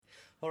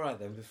All right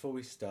then, before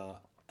we start,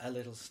 a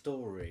little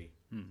story.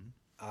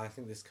 I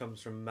think this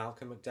comes from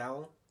Malcolm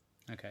McDowell,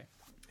 Okay.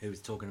 who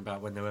was talking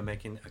about when they were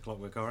making A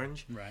Clockwork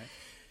Orange. Right.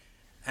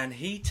 And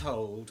he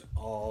told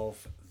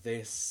of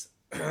this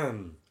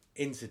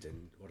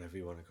incident, whatever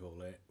you want to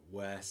call it,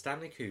 where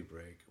Stanley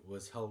Kubrick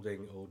was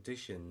holding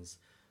auditions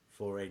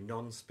for a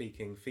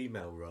non-speaking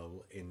female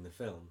role in the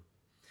film.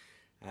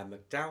 And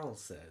McDowell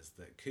says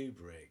that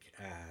Kubrick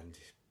and,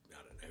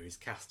 I don't know, his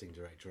casting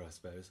director, I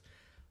suppose,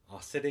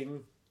 are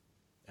sitting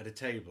at a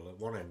table at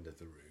one end of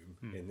the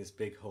room in this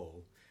big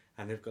hall,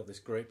 and they've got this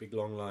great big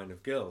long line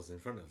of girls in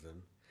front of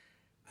them.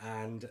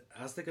 And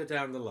as they go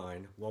down the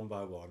line, one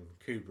by one,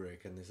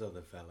 Kubrick and this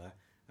other fella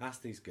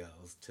ask these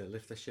girls to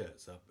lift their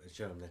shirts up and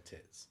show them their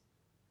tits.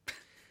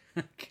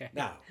 Okay.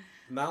 Now,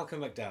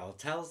 Malcolm McDowell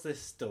tells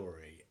this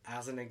story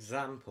as an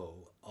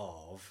example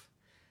of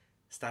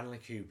Stanley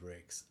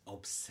Kubrick's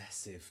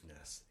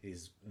obsessiveness,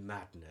 his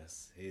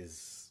madness,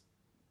 his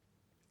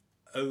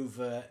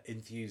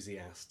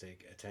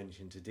over-enthusiastic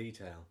attention to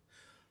detail.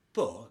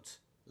 But,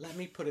 let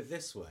me put it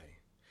this way.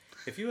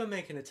 If you were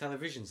making a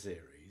television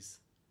series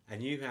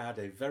and you had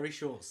a very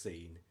short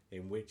scene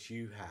in which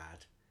you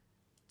had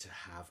to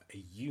have a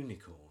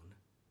unicorn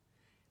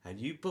and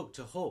you booked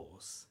a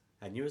horse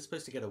and you were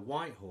supposed to get a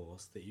white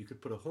horse that you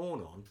could put a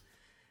horn on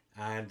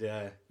and,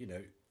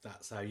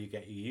 that's how you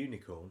get your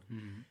unicorn.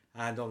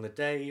 And on the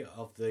day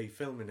of the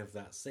filming of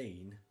that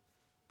scene,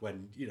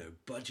 when,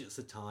 budgets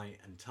are tight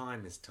and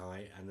time is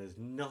tight and there's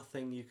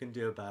nothing you can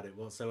do about it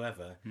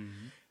whatsoever,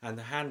 and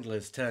the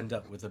handlers turned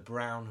up with a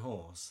brown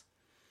horse,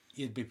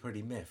 you'd be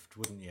pretty miffed,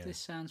 wouldn't you? This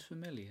sounds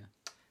familiar.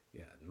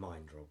 Yeah,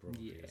 mind robber,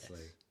 obviously.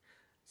 Yes.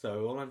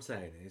 So all I'm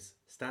saying is,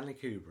 Stanley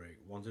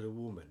Kubrick wanted a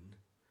woman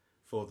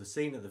for the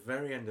scene at the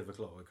very end of A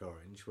Clockwork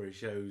Orange where he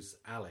shows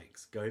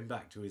Alex going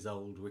back to his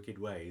old wicked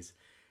ways.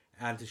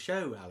 And to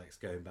show Alex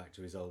going back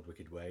to his old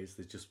wicked ways,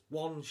 there's just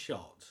one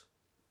shot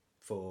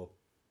for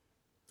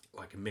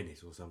like a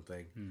minute or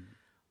something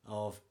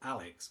of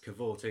Alex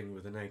cavorting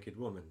with a naked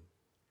woman.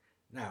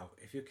 Now,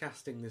 if you're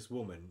casting this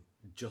woman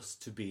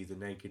just to be the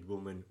naked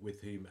woman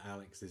with whom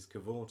Alex is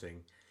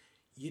cavorting,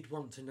 you'd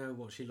want to know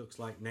what she looks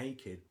like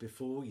naked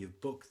before you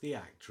book the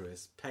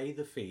actress, pay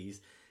the fees,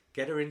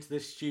 get her into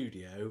the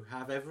studio,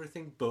 have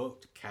everything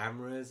booked,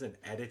 cameras and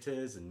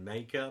editors and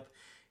makeup.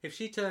 If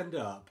she turned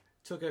up,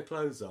 took her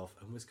clothes off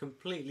and was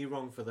completely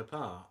wrong for the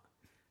part,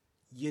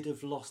 you'd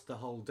have lost the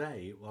whole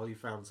day while you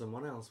found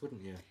someone else,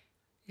 wouldn't you?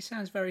 It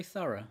sounds very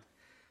thorough.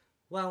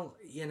 Well,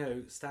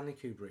 Stanley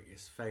Kubrick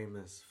is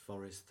famous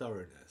for his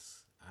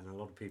thoroughness, and a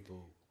lot of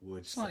people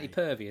would Slightly say...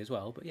 pervy as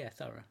well, but yeah,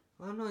 thorough.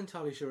 Well, I'm not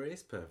entirely sure it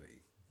is pervy.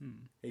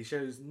 He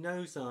shows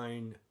no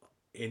sign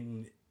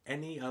in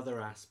any other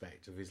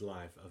aspect of his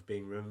life of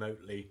being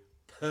remotely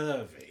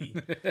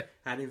pervy,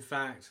 and in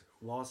fact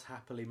was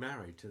happily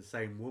married to the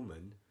same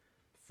woman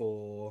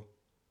for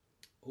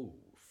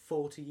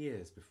 40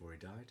 years before he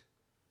died,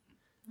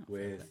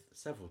 with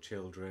several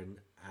children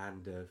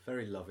and a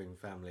very loving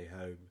family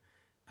home,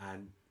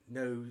 and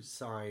no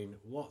sign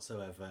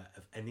whatsoever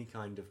of any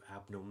kind of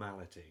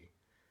abnormality.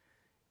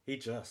 He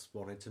just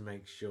wanted to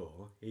make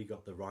sure he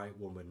got the right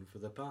woman for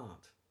the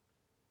part.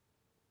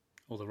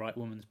 Or the right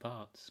woman's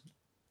parts.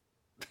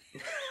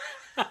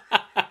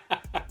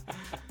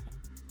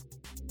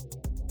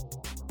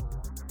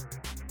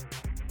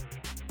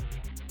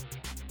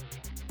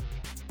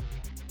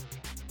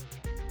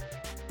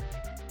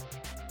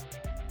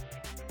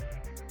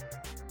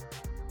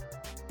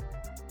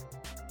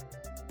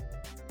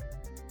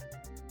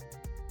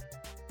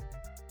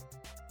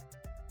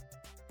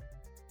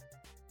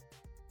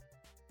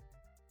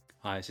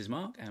 Hi, this is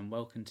Mark, and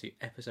welcome to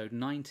episode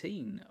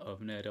 19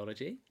 of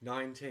Nerdology.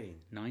 19.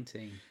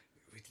 19.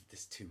 We did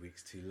this 2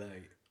 weeks too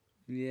late.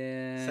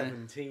 Yeah.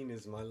 17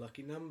 is my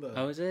lucky number.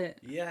 Oh, is it?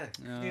 Yeah.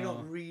 Can you Oh.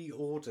 not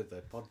reorder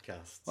the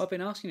podcast? Well, I've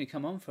been asking you to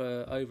come on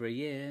for over a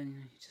year. And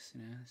you just,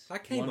 it's I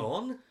came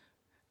on.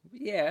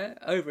 Yeah,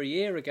 over a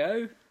year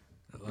ago.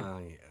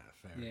 Well, yeah,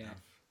 fair Yeah.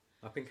 enough.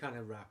 I've been kind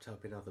of wrapped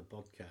up in other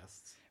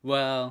podcasts.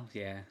 Well,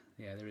 yeah,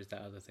 there is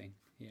that other thing.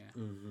 Yeah.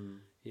 Mm-hmm.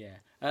 Yeah.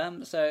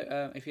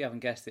 So, if you haven't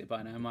guessed it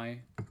by now,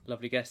 my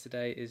lovely guest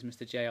today is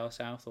Mr. J.R.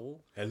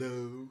 Southall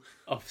Hello.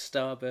 of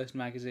Starburst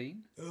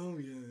magazine Oh,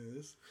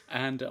 yes.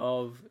 and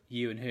of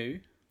You and Who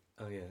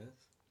Oh,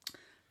 yes.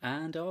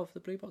 and of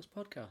the Blue Box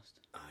podcast.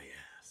 Oh,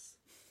 yes.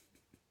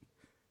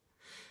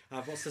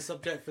 What's the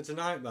subject for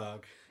tonight,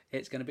 Mark?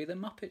 It's going to be The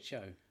Muppet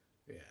Show.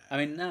 Yeah. I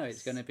mean, no,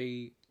 it's going to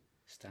be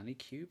Stanley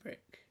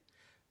Kubrick.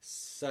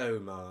 So,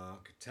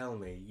 Mark, tell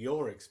me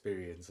your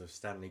experience of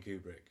Stanley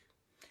Kubrick.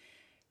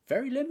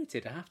 Very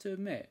limited, I have to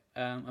admit.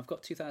 I've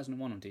got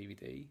 2001 on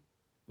DVD,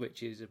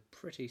 which is a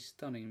pretty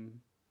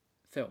stunning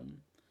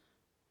film.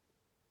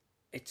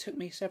 It took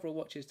me several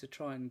watches to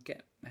try and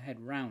get my head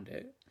round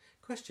it.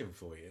 Question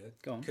for you.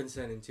 Go on.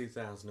 Concerning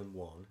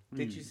 2001.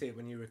 Did you see it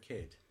when you were a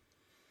kid?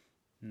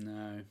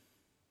 No.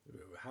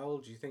 How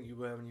old do you think you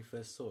were when you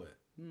first saw it?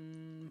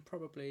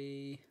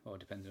 Probably, well, it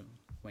depends on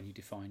when you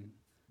define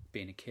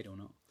being a kid or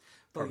not.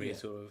 Probably yeah.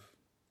 sort of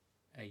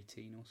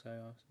 18 or so,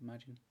 I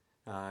imagine.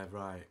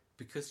 Right.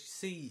 Because you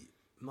see,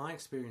 my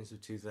experience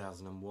of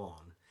 2001,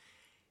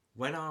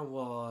 when I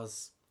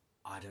was,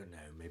 I don't know,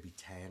 maybe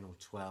 10 or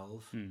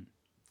 12,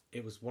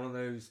 it was one of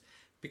those,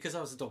 because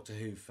I was a Doctor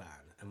Who fan,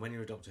 and when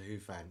you're a Doctor Who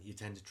fan, you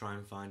tend to try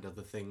and find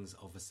other things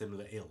of a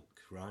similar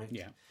ilk, right?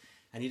 Yeah.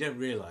 And you don't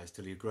realise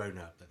till you're grown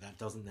up that that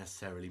doesn't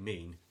necessarily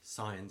mean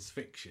science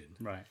fiction.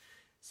 Right.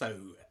 So,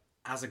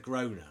 as a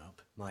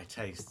grown-up, my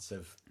tastes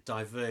have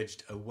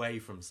diverged away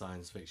from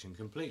science fiction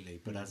completely.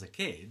 But as a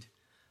kid,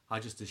 I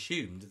just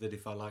assumed that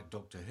if I liked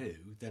Doctor Who,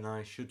 then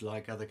I should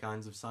like other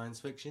kinds of science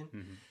fiction.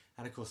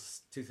 And of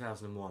course,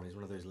 2001 is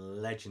one of those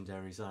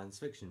legendary science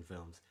fiction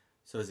films.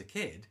 So as a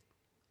kid,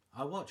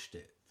 I watched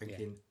it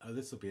thinking, oh,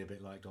 this will be a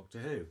bit like Doctor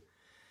Who.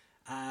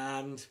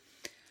 And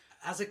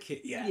as a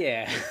kid,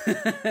 Yeah.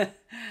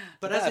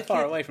 But About as a as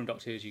far kid, away from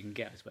Doctor Who as you can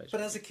get, I suppose.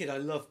 but as a kid, I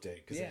loved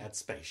it because it Yeah. had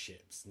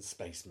spaceships and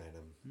spacemen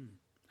and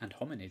And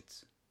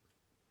hominids.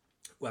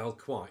 well,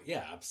 quite,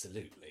 yeah,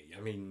 absolutely.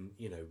 I mean,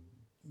 you know,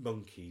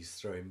 monkeys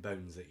throwing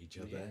bones at each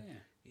other,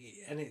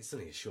 and it's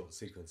only a short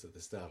sequence at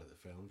the start of the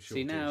film.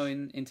 See, now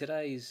shortish. in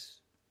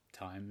today's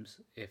times,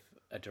 if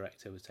a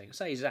director was taking,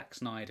 say, Zack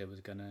Snyder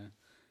was going to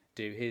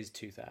do his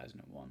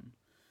 2001,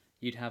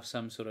 you'd have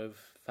some sort of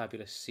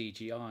fabulous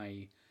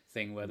CGI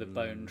thing where the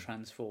bone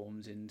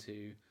transforms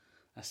into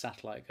a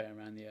satellite going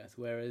around the Earth.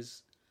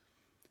 Whereas,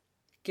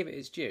 give it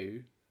its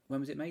due, when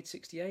was it made?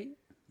 68?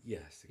 Yeah,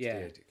 68 Yeah.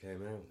 it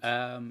came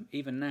out.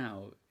 Even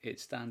now, it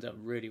stands up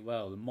really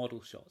well. The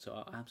model shots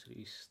are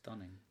absolutely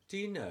stunning. Do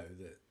you know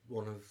that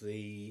one of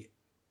the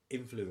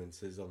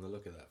influences on the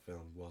look of that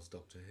film was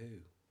Doctor Who?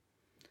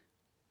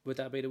 Would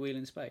that be The Wheel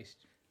in Space?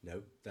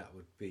 No, that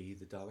would be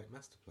the Dalek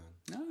Master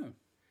Plan. No.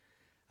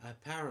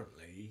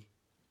 Apparently,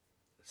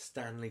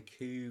 Stanley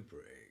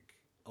Kubrick,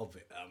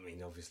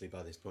 obviously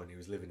by this point he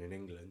was living in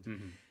England,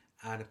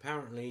 and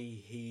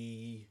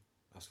apparently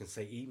I was going to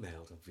say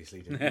emailed, obviously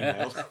he didn't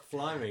email,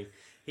 fly me.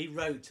 He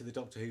wrote to the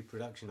Doctor Who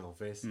production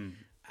office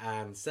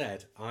and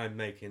said, I'm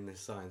making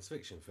this science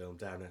fiction film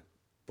down at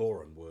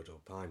Borehamwood or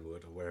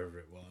Pinewood or wherever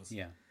it was.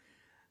 Yeah.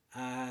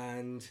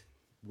 And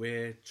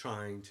we're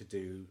trying to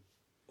do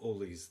all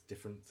these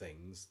different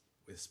things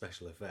with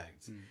special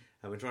effects,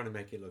 and we're trying to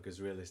make it look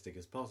as realistic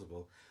as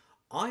possible.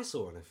 I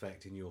saw an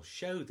effect in your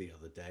show the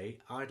other day.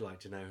 I'd like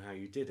to know how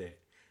you did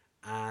it.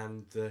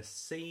 And the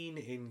scene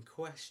in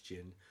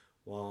question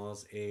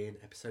was in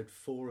episode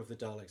 4 of the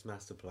Daleks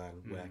Master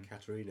Plan, where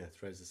Katerina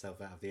throws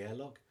herself out of the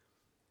airlock.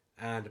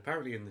 And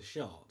apparently in the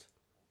shot,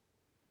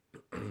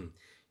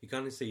 you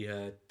kind of see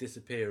her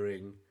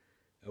disappearing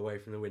away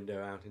from the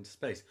window out into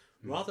space.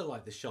 Rather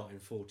like the shot in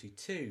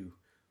 42,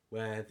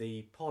 where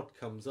the pod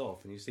comes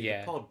off and you see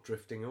the pod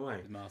drifting away.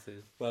 With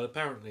Martha. Well,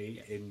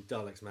 apparently in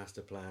Dalek's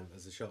Master Plan,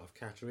 there's a shot of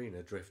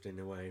Katerina drifting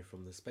away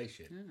from the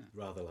spaceship.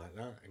 Rather like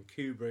that. And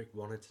Kubrick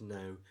wanted to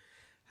know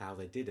how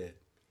they did it.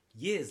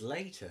 Years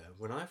later,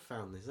 when I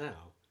found this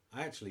out,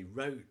 I actually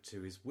wrote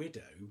to his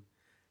widow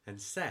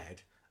and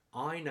said,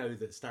 I know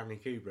that Stanley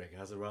Kubrick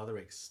has a rather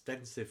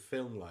extensive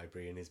film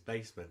library in his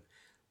basement.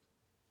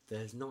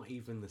 There's not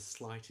even the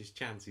slightest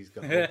chance he's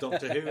got all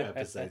Doctor Who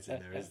episodes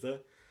in there, is there?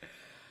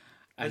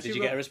 And did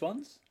you get a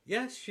response?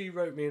 Yes, she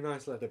wrote me a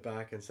nice letter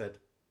back and said,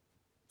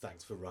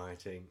 thanks for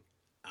writing,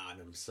 and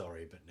I'm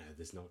sorry, but no,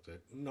 there's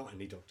not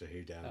any Doctor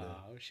Who down there.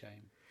 Oh,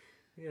 shame.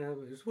 Yeah,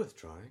 but it was worth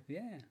trying.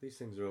 Yeah. These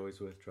things are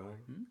always worth trying.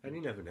 And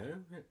you never know.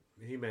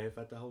 He may have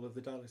had the whole of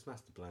the Daleks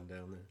Master Plan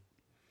down there.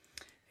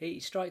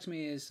 He strikes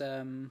me as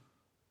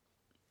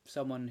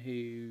someone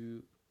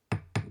who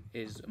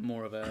is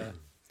more of an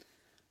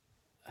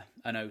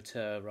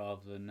auteur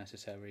rather than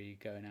necessarily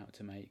going out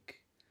to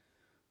make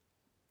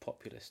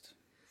populist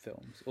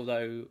films.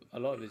 Although a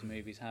lot of his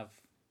movies have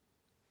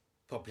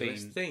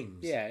Populist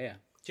themes. Yeah, yeah.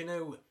 Do you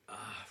know...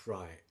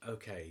 right,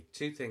 okay.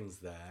 2 things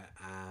there,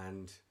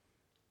 and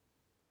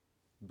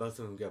both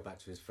of them go back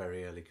to his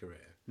very early career.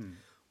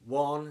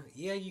 One,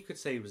 yeah, you could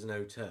say he was an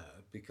auteur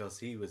because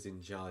he was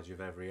in charge of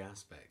every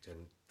aspect,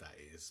 and that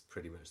is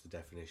pretty much the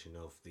definition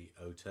of the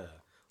auteur,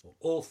 or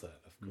author,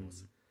 of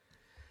course.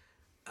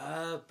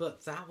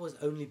 But that was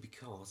only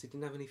because he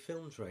didn't have any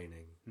film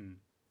training.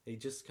 He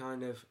just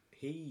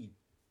he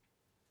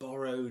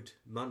borrowed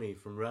money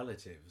from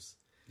relatives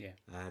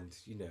and,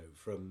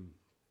 from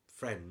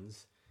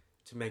friends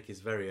to make his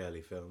very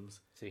early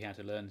films. So he had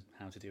to learn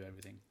how to do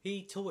everything.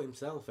 He taught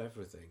himself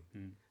everything.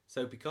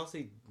 So because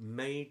he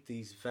made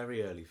these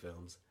very early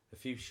films, a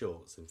few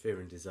shorts and Fear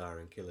and Desire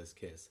and Killer's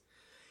Kiss,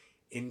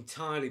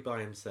 entirely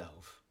by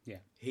himself,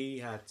 he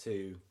had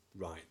to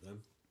write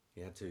them,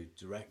 he had to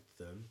direct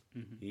them,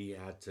 he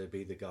had to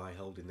be the guy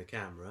holding the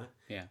camera,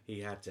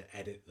 he had to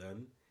edit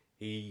them,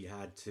 he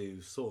had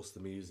to source the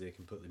music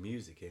and put the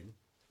music in,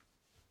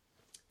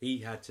 he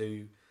had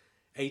to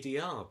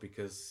ADR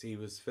because he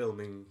was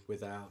filming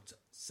without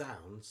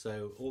sound,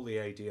 so all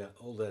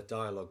the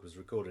dialogue was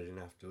recorded in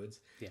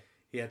afterwards.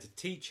 He had to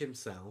teach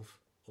himself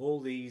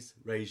all these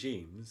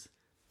regimes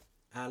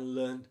and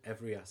learned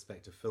every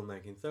aspect of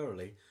filmmaking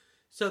thoroughly.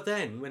 So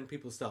then, when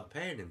people start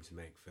paying him to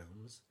make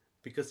films,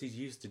 because he's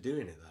used to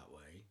doing it that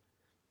way,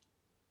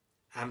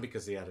 and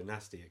because he had a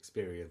nasty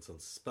experience on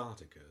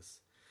Spartacus.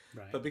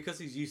 Right. But because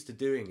he's used to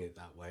doing it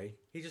that way,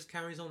 he just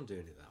carries on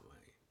doing it that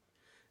way.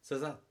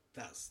 So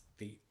that's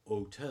the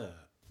auteur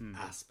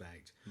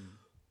aspect.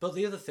 But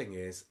the other thing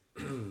is,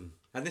 and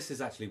this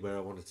is actually where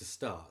I wanted to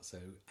start, so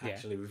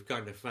actually we've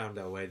kind of found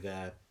our way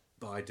there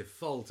by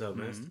default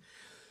almost.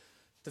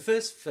 The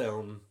first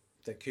film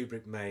that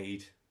Kubrick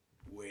made,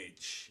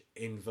 which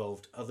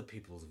involved other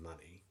people's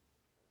money,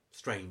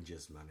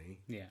 strangers' money,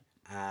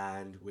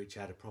 and which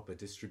had a proper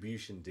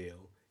distribution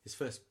deal, his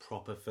first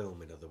proper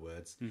film, in other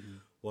words,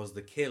 was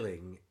The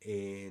Killing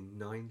in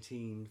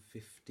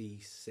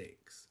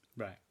 1956.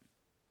 Right.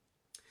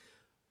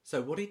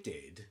 So what he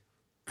did,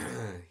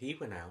 he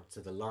went out to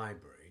the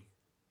library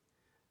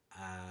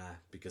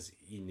because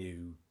he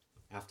knew,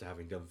 after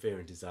having done Fear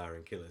and Desire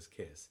and Killer's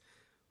Kiss,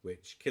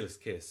 which Killer's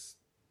Kiss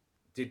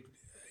did,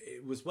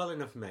 it was well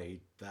enough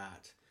made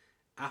that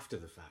after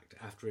the fact,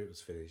 after it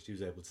was finished, he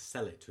was able to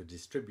sell it to a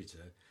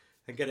distributor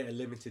and get it a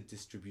limited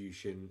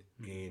distribution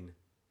in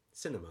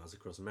cinemas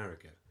across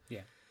America.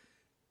 Yeah.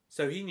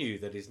 So he knew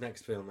that his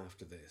next film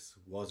after this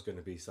was going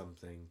to be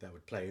something that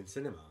would play in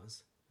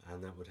cinemas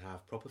and that would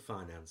have proper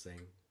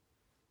financing,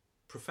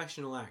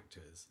 professional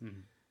actors,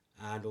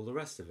 and all the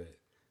rest of it.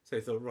 So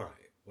he thought,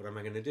 right, what am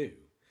I going to do?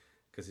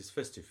 Because his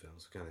first two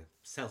films were kind of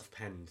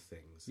self-penned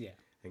things. Yeah.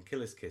 And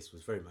Killer's Kiss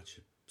was very much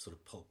a sort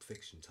of Pulp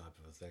Fiction type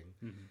of a thing.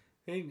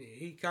 And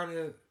he kind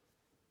of,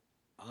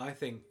 I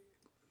think,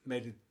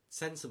 made a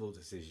sensible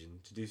decision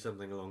to do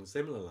something along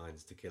similar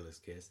lines to Killer's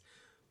Kiss,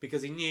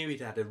 because he knew he'd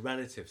had a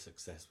relative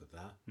success with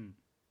that,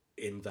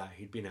 in that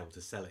he'd been able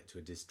to sell it to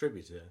a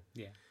distributor.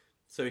 Yeah.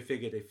 So he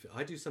figured, if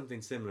I do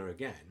something similar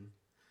again,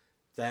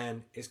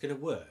 then it's going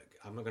to work.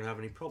 I'm not going to have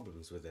any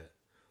problems with it.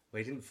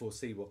 Well, he didn't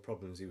foresee what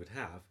problems he would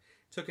have.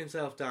 Took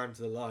himself down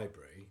to the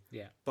library,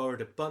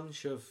 borrowed a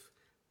bunch of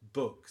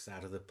books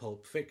out of the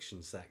Pulp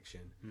Fiction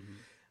section,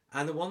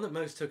 and the one that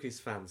most took his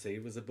fancy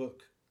was a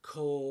book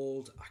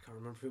called, I can't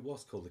remember if it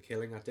was called The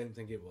Killing, I don't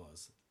think it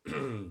was.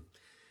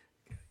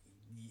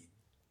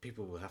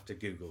 People will have to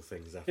Google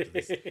things after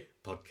this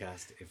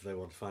podcast if they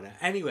want to find out.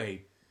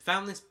 Anyway,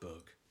 found this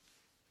book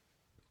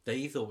that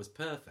he thought was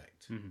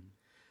perfect.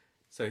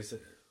 So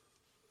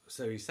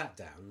he sat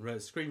down, wrote a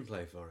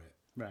screenplay for it.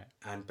 Right.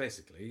 And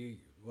basically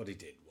what he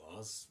did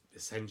was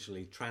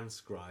essentially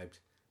transcribed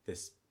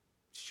this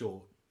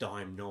short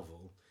dime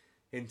novel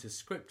into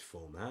script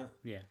format.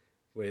 Yeah.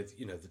 With,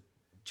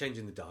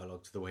 changing the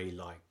dialogue to the way he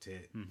liked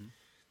it,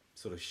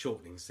 sort of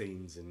shortening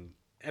scenes and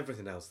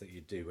everything else that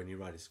you do when you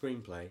write a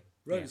screenplay.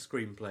 Wrote a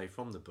screenplay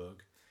from the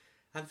book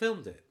and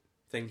filmed it,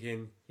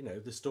 thinking,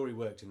 the story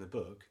worked in the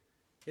book,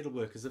 it'll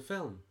work as a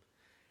film.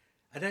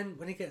 And then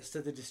when he gets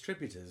to the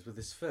distributors with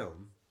this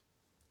film,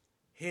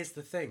 here's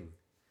the thing.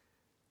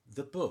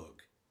 The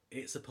book,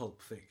 it's a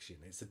Pulp Fiction,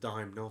 it's a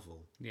dime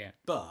novel. Yeah.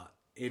 But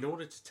in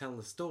order to tell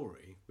the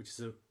story, which is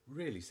a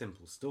really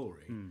simple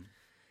story,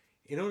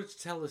 in order to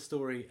tell the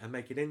story and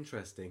make it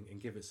interesting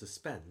and give it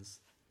suspense,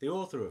 the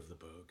author of the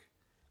book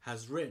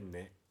has written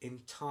it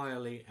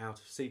entirely out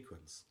of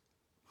sequence.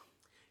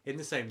 In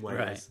the same way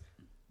as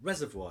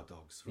Reservoir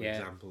Dogs, for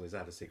example, is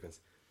out of sequence.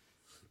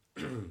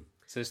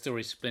 So the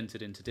story's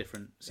splintered into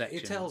different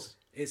sections.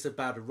 It's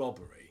about a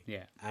robbery.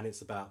 Yeah. And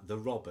it's about the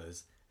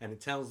robbers. And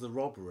it tells the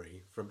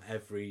robbery from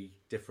every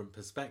different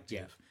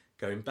perspective,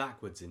 going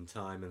backwards in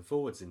time and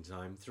forwards in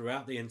time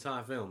throughout the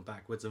entire film,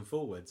 backwards and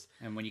forwards.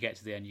 And when you get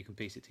to the end, you can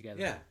piece it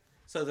together. Yeah.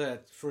 So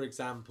that, for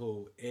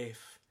example,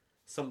 if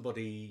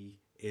somebody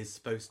is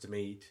supposed to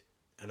meet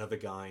another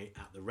guy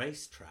at the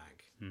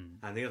racetrack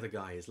and the other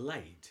guy is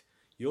late,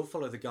 you'll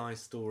follow the guy's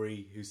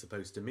story who's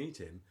supposed to meet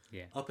him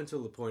up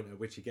until the point at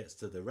which he gets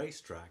to the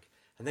racetrack,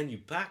 and then you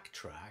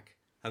backtrack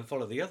and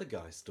follow the other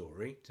guy's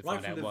story to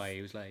find out why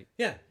he was late.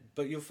 Yeah,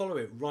 but you'll follow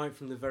it right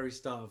from the very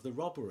start of the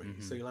robbery.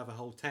 So you'll have a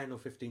whole 10 or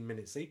 15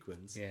 minute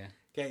sequence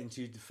getting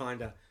to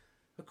find out.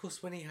 Of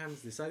course, when he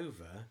hands this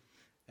over,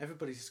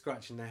 everybody's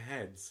scratching their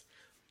heads.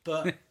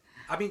 But,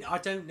 I mean, I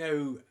don't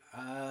know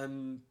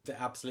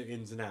the absolute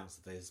ins and outs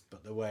of this,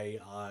 but the way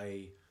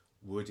I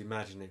would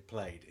imagine it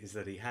played is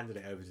that he handed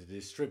it over to the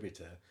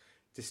distributor.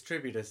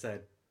 Distributor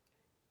said,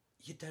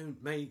 you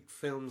don't make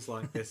films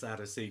like this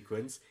out of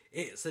sequence.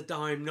 It's a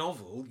dime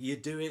novel. You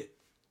do it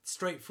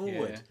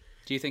straightforward. Yeah.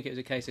 Do you think it was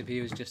a case of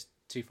he was just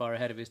too far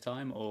ahead of his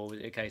time, or was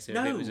it a case of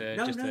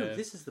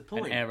this is the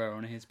point. An error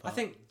on his part? I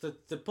think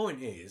the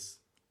point is,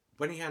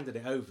 when he handed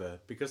it over,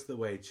 because of the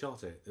way he'd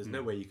shot it, there's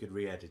no way you could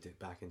re-edit it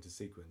back into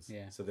sequence.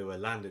 Yeah. So they were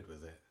landed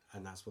with it,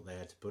 and that's what they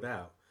had to put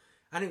out.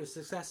 And it was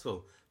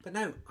successful. But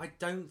no, I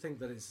don't think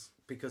that it's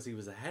because he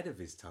was ahead of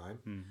his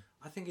time.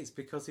 I think it's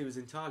because he was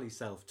entirely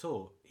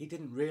self-taught. He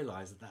didn't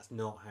realise that that's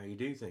not how you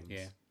do things.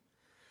 Yeah.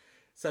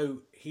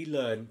 So he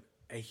learned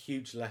a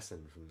huge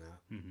lesson from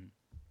that.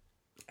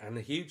 And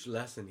the huge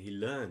lesson he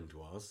learned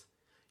was,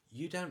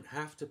 you don't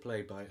have to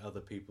play by other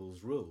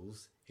people's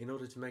rules in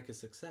order to make a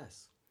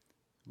success.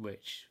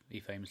 Which he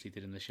famously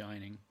did in The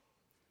Shining.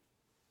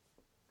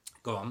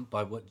 Go on,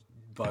 by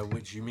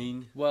which you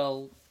mean?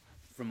 Well,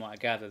 from what I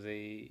gather,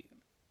 the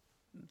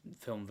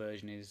film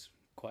version is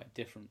quite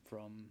different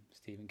from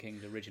Stephen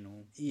King's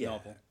original Yeah.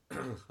 novel.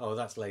 Oh,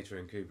 that's later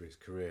in Kubrick's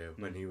career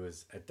when he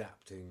was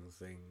adapting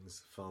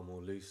things far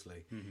more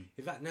loosely. Mm-hmm.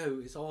 In fact, no,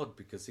 it's odd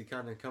because he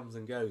kind of comes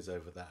and goes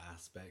over that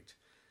aspect.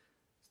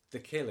 The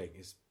Killing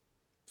is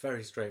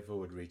very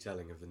straightforward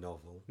retelling of the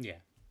novel, Yeah.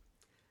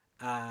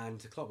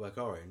 and Clockwork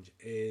Orange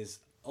is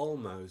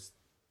almost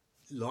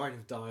line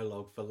of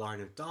dialogue for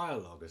line of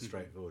dialogue a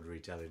straightforward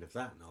retelling of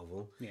that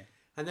novel. Yeah.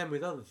 And then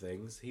with other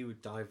things, he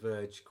would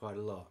diverge quite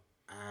a lot.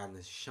 And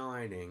The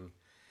Shining,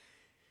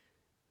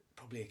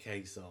 probably a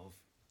case of,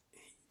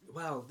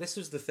 well, this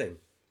was the thing.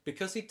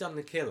 Because he'd done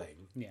The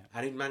Killing, Yeah.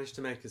 and he'd managed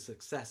to make a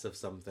success of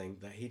something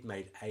that he'd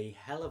made a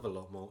hell of a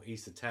lot more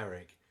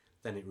esoteric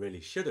than it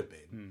really should have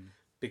been.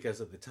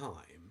 Because at the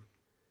time,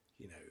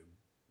 you know,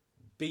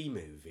 B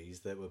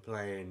movies that were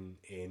playing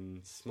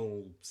in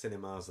small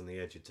cinemas on the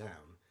edge of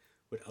town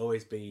would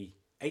always be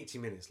 80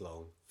 minutes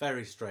long,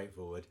 very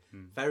straightforward,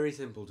 very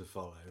simple to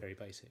follow. Very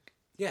basic.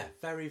 Yeah,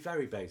 very,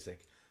 very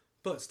basic.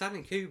 But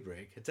Stanley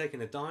Kubrick had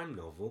taken a dime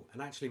novel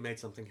and actually made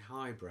something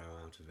highbrow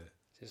out of it.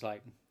 So it's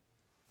like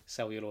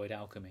celluloid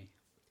alchemy.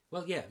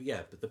 Well,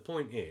 yeah, but the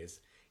point is,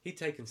 he'd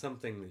taken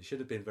something that should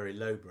have been very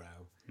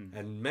lowbrow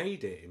and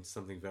made it into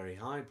something very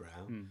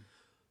highbrow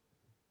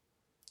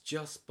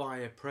just by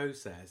a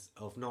process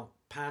of not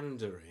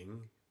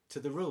pandering to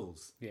the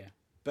rules. Yeah.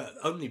 But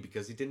only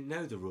because he didn't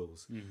know the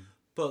rules.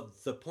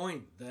 But the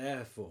point,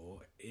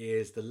 therefore,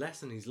 is the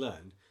lesson he's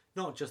learned,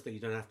 not just that you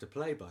don't have to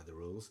play by the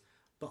rules,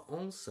 but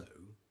also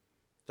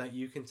that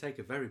you can take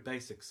a very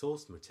basic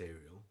source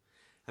material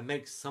and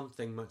make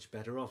something much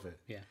better of it.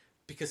 Yeah.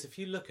 Because if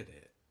you look at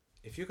it,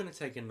 if you're going to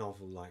take a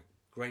novel like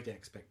Great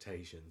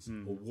Expectations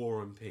or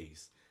War and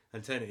Peace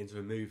and turn it into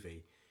a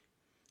movie,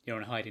 You're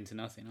on a hide into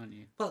nothing, aren't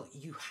you? well,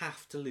 you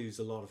have to lose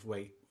a lot of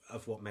weight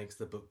of what makes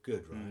the book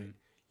good, right?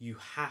 You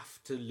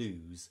have to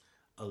lose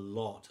a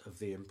lot of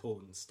the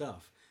important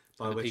stuff.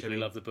 By And the which people I who mean,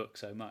 love the book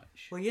so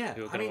much. well, yeah,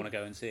 Who are I going to mean, want to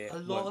go and see it. a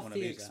won't lot of want to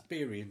the lose that.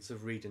 experience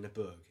of reading a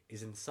book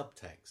is in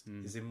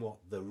subtext, is in what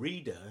the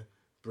reader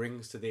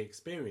brings to the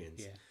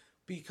experience. Yeah.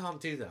 But you can't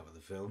do that with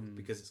a film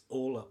because it's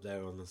all up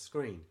there on the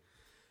screen.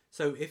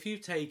 So if you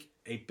take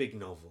a big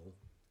novel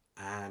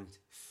and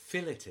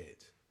fillet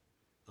it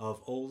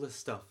of all the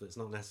stuff that's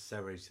not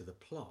necessary to the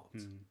plot,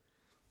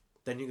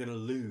 then you're going to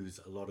lose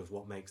a lot of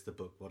what makes the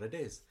book what it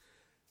is.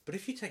 But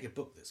if you take a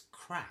book that's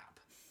crap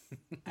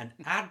and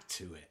add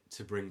to it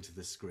to bring to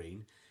the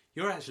screen,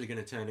 you're actually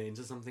going to turn it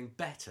into something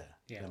better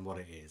than what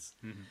it is.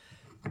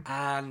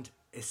 And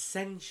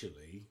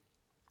essentially,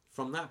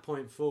 from that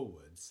point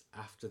forwards,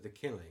 after The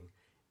Killing,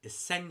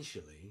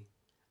 essentially,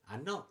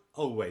 and not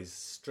always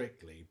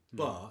strictly,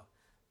 but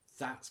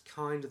that's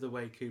kind of the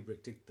way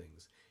Kubrick did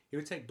things. He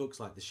would take books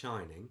like The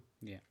Shining,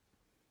 Yeah.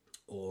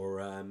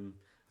 or I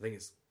think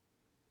it's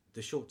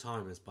The Short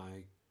Timers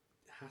by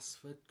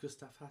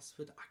Gustav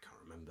Hasford. I can't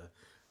remember.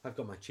 I've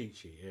got my cheat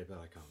sheet here, but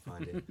I can't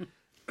find it.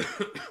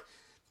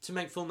 To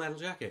make Full Metal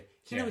Jacket.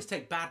 He didn't always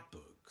take bad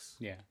books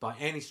by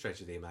any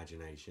stretch of the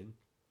imagination,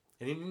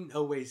 and he didn't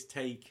always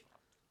take,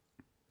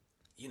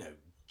 you know,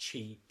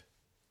 cheap,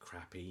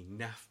 crappy,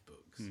 naff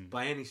books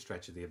by any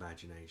stretch of the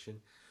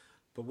imagination.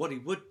 But what he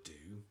would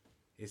do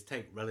is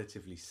take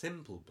relatively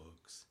simple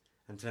books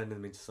and turn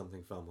them into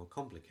something far more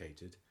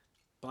complicated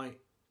by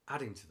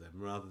adding to them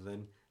rather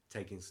than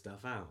taking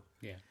stuff out.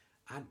 Yeah.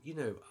 And, you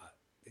know,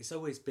 it's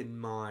always been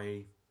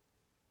my...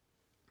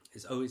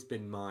 I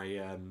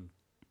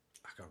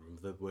can't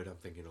remember the word I'm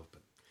thinking of,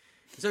 but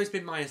it's always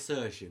been my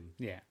assertion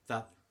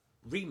that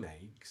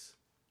remakes,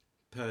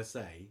 per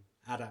se,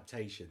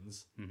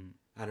 adaptations,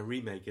 and a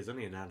remake is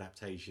only an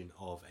adaptation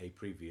of a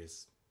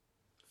previous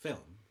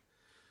film.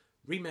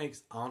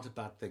 Remakes aren't a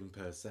bad thing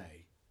per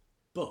se,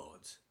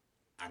 but,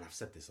 and I've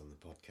said this on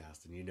the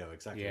podcast, and you know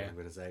exactly what I'm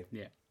going to say,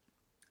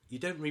 you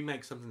don't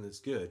remake something that's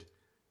good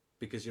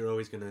because you're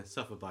always going to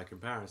suffer by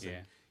comparison.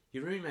 Yeah.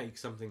 You remake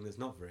something that's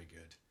not very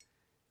good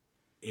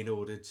in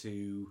order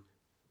to,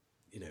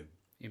 you know...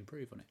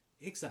 improve on it.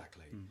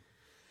 Exactly.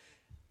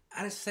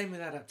 And it's the same with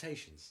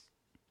adaptations.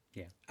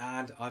 Yeah.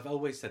 And I've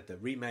always said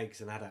that remakes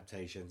and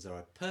adaptations are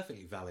a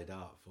perfectly valid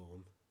art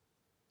form,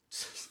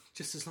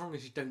 just as long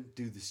as you don't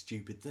do the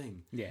stupid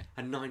thing. Yeah.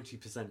 And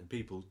 90% of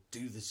people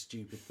do the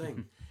stupid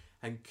thing.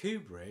 And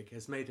Kubrick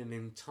has made an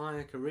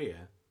entire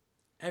career.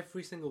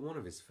 Every single one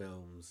of his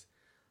films,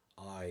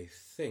 I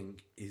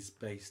think, is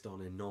based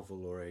on a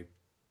novel or a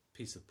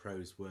piece of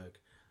prose work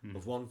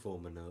of one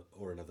form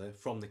or another,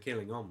 from The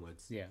Killing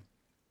onwards. Yeah.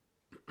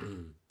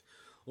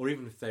 Or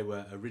even if they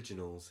were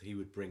originals, he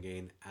would bring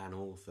in an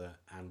author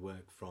and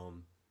work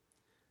from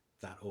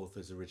that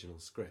author's original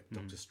script.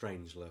 Dr.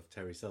 Strangelove,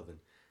 Terry Southern.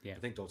 Yeah. I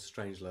think Dr.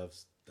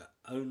 Strangelove's the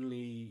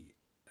only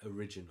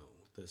original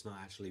that's not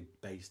actually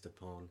based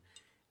upon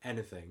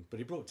anything. But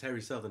he brought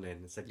Terry Southern in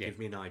and said, give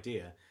me an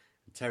idea.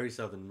 And Terry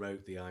Southern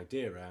wrote the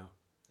idea out.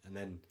 And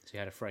then... so you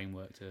had a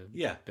framework to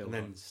build and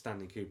then on.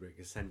 Stanley Kubrick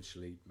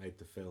essentially made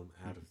the film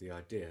out of the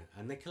idea.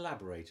 And they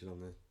collaborated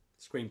on the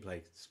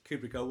screenplay.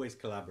 Kubrick always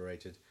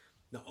collaborated,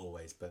 not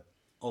always, but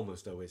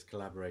almost always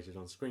collaborated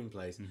on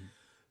screenplays,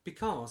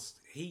 because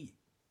he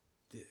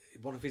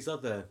one of his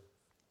other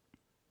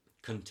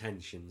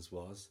contentions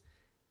was,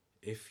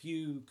 if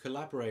you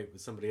collaborate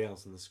with somebody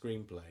else on the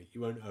screenplay,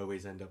 you won't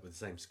always end up with the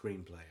same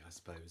screenplay, I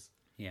suppose.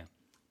 Yeah.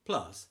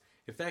 Plus,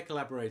 if they're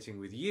collaborating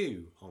with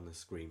you on the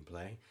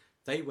screenplay,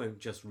 they won't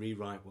just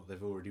rewrite what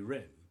they've already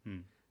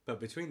written. But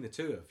between the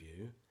two of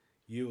you,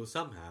 you will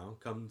somehow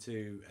come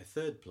to a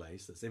third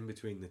place that's in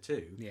between the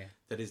two,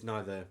 that is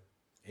neither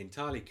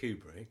entirely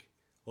Kubrick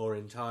or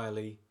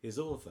entirely his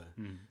author.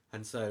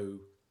 And so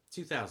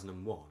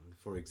 2001,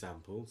 for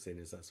example, seeing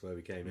as that's where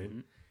we came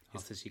in,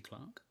 Arthur C.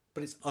 Clarke.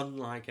 but it's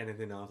unlike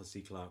anything Arthur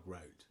C. Clarke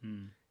wrote.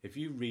 If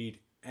you read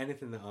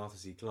anything that Arthur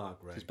C. Clarke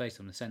wrote, It's based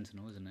on the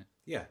Sentinel, isn't it?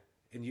 yeah,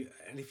 and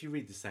if you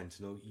read the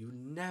Sentinel, you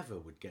never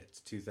would get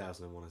to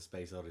 2001: A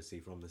Space Odyssey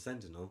from the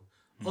Sentinel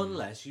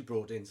unless you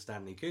brought in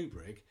Stanley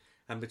Kubrick,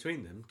 and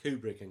between them,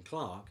 Kubrick and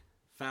Clarke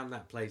found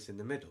that place in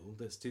the middle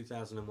that's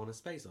 2001: A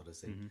Space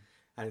Odyssey.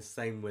 And it's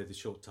the same with The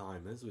Short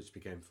Timers, which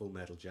became Full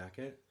Metal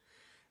Jacket,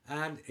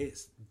 and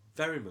it's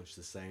very much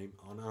the same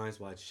on Eyes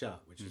Wide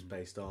Shut, which is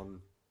based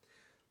on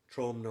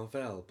Traum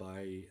Novelle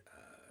by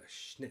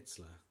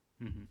Schnitzler.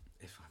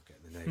 If I'm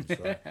getting the names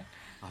right.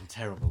 I'm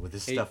terrible with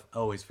this stuff,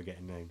 always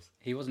forgetting names.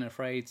 He wasn't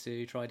afraid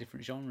to try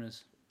different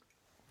genres.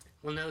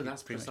 Well, no,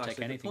 that's pretty much precisely take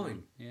the anything point.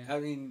 on, yeah.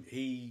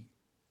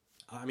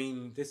 I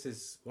mean, this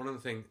is one of the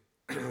things,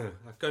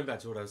 going back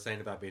to what I was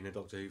saying about being a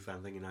Doctor Who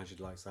fan, thinking I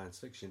should like science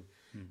fiction.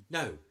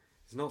 No,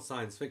 it's not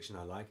science fiction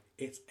I like,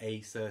 it's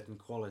a certain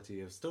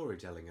quality of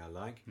storytelling I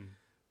like,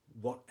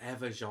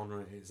 whatever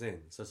genre it's in.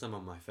 So some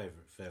of my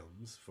favourite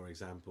films, for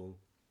example,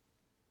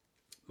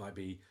 might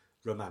be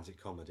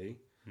romantic comedy,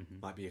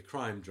 might be a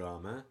crime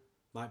drama,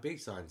 might be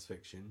science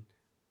fiction,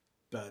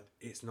 but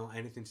it's not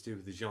anything to do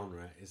with the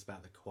genre, it's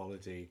about the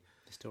quality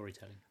The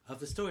storytelling. of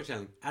the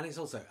storytelling. And it's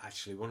also,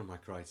 actually, one of my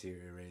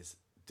criteria is,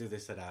 do they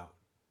set out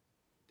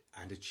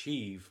and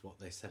achieve what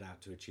they set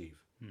out to achieve?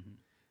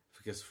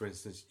 Because, for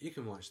instance, you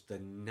can watch the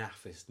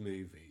naffest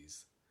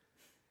movies,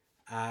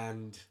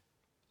 and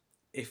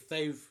if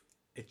they've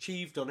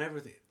achieved on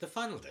everything, the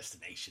Final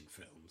Destination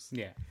films,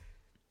 Yeah.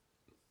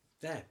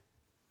 they're,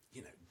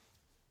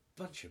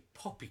 bunch of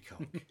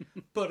poppycock,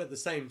 but at the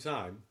same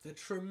time, they're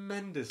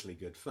tremendously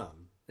good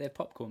fun. They're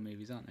popcorn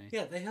movies, aren't they?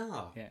 Yeah, they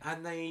are. Yeah.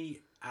 And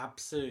they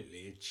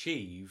absolutely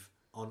achieve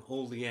on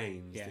all the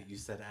aims that you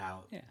set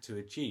out to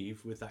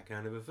achieve with that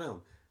kind of a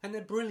film. And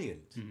they're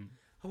brilliant.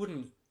 I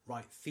wouldn't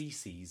write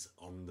theses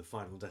on the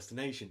Final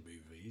Destination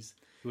movies.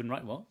 You wouldn't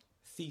write what?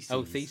 Theses.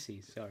 Oh,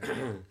 theses, sorry.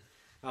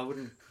 I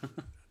wouldn't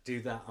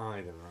do that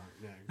either,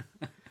 right?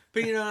 No.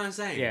 But you know what I'm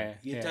saying? Yeah,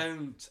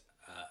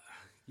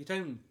 You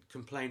don't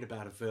complain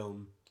about a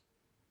film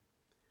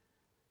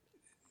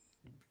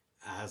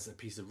as a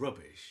piece of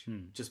rubbish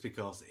just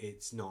because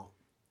it's not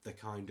the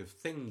kind of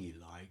thing you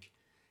like,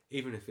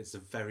 even if it's a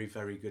very,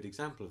 very good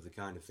example of the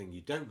kind of thing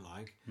you don't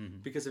like,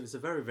 because if it's a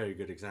very, very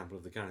good example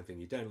of the kind of thing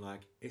you don't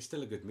like, it's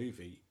still a good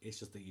movie, it's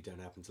just that you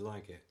don't happen to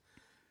like it.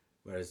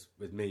 Whereas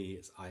with me,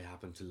 I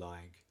happen to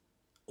like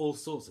all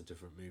sorts of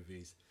different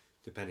movies,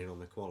 depending on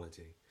the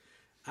quality.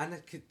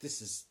 And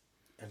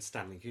and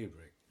Stanley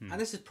Kubrick. And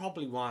this is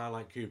probably why I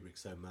like Kubrick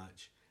so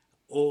much.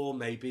 Or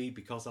maybe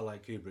because I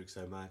like Kubrick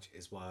so much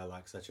is why I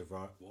like such a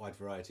wide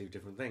variety of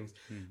different things.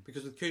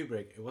 Because with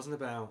Kubrick, it wasn't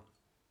about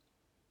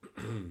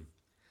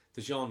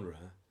the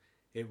genre.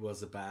 It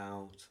was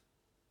about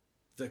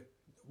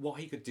what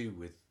he could do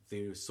with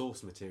the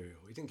source material.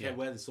 He didn't care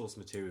where the source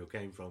material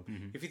came from.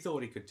 If he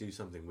thought he could do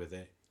something with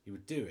it, he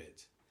would do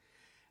it.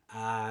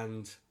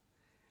 And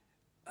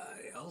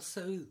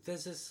also,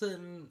 there's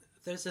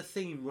a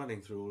theme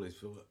running through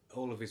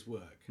all of his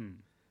work,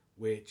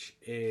 which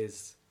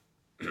is,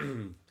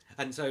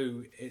 and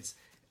so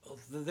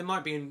there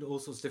might be in all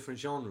sorts of different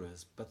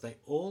genres, but they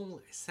all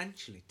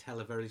essentially tell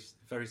a very,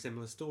 very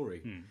similar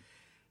story.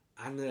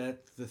 And the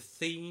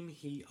theme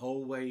he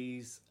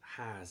always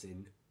has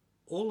in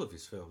all of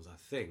his films, I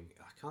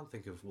can't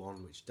think of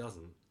one which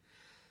doesn't.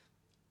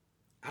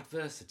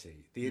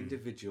 Adversity, the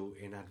individual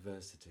in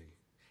adversity.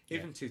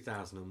 Even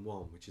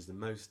 2001, which is the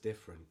most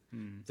different,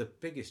 the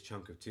biggest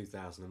chunk of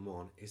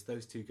 2001 is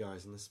those two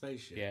guys on the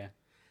spaceship. Yeah.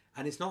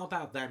 And it's not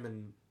about them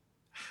and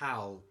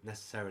Hal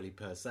necessarily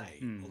per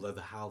se, although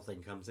the Hal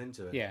thing comes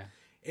into it. Yeah.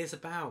 It's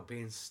about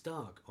being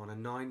stuck on a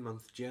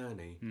 9-month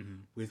journey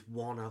with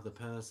one other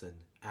person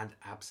and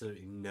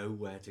absolutely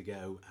nowhere to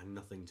go and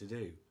nothing to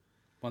do.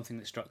 One thing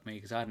that struck me,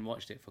 because I hadn't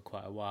watched it for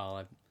quite a while,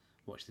 I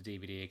watched the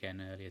DVD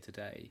again earlier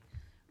today,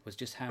 was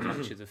just how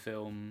much of the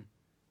film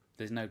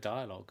there's no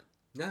dialogue.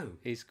 No.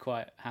 He's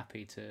quite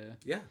happy to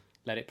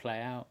let it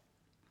play out,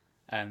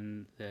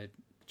 and the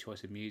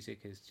choice of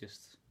music is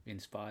just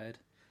inspired.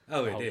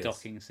 Oh, the it whole is.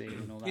 docking scene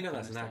and all that.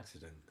 That's an stuff.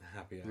 accident, a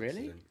happy accident.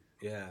 Really?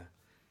 Yeah,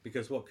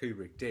 because what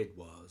Kubrick did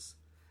was,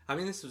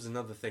 this was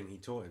another thing he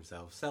taught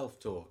himself.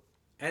 Self-taught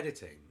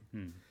editing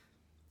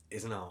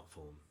is an art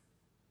form,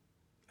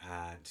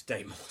 and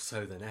today more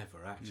so than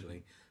ever,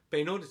 actually.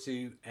 But in order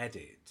to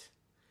edit,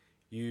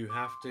 you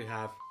have to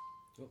have.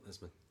 Oh, there's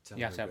my.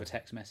 You have to have a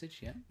text message,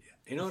 yeah.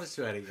 In order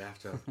to edit, you have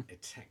to have a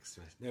text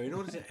message. No, in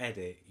order to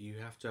edit, you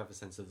have to have a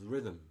sense of the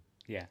rhythm.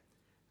 Yeah.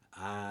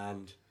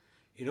 And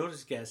in order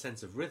to get a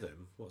sense of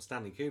rhythm, what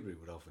Stanley Kubrick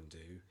would often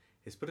do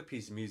is put a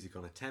piece of music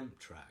on a temp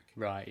track,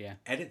 Right, yeah.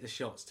 edit the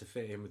shots to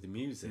fit in with the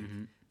music,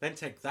 then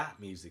take that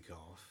music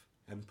off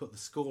and put the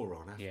score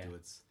on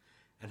afterwards.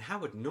 And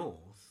Howard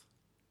North,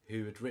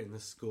 who had written the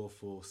score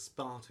for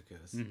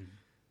Spartacus,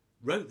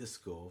 wrote the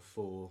score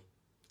for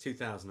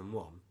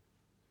 2001,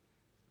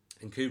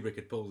 and Kubrick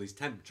had put all these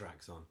temp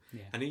tracks on.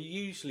 Yeah. And he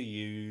usually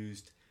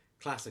used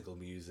classical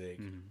music,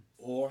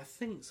 or I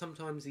think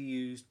sometimes he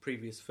used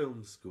previous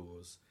film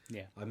scores.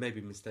 Yeah. I may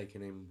be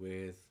mistaking him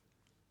with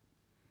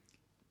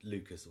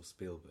Lucas or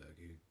Spielberg,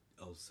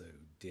 who also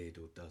did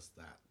or does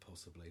that,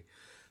 possibly.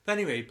 But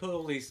anyway, he put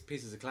all these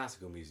pieces of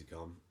classical music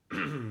on,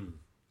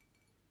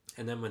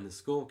 and then when the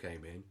score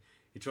came in,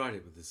 he tried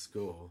it with the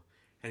score,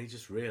 and he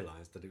just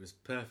realised that it was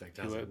perfect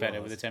as it was. It worked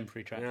better with the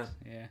temporary tracks.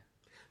 Yeah.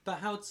 But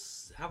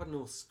Howard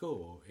North's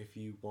score, if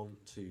you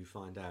want to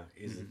find out,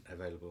 isn't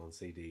available on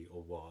CD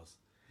or was.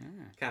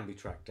 Can be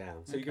tracked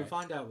down. So you can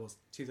find out what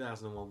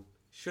 2001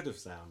 should have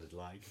sounded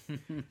like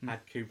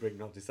had Kubrick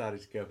not decided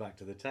to go back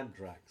to the temp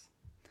tracks.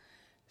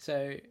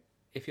 So,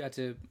 if you had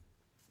to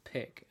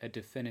pick a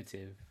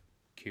definitive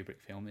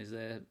Kubrick film, is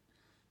there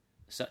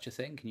such a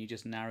thing? Can you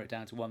just narrow it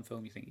down to one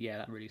film you think, yeah,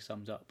 that really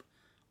sums up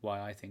why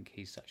I think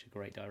he's such a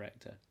great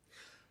director?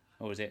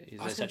 Or is there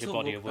such a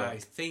body of work? About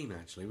his theme,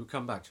 actually. We'll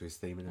come back to his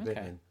theme in a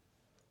bit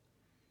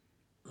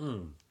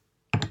then.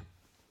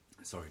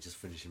 Sorry, just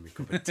finishing my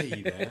cup of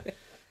tea there.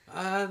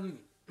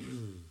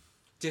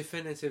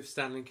 Definitive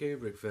Stanley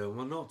Kubrick film.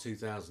 Well, not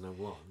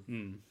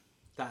 2001.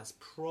 That's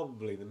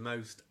probably the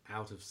most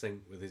out of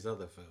sync with his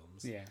other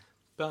films. Yeah.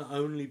 But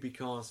only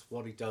because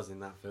what he does in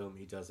that film,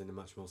 he does in a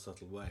much more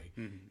subtle way.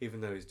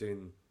 Even though he's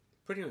doing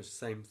pretty much the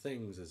same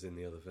things as in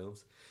the other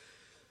films.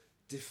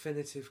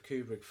 Definitive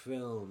Kubrick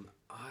film,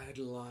 I'd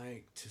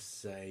like to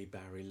say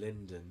Barry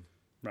Lyndon.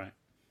 Right.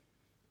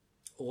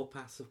 Or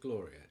Paths of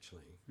Glory,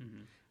 actually.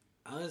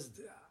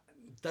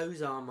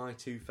 Those are my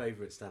two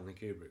favourite Stanley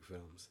Kubrick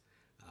films.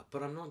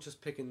 But I'm not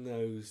just picking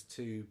those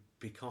two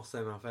because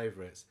they're my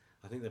favourites.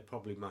 I think they're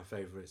probably my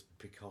favourites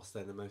because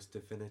they're the most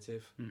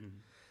definitive.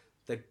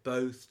 They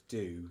both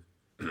do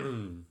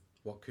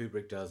what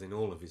Kubrick does in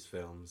all of his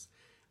films,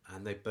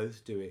 and they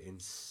both do it in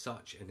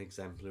such an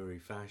exemplary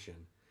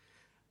fashion.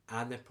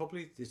 And they're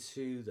probably the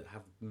two that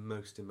have the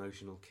most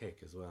emotional kick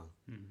as well.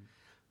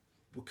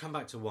 We'll come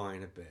back to why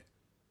in a bit,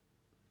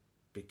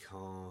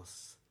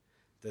 because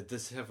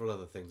there's several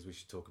other things we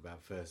should talk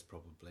about first,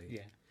 probably.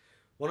 Yeah.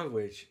 One of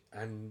which,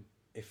 and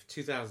if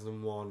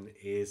 2001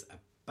 is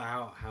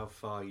about how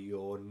far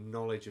your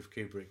knowledge of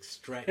Kubrick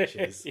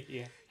stretches,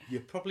 you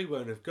probably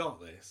won't have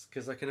got this,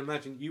 because I can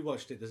imagine you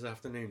watched it this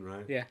afternoon,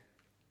 right? Yeah.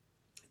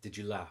 Did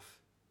you laugh?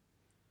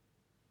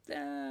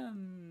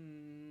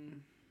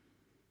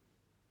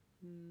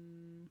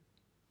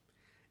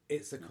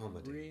 It's a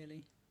comedy.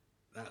 Really?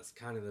 That's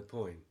kind of the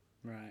point.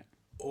 Right.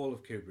 All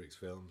of Kubrick's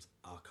films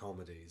are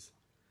comedies,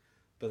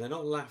 but they're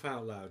not laugh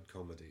out loud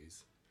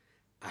comedies,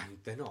 and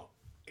they're not.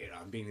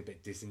 I'm being a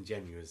bit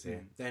disingenuous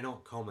here. They're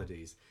not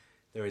comedies.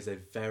 There is a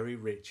very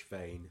rich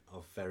vein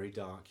of very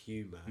dark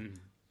humour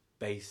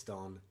based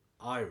on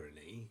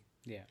irony.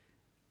 Yeah.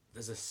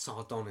 There's a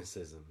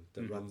sardonicism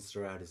that runs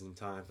throughout his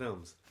entire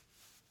films,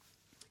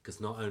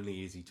 because not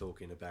only is he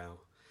talking about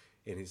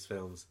in his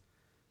films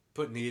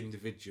putting the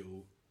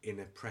individual in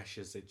a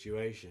pressure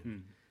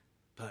situation,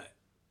 but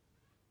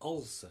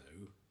also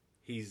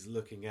he's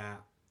looking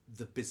at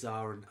the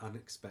bizarre and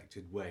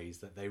unexpected ways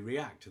that they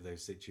react to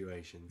those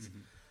situations.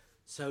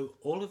 So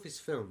all of his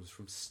films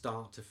from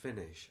start to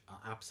finish are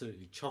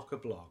absolutely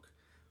chock-a-block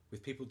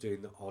with people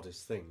doing the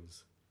oddest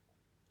things.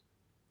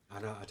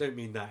 And I don't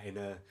mean that in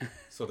a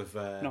sort of...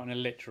 Not in a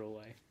literal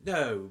way.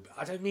 No,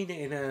 I don't mean it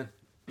in a...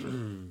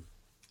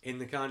 in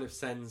the kind of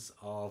sense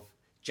of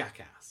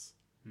jackass.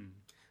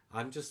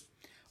 I'm just...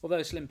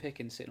 Although Slim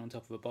Pickens sitting on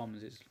top of a bomb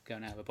as it's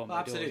going out of a bomb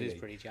door is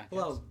pretty jackass.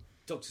 Well,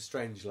 Dr.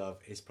 Strangelove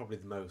is probably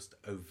the most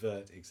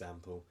overt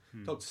example.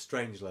 Dr.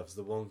 Strangelove's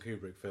the one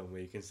Kubrick film where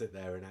you can sit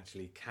there and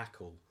actually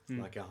cackle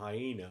like a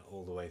hyena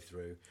all the way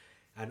through.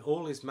 And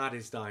all his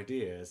maddest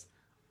ideas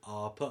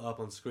are put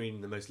up on screen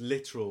in the most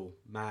literal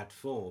mad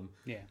form.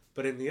 Yeah.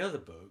 But in the other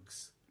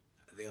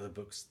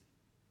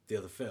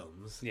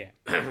films,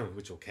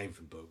 which all came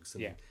from books,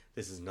 and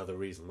this is another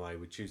reason why he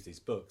would choose these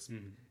books.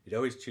 He'd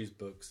always choose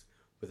books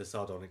with a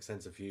sardonic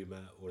sense of humour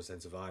or a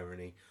sense of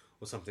irony,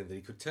 or something that he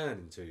could turn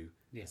into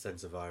a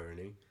sense of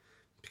irony.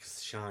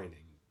 Because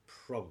Shining,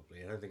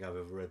 probably, I don't think I've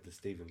ever read the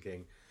Stephen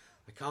King.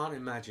 I can't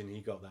imagine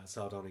he got that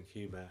sardonic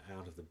humour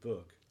out of the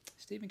book.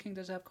 Stephen King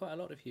does have quite a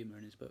lot of humour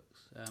in his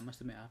books. I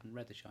must admit I haven't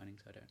read The Shining,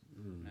 so I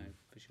don't know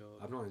for sure.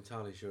 I'm not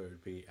entirely sure it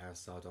would be as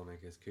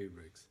sardonic as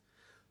Kubrick's.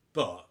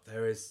 But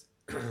there's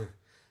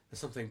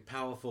something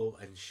powerful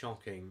and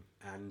shocking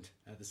and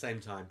at the same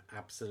time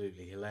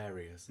absolutely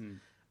hilarious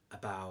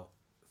about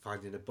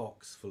finding a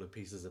box full of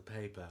pieces of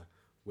paper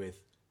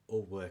with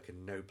 "all work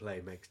and no play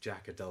makes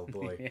Jack a dull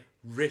boy"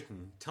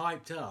 written,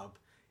 typed up,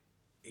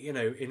 in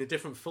a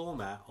different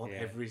format on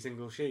every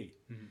single sheet.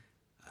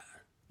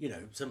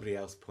 Somebody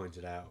else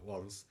pointed out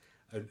once,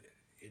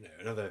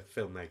 another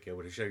filmmaker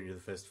would have shown you the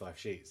first 5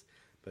 sheets,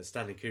 but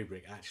Stanley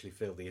Kubrick actually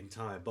filled the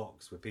entire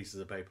box with pieces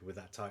of paper with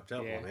that typed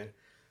up on it,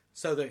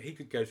 so that he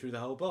could go through the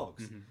whole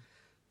box. Mm-hmm.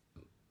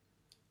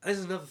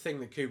 There's another thing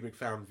that Kubrick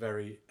found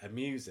very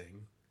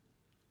amusing,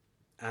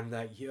 and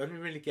that you only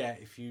really get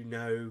if you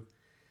know.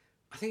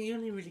 I think you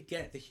only really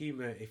get the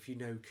humour if you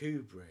know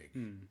Kubrick.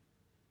 Mm.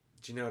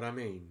 Do you know what I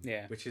mean?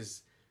 Yeah. Which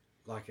is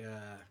like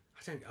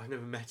I've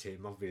never met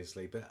him,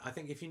 obviously, but I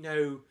think if you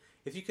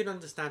can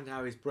understand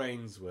how his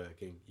brain's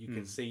working, you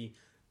can see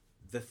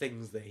the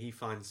things that he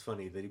finds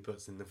funny that he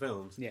puts in the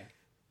films. Yeah.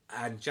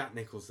 And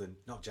Shelley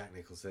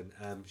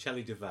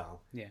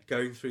Duvall,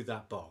 going through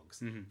that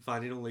box,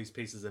 finding all these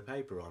pieces of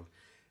paper on,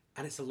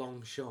 and it's a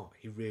long shot.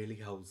 He really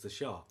holds the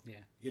shot.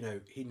 Yeah.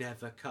 He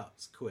never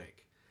cuts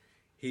quick.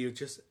 He would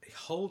just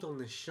hold on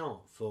this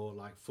shot for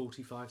like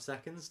 45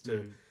 seconds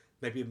to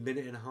maybe a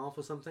minute and a half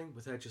or something,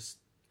 with her just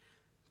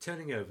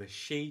turning over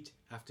sheet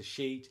after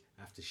sheet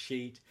after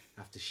sheet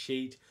after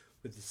sheet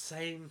with the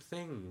same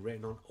thing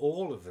written on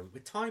all of them,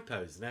 with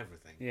typos and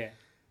everything. Yeah.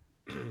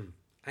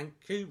 And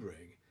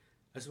Kubrick,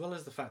 as well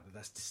as the fact that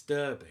that's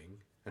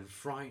disturbing and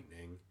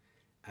frightening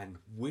and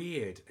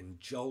weird and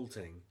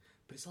jolting,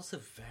 but it's also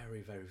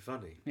very, very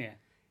funny. Yeah.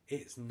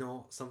 It's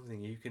not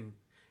something you can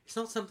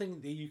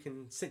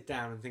sit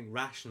down and think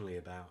rationally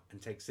about and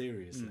take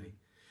seriously.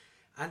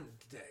 And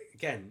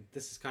again,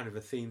 this is kind of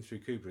a theme through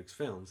Kubrick's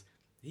films.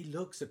 He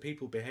looks at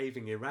people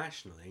behaving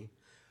irrationally,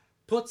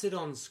 puts it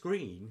on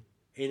screen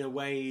in a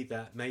way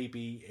that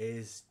maybe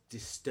is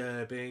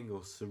disturbing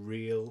or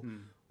surreal,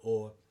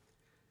 or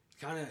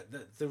kind of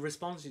the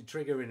response you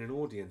trigger in an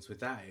audience with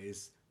that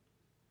is,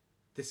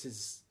 this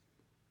is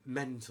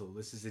mental,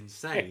 this is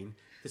insane,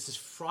 this is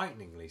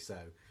frighteningly so.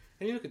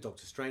 And you look at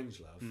Dr.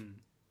 Strangelove,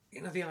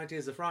 the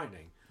ideas are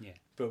frightening. Yeah.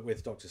 But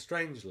with Dr.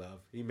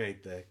 Strangelove, he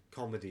made the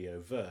comedy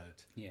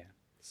overt. Yeah.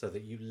 So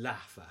that you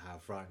laugh at how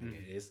frightening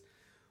it is.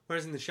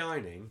 Whereas in The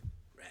Shining,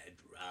 red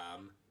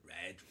rum,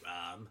 red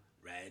rum,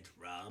 red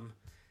rum.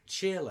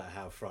 Cheer at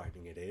how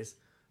frightening it is.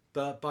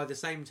 But by the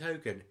same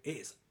token,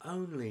 it's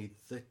only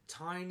the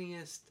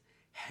tiniest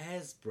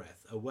hair's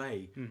breadth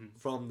away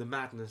from the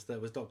madness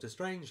that was Dr.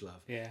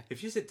 Strangelove. Yeah.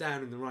 If you sit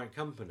down in the right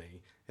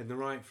company, in the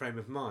right frame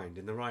of mind,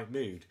 in the right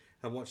mood,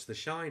 and watch The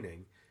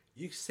Shining,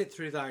 you sit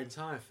through that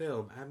entire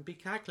film and be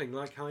cackling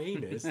like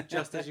hyenas,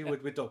 just as you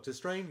would with Dr.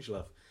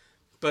 Strangelove.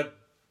 But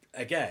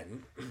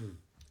again,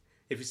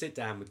 if you sit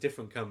down with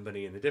different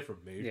company in a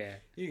different mood,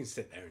 you can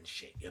sit there and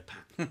shit your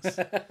pants.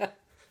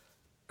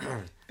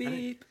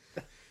 Beep.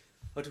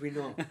 Or do we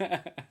not?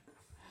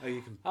 Oh,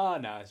 you can. Oh,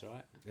 no, it's all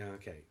right. Yeah,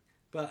 okay.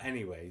 But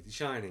anyway, The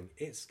Shining,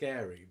 it's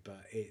scary,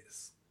 but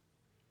it's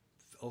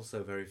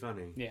also very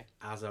funny. Yeah.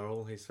 As are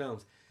all his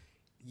films.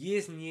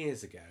 Years and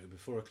years ago,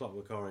 before A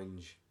Clockwork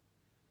Orange,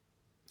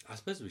 I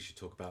suppose we should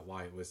talk about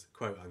why it was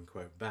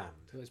quote-unquote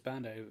banned. It was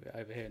banned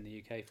over here in the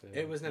UK for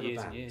It was never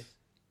years banned. and years.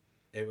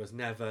 It was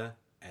never,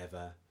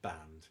 ever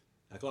banned.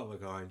 A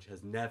Clockwork Orange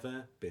has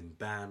never been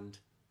banned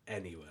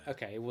anywhere.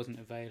 Okay, it wasn't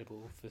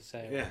available for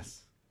sale.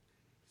 Yes.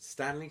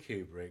 Stanley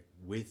Kubrick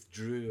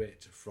withdrew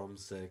it from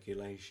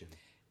circulation.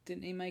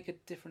 Didn't he make a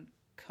different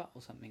cut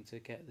or something to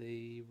get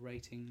the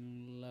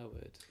rating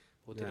lowered?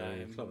 Or did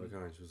No, Clockwork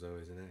Orange was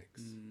always an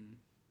X.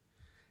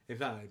 In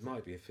fact, it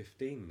might be a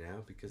 15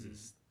 now, because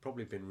it's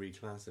probably been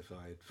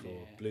reclassified for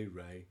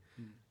Blu-ray,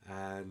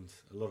 and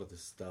a lot of the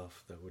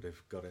stuff that would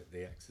have got it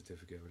the X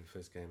certificate when it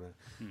first came out.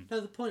 No,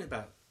 the point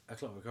about A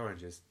Clockwork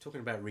Orange is, talking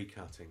about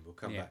recutting, we'll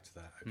come back to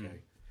that,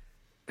 okay?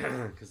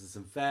 Because there's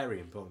some very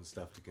important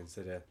stuff to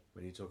consider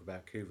when you talk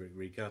about Kubrick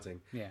recutting.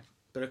 Yeah.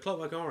 But A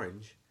Clockwork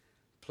Orange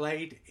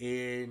played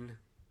in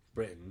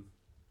Britain.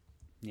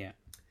 Yeah.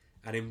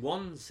 And in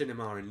one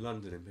cinema in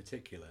London in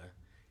particular,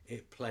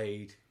 it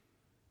played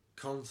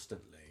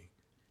constantly,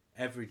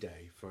 every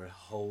day, for a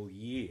whole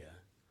year.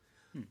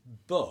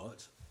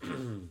 But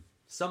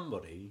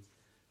somebody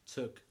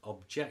took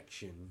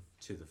objection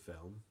to the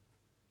film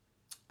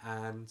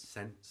and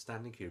sent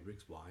Stanley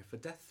Kubrick's wife a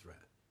death threat.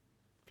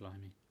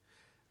 Blimey.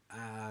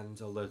 And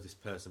although this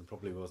person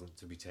probably wasn't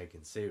to be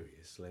taken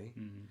seriously,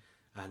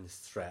 and this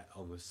threat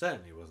almost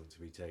certainly wasn't to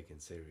be taken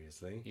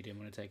seriously, He didn't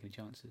want to take any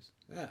chances.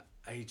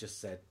 he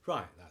just said,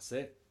 right, that's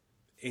it.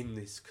 In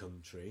this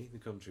country, the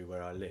country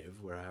where I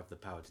live, where I have the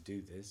power to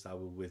do this, I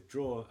will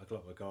withdraw A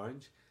Clockwork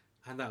Orange,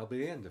 and that'll be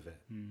the end of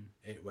it.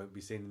 It won't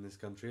be seen in this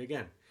country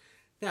again.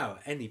 Now,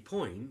 at any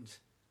point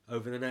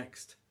over the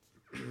next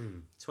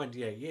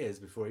 28 years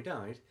before he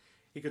died,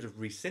 he could have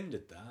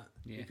rescinded that.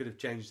 Yeah. He could have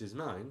changed his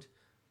mind.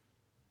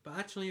 But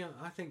actually,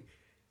 I think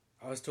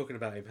I was talking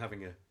about him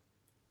having a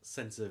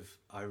sense of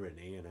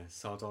irony and a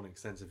sardonic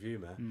sense of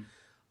humour.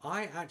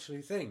 I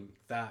actually think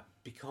that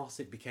because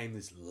it became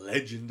this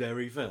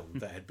legendary film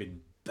that had been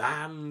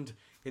banned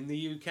in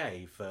the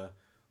UK for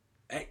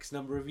X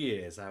number of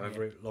years,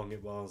 however long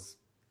it was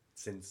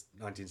since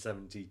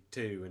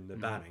 1972 and the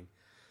banning,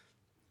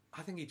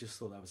 I think he just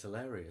thought that was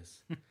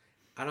hilarious.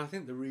 And I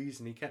think the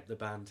reason he kept the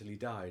ban till he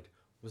died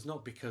was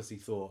not because he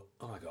thought,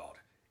 oh my God,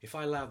 if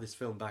I allow this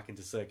film back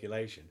into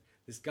circulation,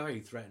 this guy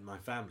who threatened my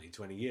family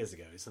 20 years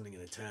ago is suddenly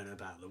going to turn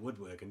up out of the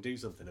woodwork and do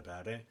something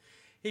about it.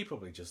 He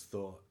probably just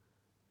thought,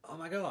 oh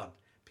my God,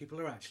 people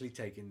are actually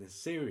taking this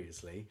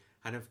seriously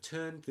and have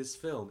turned this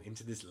film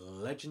into this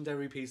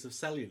legendary piece of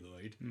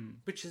celluloid,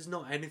 which is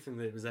not anything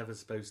that it was ever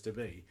supposed to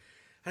be.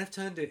 And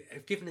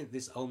have given it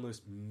this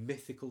almost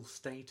mythical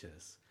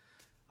status.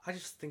 I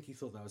just think he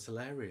thought that was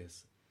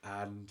hilarious.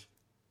 And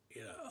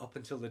up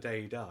until the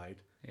day he died,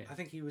 I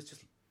think he was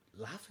just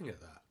laughing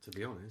at that, to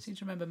be honest. I seem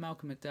to remember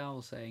Malcolm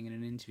McDowell saying in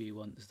an interview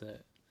once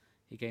that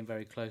he came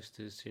very close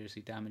to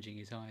seriously damaging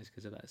his eyes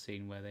because of that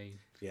scene where they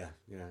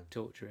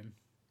torture him.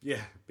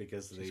 Yeah,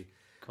 because of the...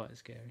 Quite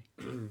scary.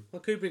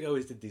 Well, Kubrick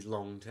always did these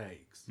long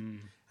takes.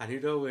 And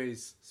he'd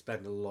always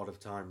spend a lot of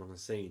time on a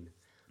scene.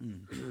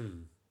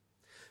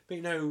 But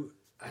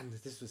and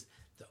this was...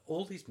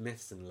 all these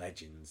myths and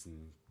legends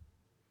and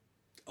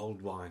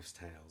old wives'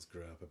 tales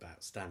grew up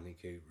about Stanley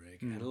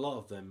Kubrick. And a lot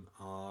of them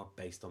are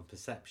based on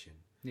perception.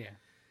 Yeah.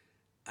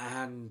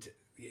 And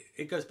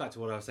it goes back to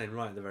what I was saying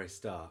right at the very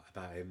start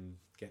about him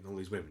getting all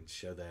these women to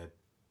show their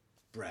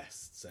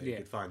breasts so he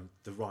could find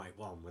the right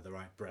one with the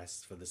right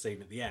breasts for the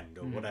scene at the end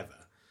or whatever.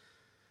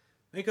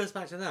 It goes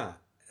back to that.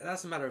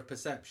 That's a matter of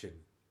perception.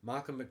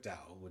 Malcolm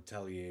McDowell would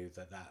tell you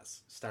that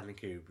that's Stanley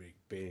Kubrick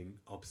being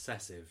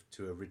obsessive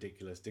to a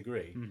ridiculous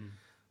degree.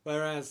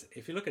 Whereas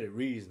if you look at it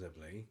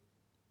reasonably,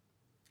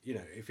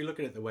 if you look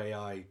at it the way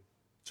I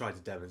tried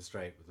to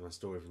demonstrate with my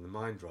story from The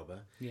Mind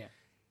Robber,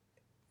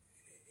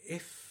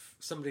 if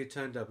somebody had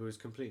turned up who was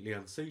completely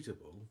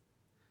unsuitable,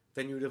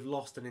 then you would have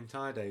lost an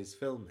entire day's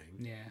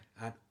filming.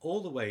 And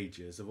all the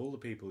wages of all the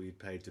people you'd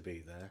paid to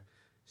be there,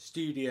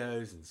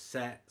 studios and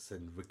sets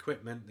and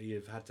equipment that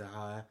you've had to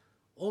hire,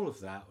 all of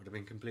that would have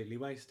been completely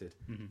wasted.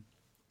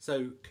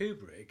 So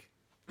Kubrick,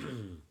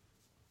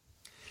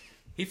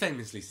 he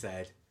famously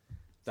said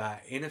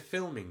that in a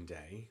filming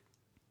day,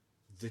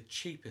 the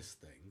cheapest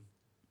thing,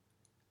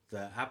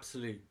 the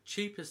absolute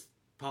cheapest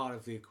part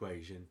of the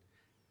equation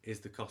is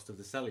the cost of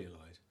the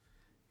celluloid.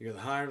 You got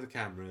the hire of the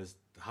cameras,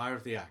 the hire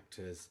of the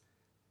actors,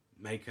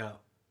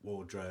 makeup,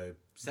 wardrobe,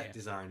 set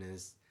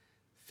designers,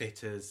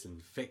 fitters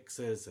and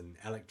fixers and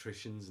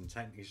electricians and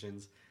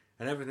technicians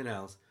and everything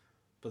else.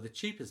 But the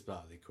cheapest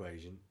part of the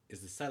equation is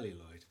the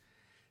celluloid.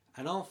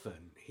 And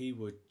often he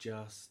would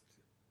just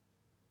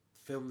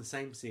film the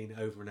same scene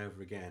over and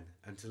over again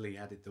until he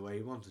had it the way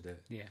he wanted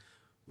it.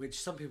 Which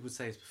some people would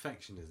say is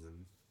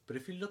perfectionism. But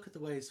if you look at the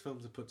way his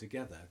films are put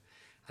together,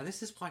 and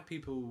this is why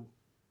people,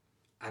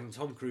 and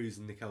Tom Cruise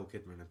and Nicole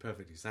Kidman are a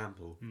perfect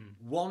example,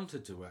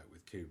 wanted to work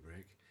with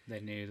Kubrick. They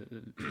knew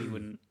that he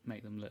wouldn't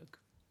make them look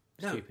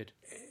stupid.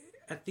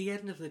 At the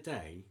end of the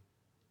day,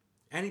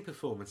 any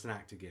performance an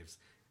actor gives,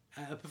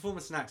 a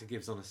performance an actor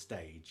gives on a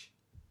stage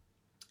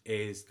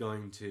is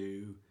going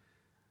to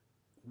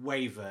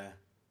waver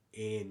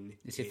in...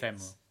 It's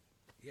ephemeral.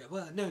 Yeah,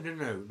 well, no.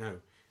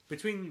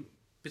 Between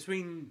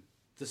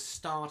the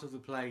start of the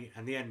play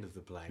and the end of the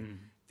play,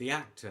 the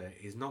actor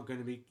is not going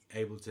to be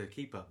able to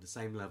keep up the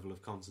same level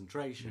of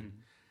concentration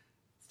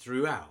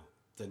throughout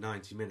the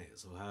 90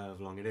 minutes or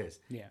however long it is.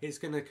 It's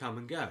going to come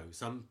and go.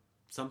 Some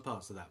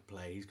parts of that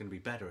play he's going to be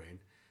better in,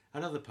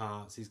 and other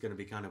parts he's going to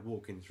be kind of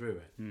walking through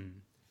it.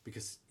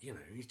 Because,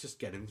 he's just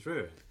getting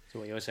through it. So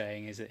what you're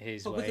saying is that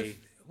his way...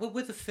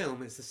 with a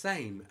film, it's the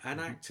same. An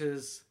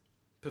actor's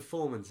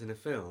performance in a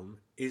film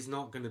is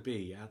not going to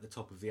be at the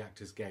top of the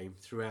actor's game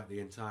throughout the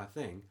entire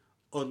thing,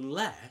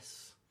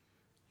 unless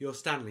you're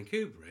Stanley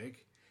Kubrick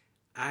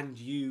and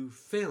you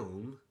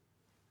film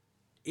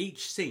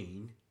each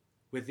scene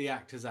with the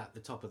actors at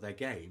the top of their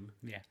game,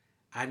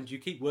 and you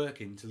keep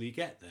working till you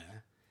get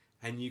there,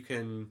 and you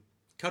can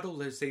cut all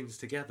those scenes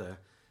together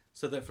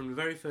so that from the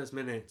very first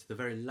minute to the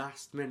very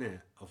last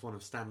minute of one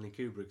of Stanley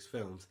Kubrick's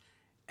films,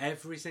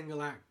 every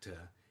single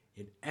actor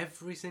in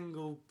every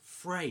single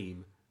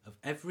frame of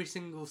every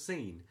single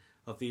scene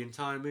of the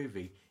entire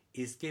movie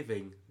is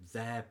giving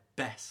their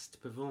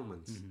best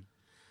performance.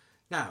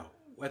 Now,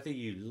 whether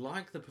you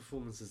like the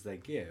performances they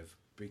give,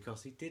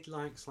 because he did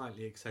like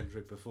slightly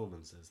eccentric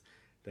performances,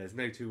 there's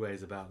no two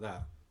ways about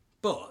that.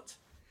 But,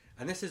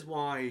 and this is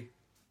why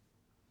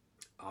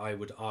I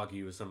would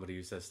argue with somebody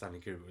who says Stanley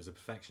Kubrick was a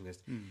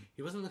perfectionist,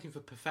 he wasn't looking for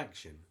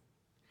perfection.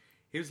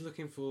 He was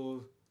looking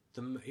for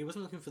he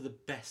wasn't looking for the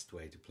best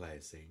way to play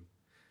a scene,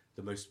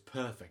 the most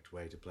perfect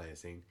way to play a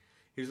scene.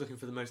 He was looking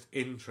for the most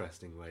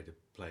interesting way to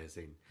play a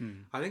scene.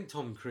 I think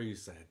Tom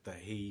Cruise said that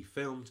he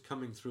filmed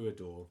Coming Through a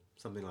Door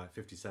something like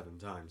 57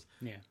 times,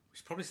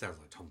 which probably sounds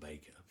like Tom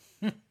Baker.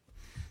 But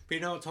you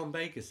know what Tom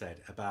Baker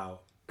said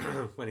about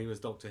when he was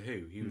Doctor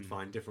Who? He would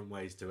find different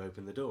ways to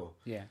open the door,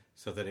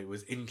 so that it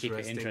was interesting. Keep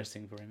it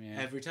interesting for him,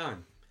 every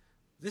time.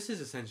 This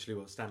is essentially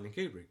what Stanley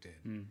Kubrick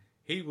did.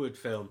 He would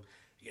film.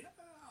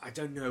 I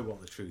don't know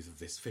what the truth of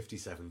this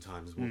 57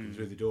 times walking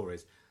through the door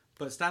is,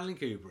 but Stanley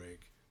Kubrick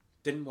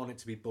didn't want it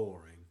to be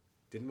boring,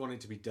 didn't want it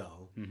to be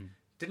dull,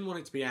 didn't want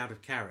it to be out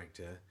of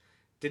character,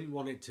 didn't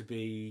want it to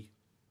be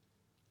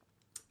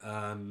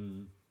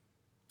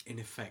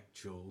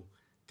ineffectual,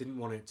 didn't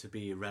want it to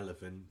be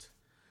irrelevant,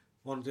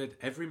 wanted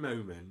every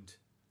moment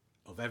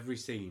of every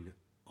scene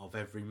of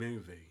every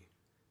movie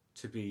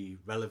to be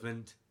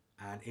relevant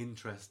and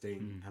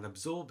interesting and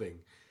absorbing.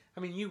 I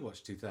mean, you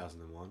watched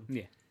 2001.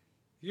 Yeah.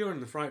 You're in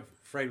the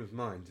frame of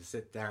mind to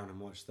sit down and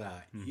watch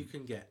that. You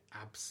can get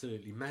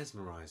absolutely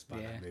mesmerised by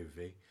that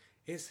movie.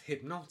 It's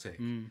hypnotic.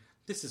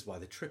 This is why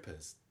the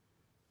Trippers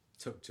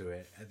took to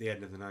it at the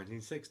end of the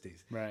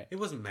 1960s. Right. It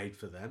wasn't made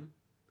for them.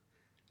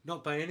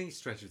 Not by any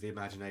stretch of the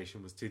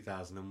imagination was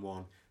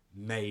 2001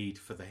 made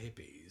for the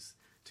hippies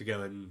to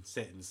go and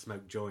sit and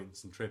smoke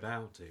joints and trip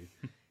out to.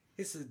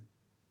 It's a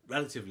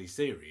relatively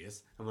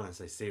serious, and when I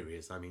say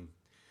serious, I mean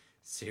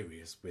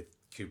serious with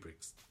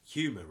Kubrick's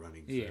humour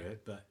running through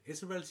it, but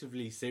it's a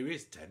relatively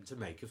serious attempt to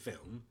make a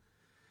film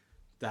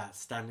that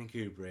Stanley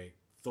Kubrick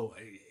thought,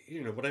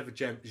 whatever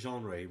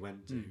genre he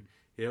went to,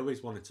 he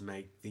always wanted to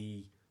make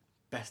the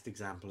best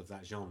example of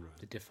that genre.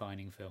 The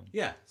defining film.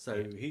 Yeah,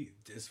 so he,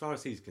 as far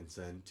as he's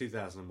concerned,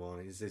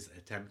 2001 is his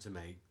attempt to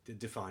make the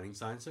defining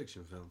science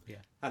fiction film. Yeah.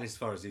 And as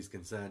far as he's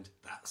concerned,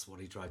 that's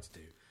what he tried to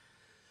do.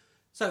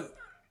 So,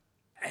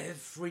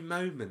 every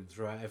moment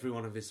throughout every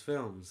one of his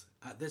films,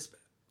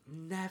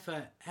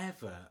 never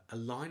ever a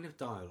line of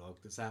dialogue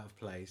that's out of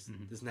place.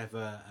 There's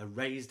never a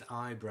raised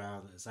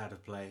eyebrow that's out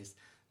of place.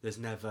 There's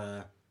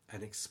never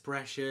an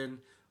expression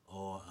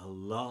or a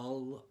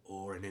lull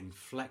or an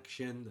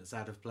inflection that's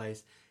out of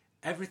place.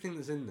 Everything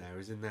that's in there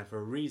is in there for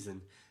a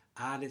reason,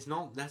 and it's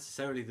not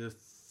necessarily the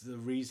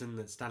reason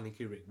that Stanley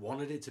Kubrick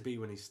wanted it to be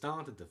when he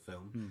started the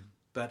film,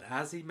 but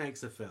as he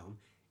makes a film,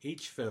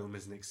 each film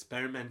is an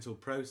experimental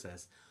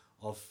process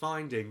of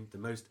finding the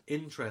most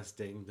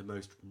interesting, the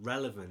most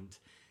relevant,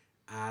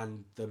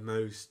 and the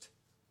most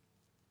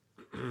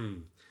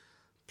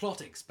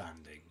plot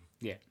expanding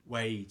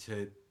way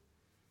to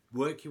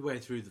work your way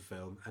through the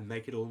film and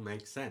make it all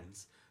make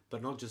sense,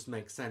 but not just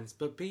make sense,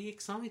 but be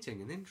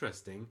exciting and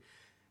interesting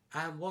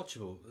and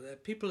watchable.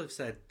 People have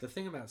said the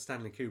thing about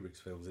Stanley Kubrick's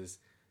films is,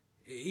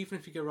 even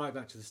if you go right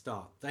back to the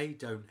start, they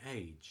don't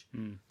age.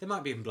 They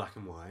might be in black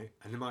and white,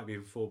 and they might be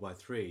in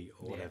 4:3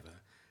 or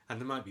whatever,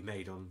 and they might be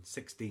made on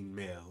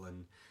 16mm,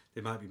 and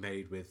they might be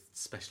made with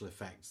special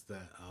effects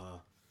that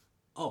are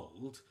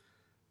old,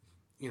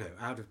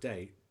 out of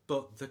date,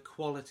 but the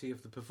quality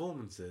of the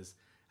performances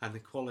and the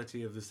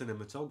quality of the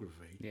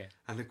cinematography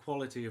and the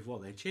quality of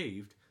what they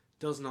achieved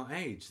does not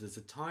age. There's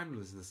a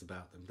timelessness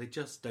about them. They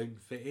just don't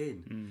fit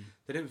in.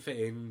 They don't fit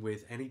in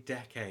with any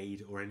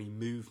decade or any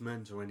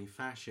movement or any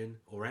fashion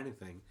or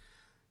anything.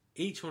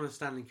 Each one of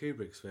Stanley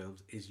Kubrick's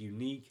films is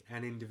unique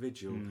and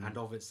individual and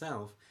of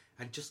itself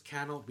and just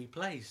cannot be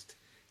placed.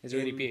 There's a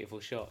really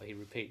beautiful shot he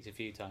repeats a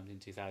few times in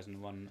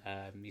 2001.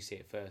 You see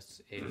it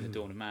first in the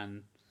Dawn of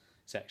Man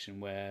section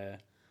where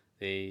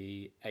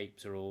the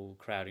apes are all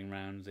crowding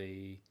around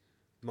the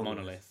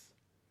monolith.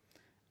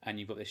 And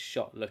you've got this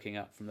shot looking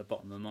up from the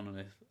bottom of the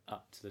monolith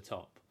up to the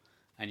top,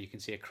 and you can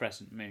see a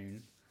crescent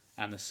moon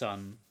and the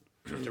sun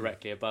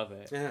directly above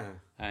it. Yeah.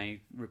 And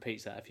he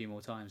repeats that a few more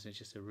times, and it's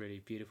just a really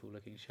beautiful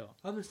looking shot.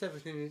 Almost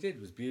everything he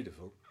did was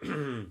beautiful.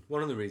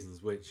 One of the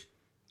reasons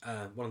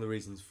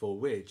for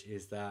which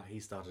is that he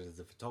started as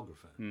a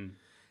photographer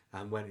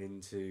and went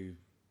into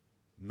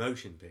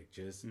motion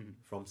pictures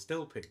from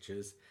still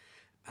pictures.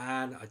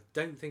 And I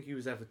don't think he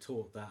was ever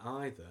taught that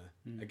either.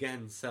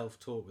 Again,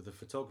 self-taught with the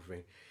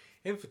photography.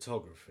 In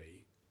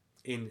photography,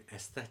 in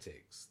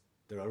aesthetics,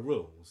 there are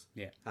rules.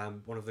 Yeah.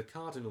 One of the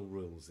cardinal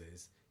rules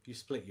is you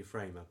split your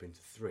frame up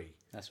into 3.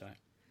 That's right.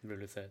 The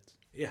rule of thirds.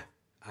 Yeah.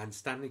 And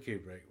Stanley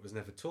Kubrick was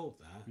never taught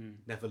that,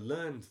 never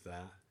learned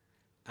that,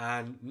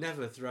 and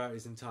never throughout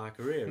his entire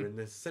career in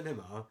the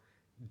cinema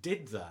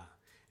did that.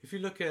 If you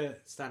look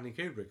at Stanley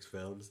Kubrick's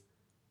films,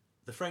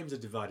 the frames are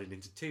divided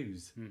into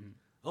 2s.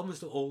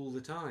 Almost all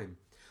the time.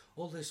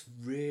 All those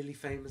really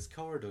famous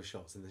corridor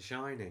shots in The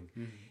Shining.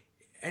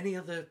 Any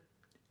other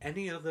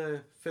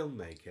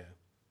filmmaker,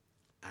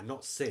 and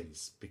not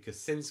since, because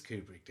since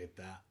Kubrick did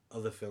that,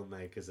 other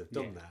filmmakers have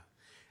done that.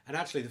 And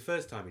actually, the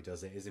first time he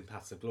does it is in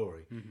Paths of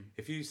Glory.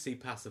 If you see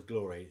Paths of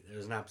Glory,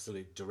 there's an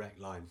absolute direct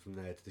line from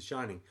there to The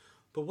Shining.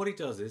 But what he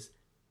does is,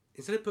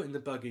 instead of putting the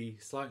buggy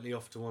slightly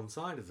off to one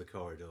side of the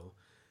corridor,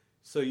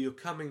 so you're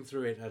coming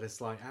through it at a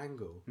slight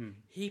angle,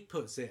 he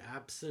puts it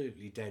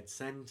absolutely dead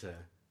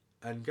centre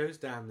and goes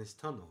down this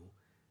tunnel,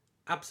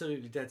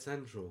 absolutely dead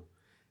central.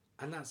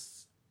 And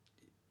that's,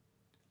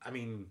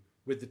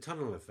 with the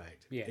tunnel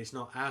effect, it's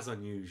not as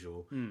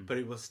unusual, but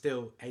it was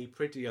still a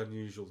pretty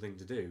unusual thing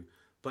to do.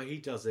 But he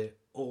does it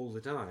all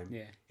the time,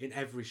 in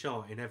every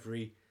shot, in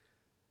every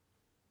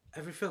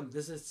film.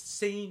 There's a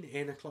scene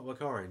in A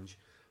Clockwork Orange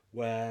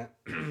where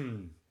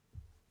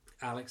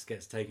Alex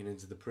gets taken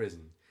into the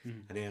prison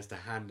and he has to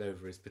hand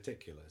over his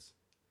particulars.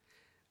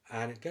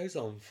 And it goes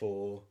on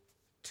for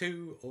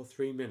 2 or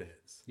 3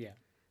 minutes. Yeah.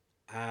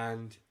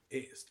 And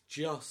it's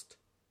just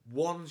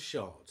one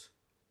shot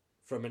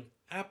from an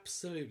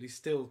absolutely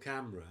still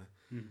camera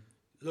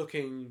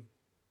looking...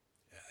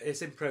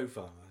 It's in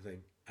profile, I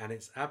think. And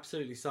it's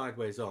absolutely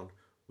sideways on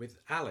with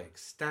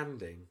Alex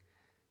standing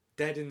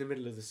dead in the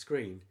middle of the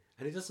screen.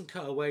 And it doesn't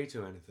cut away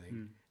to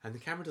anything. And the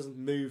camera doesn't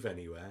move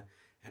anywhere.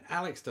 and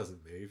Alex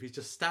doesn't move. He's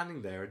just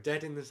standing there,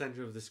 dead in the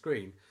centre of the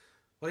screen,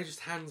 while he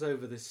just hands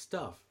over this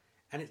stuff.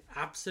 And it's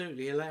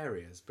absolutely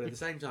hilarious, but at the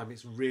same time,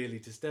 it's really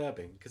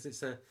disturbing because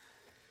it's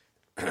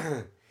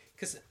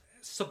because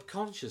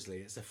subconsciously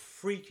it's a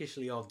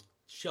freakishly odd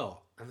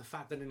shot, and the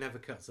fact that it never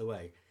cuts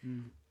away.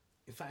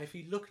 In fact, if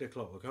you look at A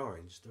Clockwork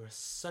Orange, there are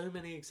so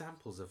many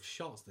examples of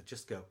shots that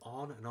just go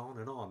on and on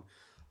and on,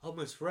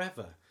 almost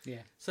forever.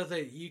 Yeah. So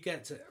that you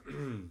get to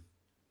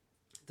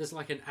there's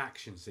like an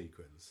action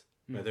sequence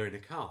where they're in a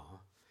car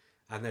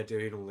and they're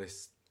doing all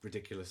this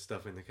ridiculous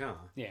stuff in the car.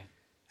 Yeah.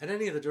 And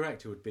any other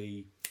director would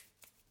be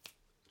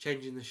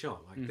changing the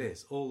shot like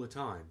this all the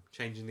time,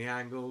 changing the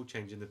angle,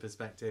 changing the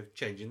perspective,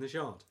 changing the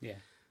shot. Yeah.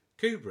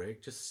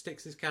 Kubrick just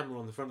sticks his camera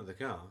on the front of the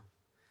car,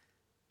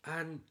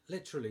 and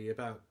literally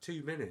about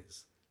 2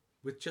 minutes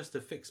with just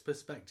a fixed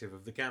perspective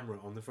of the camera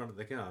on the front of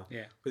the car,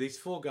 Yeah. with these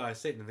 4 guys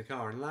sitting in the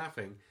car and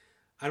laughing,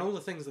 and all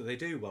the things that they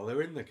do while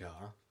they're in the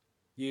car,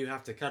 you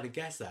have to kind of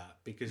guess at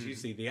because you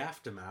see the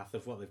aftermath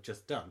of what they've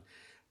just done.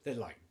 They're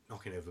like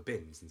knocking over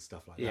bins and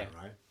stuff like that,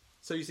 right?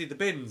 So you see the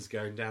bins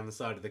going down the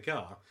side of the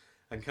car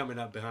and coming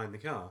up behind the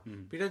car,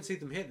 but you don't see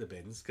them hit the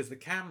bins because the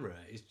camera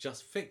is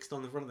just fixed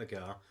on the front of the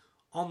car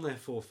on their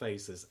 4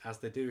 faces as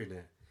they're doing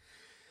it.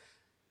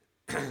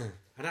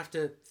 And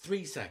after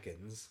 3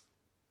 seconds,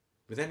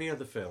 with any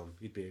other film,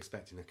 you'd be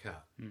expecting a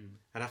cut. And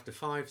after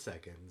 5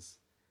 seconds,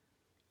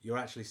 you're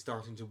actually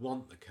starting to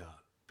want the cut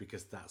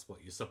because that's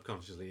what you're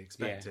subconsciously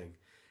expecting.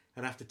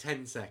 And after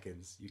 10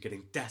 seconds, you're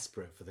getting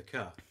desperate for the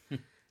cut. And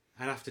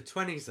after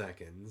 20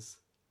 seconds,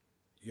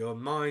 your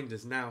mind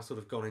has now sort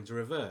of gone into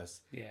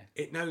reverse. Yeah.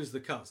 It knows the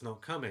cut's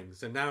not coming,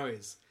 so now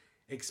it's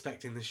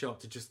expecting the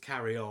shot to just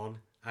carry on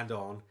and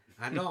on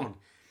and on.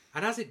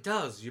 And as it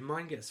does, your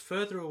mind gets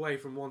further away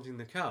from wanting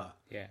the cut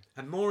Yeah.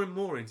 and more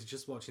into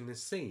just watching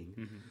this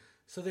scene.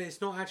 So that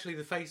it's not actually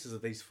the faces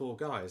of these 4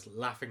 guys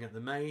laughing at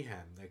the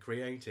mayhem they're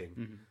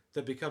creating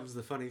that becomes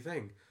the funny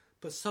thing.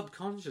 But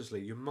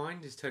subconsciously, your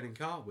mind is turning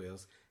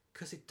cartwheels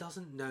because it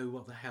doesn't know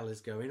what the hell is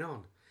going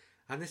on.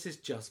 And this is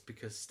just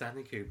because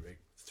Stanley Kubrick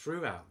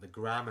threw out the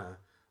grammar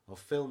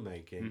of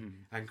filmmaking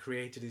and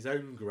created his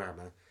own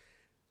grammar.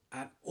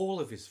 And all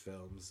of his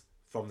films,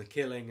 from The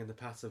Killing and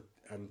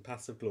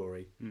Paths of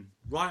Glory,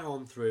 right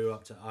on through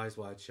up to Eyes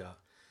Wide Shut,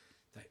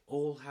 they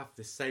all have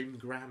the same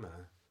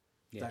grammar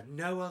that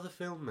no other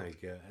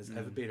filmmaker has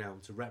ever been able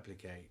to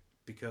replicate,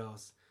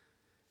 because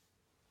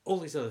all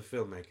these other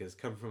filmmakers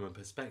come from a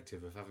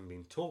perspective of having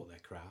been taught their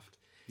craft.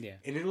 Yeah.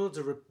 And in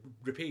order to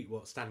repeat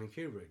what Stanley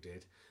Kubrick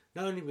did,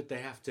 not only would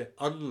they have to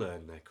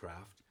unlearn their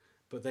craft,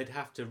 but they'd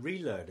have to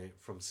relearn it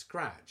from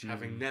scratch,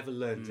 having never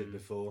learned it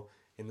before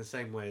in the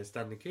same way as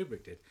Stanley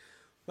Kubrick did.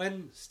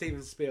 When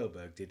Steven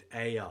Spielberg did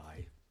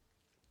AI,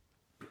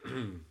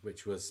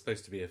 which was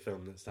supposed to be a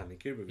film that Stanley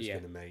Kubrick was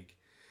going to make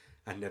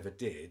and never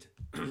did,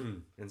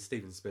 and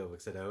Steven Spielberg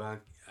said, "Oh,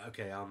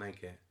 okay, I'll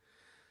make it."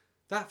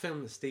 That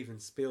film that Steven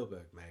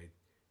Spielberg made,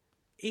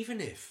 even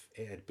if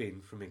it had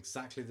been from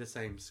exactly the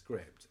same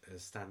script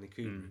as Stanley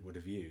Kubrick would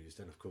have used,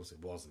 and of course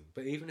it wasn't,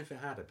 but even if it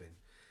had been,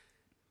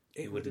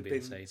 it would have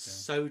been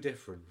so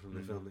different from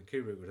the film that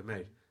Kubrick would have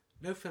made.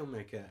 No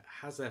filmmaker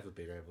has ever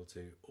been able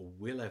to, or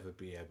will ever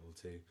be able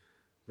to,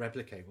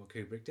 replicate what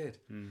Kubrick did.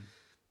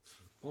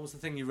 What was the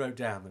thing you wrote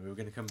down that we were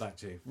going to come back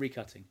to?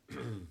 Recutting.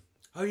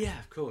 Oh yeah,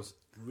 of course,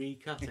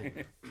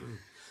 recutting.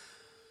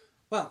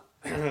 Well,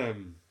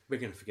 we're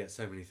going to forget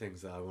so many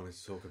things that I wanted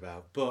to talk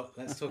about, but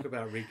let's talk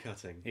about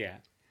recutting. Yeah.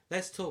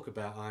 Let's talk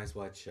about Eyes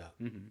Wide Shut,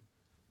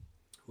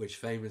 which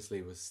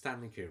famously was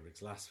Stanley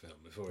Kubrick's last film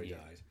before he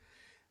died.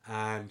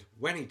 And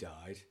when he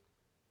died,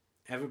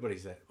 everybody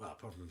said, well,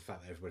 apart from the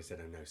fact that everybody said,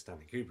 "Oh no,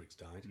 Stanley Kubrick's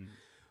died,"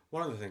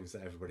 one of the things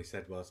that everybody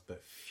said was,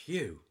 "But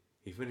phew,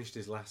 he finished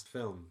his last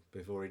film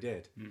before he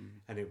did."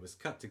 And it was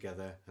cut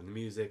together, and the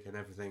music and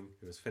everything,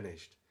 it was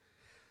finished.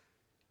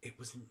 It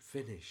wasn't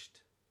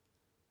finished.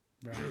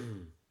 Right.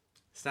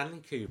 Stanley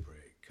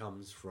Kubrick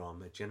comes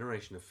from a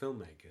generation of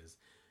filmmakers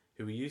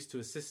who were used to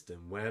a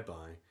system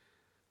whereby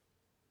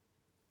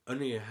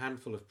only a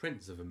handful of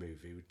prints of a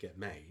movie would get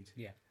made,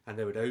 and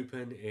they would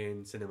open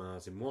in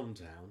cinemas in one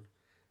town,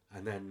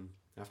 and then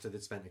after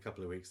they'd spent a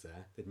couple of weeks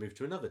there, they'd move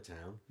to another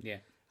town,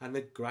 and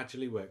they'd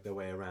gradually work their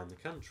way around the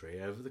country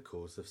over the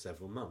course of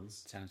several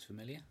months. Sounds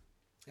familiar.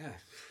 Yeah.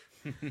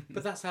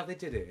 But that's how they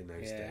did it in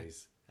those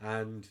days.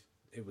 And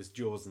it was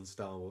Jaws and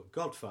Star Wars,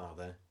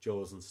 Godfather,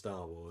 Jaws and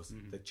Star Wars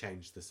that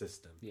changed the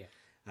system. Yeah.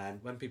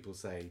 And when people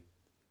say,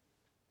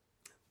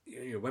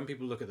 when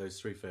people look at those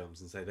 3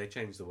 films and say they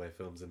changed the way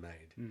films are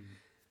made,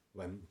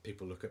 when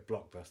people look at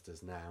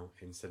blockbusters now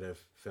instead of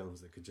films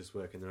that could just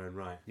work in their own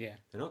right, they're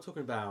not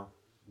talking about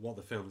what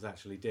the films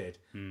actually did,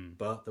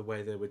 but the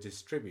way they were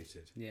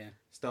distributed. Yeah.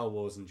 Star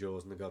Wars and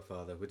Jaws and The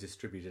Godfather were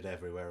distributed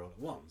everywhere all at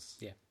once.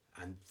 Yeah.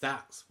 And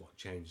that's what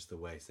changed the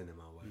way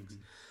cinema works.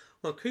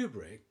 Well,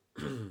 Kubrick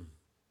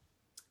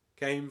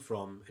came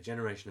from a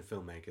generation of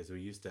filmmakers who were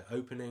used to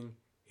opening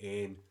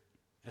in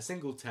a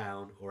single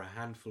town or a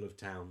handful of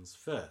towns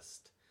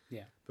first,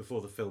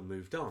 before the film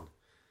moved on.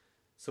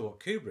 So what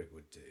Kubrick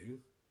would do,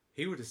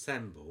 he would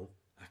assemble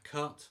a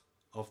cut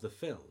of the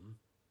film,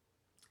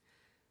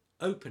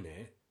 open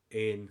it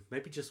in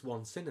maybe just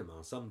one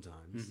cinema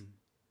sometimes,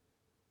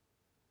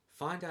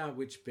 find out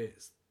which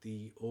bits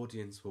the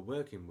audience were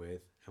working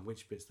with and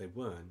which bits they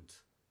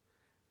weren't,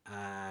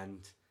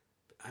 and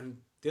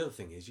the other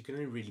thing is you can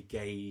only really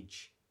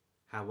gauge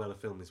how well a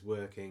film is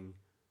working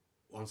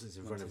once it's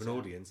in front of an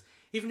audience.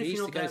 Even if he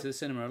you're used not to go there, to the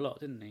cinema a lot,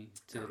 didn't he,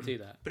 to do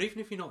that? but even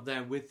if you're not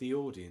there with the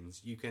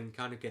audience, you can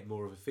kind of get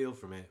more of a feel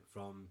from it,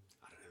 from,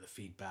 I don't know, the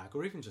feedback,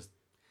 or even just,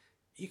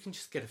 you can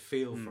just get a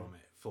feel from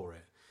it, for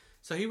it.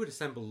 So he would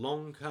assemble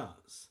long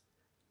cuts,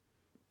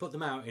 put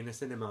them out in a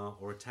cinema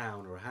or a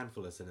town or a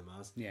handful of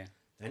cinemas,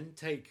 then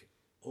take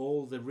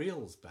all the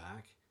reels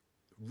back,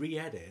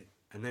 re-edit,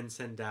 and then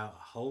send out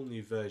a whole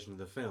new version of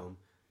the film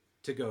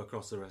to go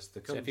across the rest of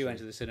the country. So if you went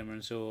to the cinema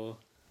and saw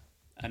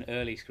an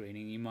early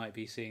screening, you might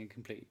be seeing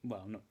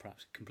not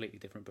perhaps completely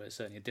different, but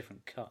certainly a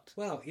different cut.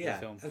 Well, yeah,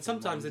 and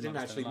sometimes they didn't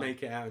actually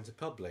make it out into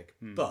public.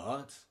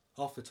 But,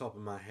 off the top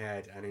of my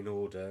head and in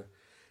order,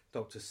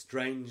 Dr.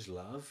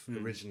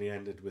 Strangelove originally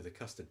ended with a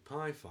custard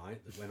pie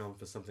fight that went on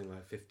for something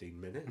like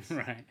 15 minutes.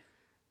 Right.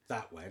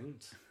 That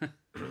went.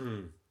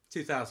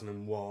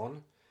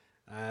 2001.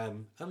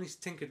 Only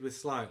tinkered with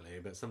slightly,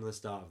 but some of the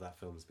start of that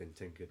film's been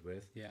tinkered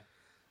with. Yeah.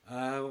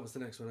 What was the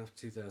next one after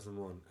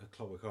 2001? A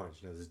Clockwork Orange.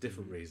 No, there's a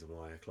different reason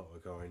why A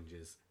Clockwork Orange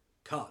is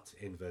cut,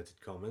 inverted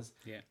commas.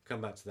 Yeah.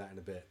 Come back to that in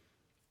a bit.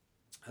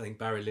 I think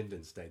Barry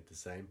Lyndon stayed the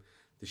same.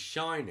 The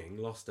Shining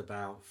lost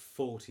about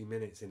 40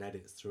 minutes in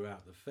edits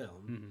throughout the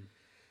film.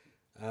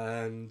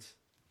 And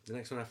the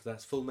next one after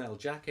that's Full Metal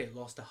Jacket,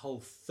 lost a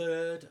whole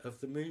third of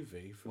the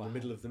movie from the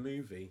middle of the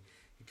movie.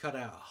 He cut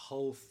out a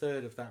whole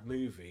third of that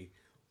movie,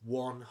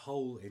 one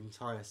whole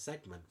entire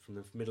segment from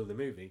the middle of the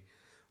movie,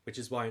 which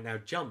is why it now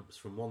jumps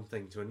from one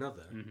thing to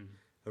another.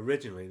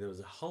 Originally, there was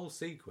a whole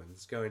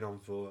sequence going on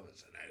for, I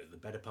don't know, the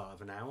better part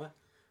of an hour,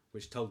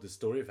 which told the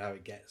story of how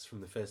it gets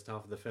from the first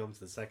half of the film to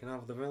the second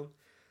half of the film.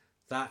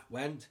 That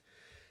went.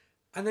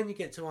 And then you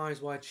get to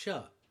Eyes Wide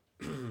Shut.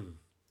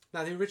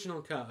 Now, the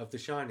original cut of The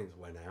Shining that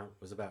went out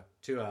was about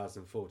 2 hours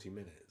and 40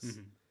 minutes.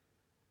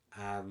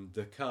 And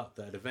the cut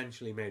that had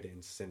eventually made it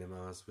into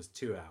cinemas was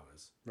 2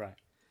 hours. Right.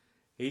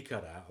 He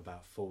cut out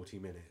about 40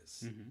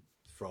 minutes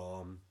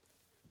from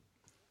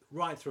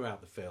right throughout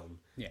the film.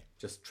 Yeah.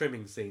 Just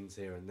trimming scenes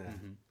here and there,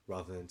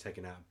 rather than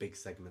taking out a big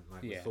segment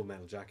like with Full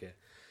Metal Jacket.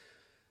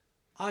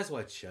 Eyes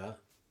Wide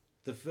Shut,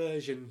 the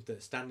version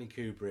that Stanley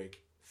Kubrick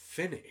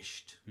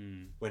finished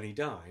when he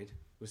died,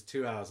 was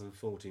 2 hours and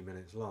 40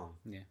 minutes long.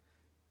 Yeah.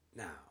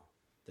 Now,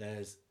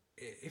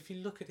 if you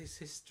look at his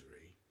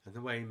history and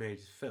the way he made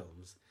his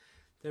films,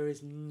 there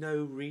is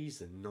no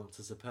reason not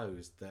to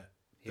suppose that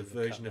the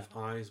version of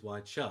Eyes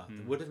Wide Shut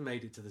that would have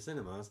made it to the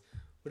cinemas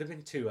would have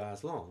been 2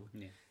 hours long.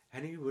 Yeah.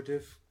 And he would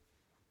have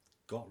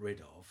got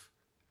rid of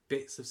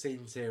bits of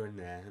scenes here and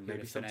there, and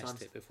maybe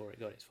sometimes it before it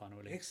got its final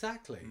release.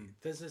 Exactly.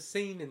 There's a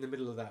scene in the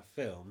middle of that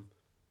film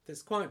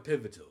that's quite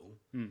pivotal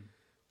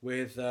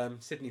with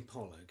Sidney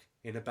Pollack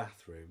in a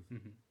bathroom,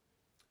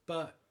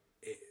 but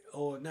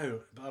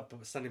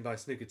standing by a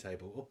snooker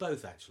table, or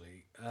both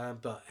actually.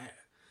 But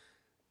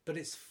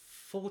it's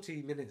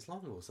 40 minutes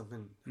long or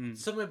something,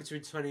 somewhere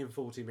between 20 and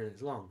 40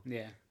 minutes long.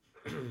 Yeah.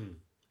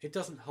 It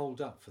doesn't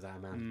hold up for that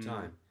amount of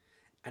time.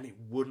 And it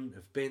wouldn't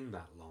have been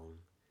that long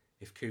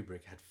if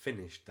Kubrick had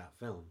finished that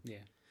film.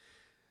 Yeah.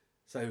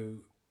 So,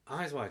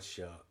 Eyes Wide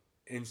Shut,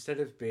 instead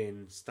of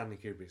being Stanley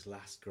Kubrick's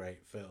last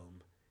great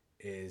film,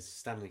 is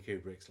Stanley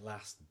Kubrick's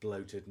last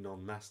bloated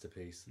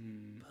non-masterpiece.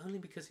 But only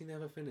because he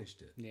never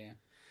finished it. Yeah.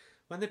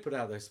 When they put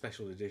out those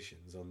special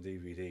editions on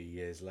DVD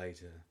years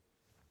later,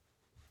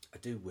 I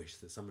do wish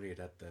that somebody had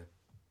had the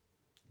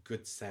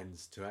good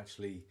sense to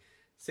actually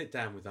sit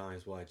down with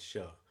Eyes Wide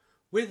Shut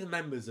with the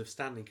members of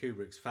Stanley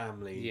Kubrick's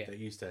family that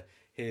used to,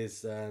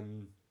 his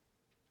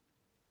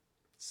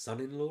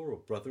son-in-law or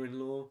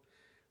brother-in-law,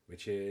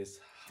 which is,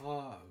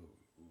 I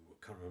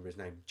can't remember his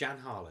name, Jan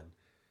Harlan,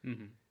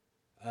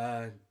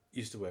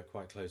 used to work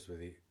quite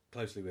closely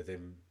with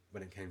him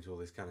when it came to all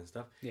this kind of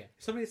stuff. Yeah.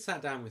 If somebody had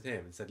sat down with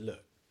him and said,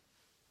 look,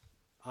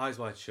 Eyes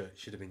Wide Shut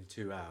should have been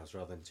 2 hours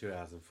rather than 2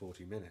 hours and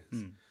 40 minutes.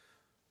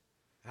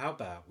 How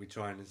about we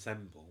try and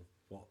assemble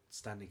what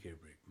Stanley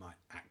Kubrick might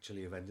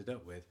actually have ended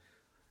up with?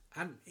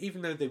 And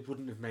even though they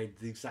wouldn't have made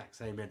the exact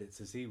same edits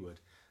as he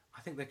would,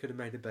 I think they could have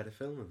made a better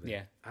film of it.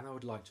 Yeah. And I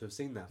would like to have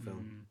seen that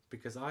film,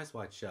 because Eyes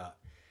Wide Shut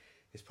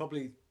is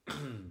probably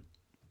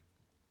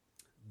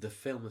the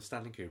film of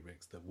Stanley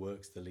Kubrick's that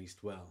works the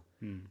least well.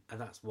 And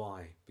that's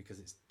why, because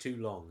it's too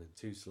long and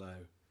too slow.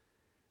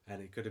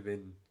 And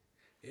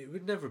it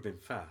would never have been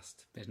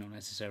fast. There's not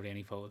necessarily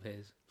any fault of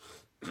his.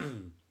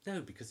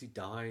 No, because he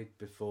died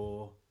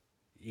before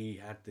he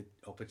had the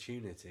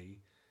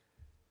opportunity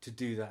to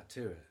do that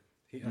to it.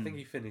 I think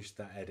he finished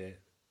that edit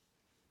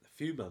a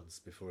few months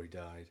before he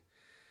died.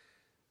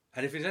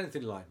 And if it's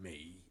anything like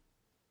me,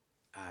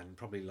 and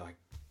probably like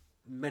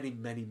many,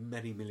 many,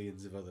 many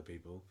millions of other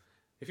people,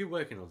 if you're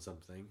working on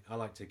something, I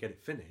like to get it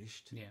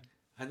finished,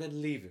 and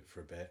then leave it for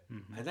a bit,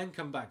 and then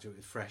come back to it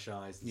with fresh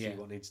eyes and see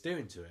what needs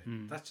doing to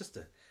it. That's just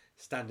a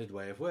standard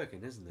way of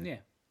working, isn't it? Yeah.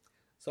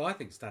 So I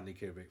think Stanley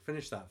Kubrick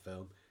finished that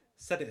film,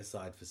 set it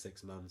aside for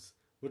 6 months,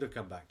 would have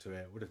come back to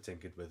it, would have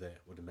tinkered with it,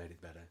 would have made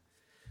it better.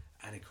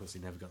 And of course he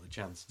never got the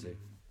chance to.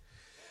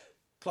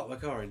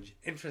 Clockwork Orange,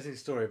 interesting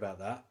story about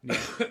that.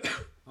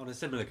 On a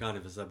similar kind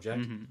of a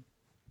subject.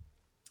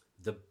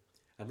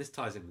 And this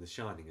ties in with The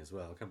Shining as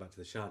well. I'll come back to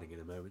The Shining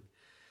in a moment.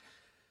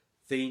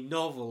 The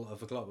novel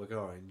of A Clockwork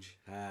Orange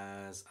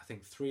has, I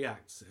think, 3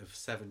 acts of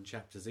 7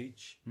 chapters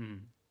each.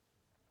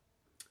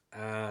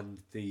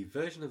 And the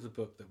version of the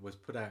book that was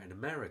put out in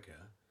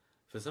America,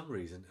 for some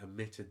reason,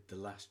 omitted the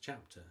last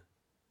chapter.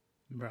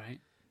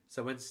 Right.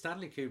 So when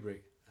Stanley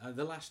Kubrick...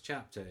 the last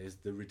chapter is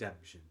the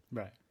redemption.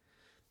 Right.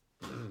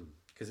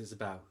 Because it's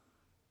about...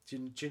 Do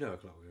you know A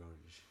Clockwork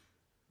Orange?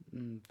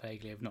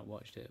 Vaguely, I've not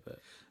watched it, but...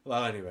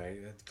 Well, anyway,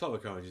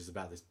 Clockwork Orange is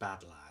about this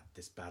bad lad,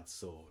 this bad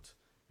sort.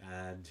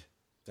 And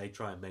they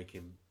try and make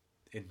him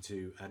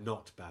into a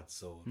not bad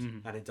sort.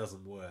 And it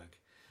doesn't work.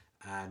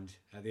 And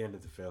at the end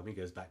of the film, he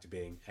goes back to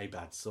being a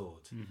bad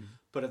sort.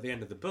 But at the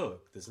end of the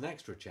book, there's an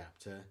extra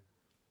chapter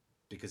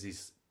because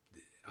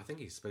I think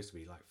he's supposed to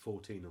be like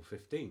 14 or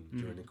 15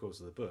 during the course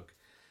of the book.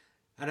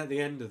 And at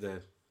the end of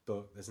the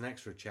book, there's an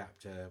extra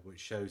chapter which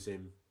shows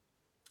him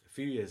a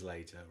few years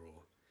later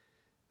or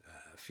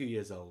a few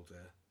years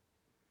older,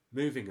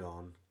 moving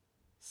on,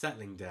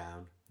 settling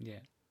down,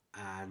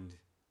 and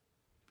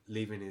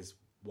leaving his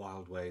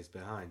wild ways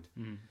behind.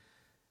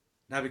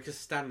 Now, because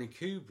Stanley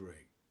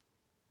Kubrick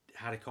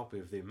had a copy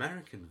of the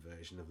American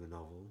version of the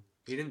novel,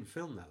 he didn't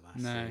film that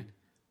last scene,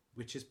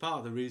 which is part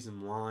of the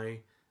reason why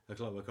A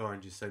Clockwork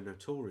Orange is so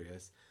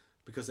notorious,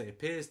 because it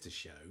appears to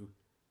show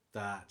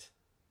that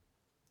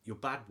your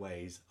bad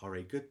ways are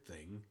a good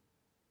thing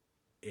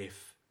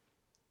if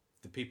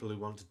the people who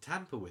want to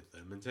tamper with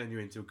them and turn you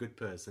into a good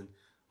person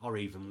are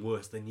even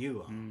worse than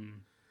you are.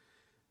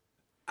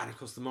 And of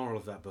course the moral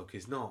of that book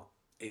is not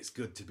it's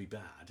good to be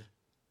bad,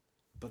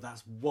 but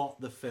that's what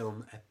the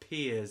film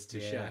appears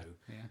to show,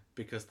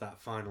 because that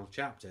final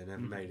chapter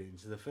never made it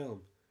into the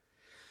film.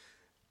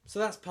 So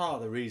that's part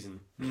of the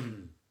reason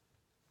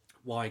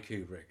why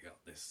Kubrick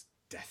got this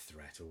death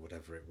threat or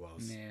whatever it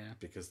was.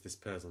 Because this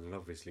person had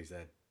obviously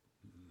said,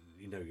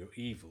 you know, you're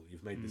evil.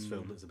 You've made this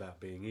film that's about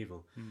being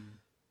evil.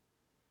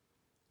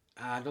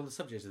 And on the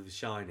subject of The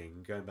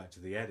Shining, going back to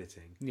the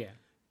editing,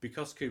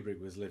 because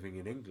Kubrick was living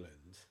in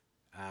England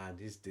and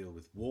his deal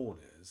with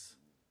Warner's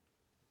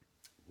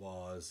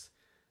was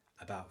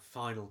about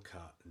final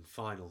cut and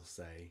final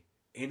say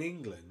in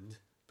England,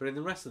 but in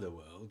the rest of the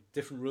world,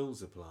 different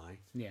rules apply.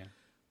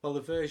 Well,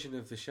 the version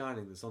of The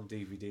Shining that's on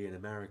DVD in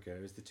America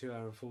is the 2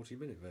 hour and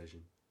 40-minute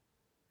version.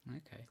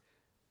 Okay.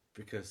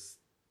 Because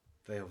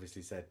they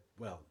obviously said,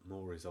 well,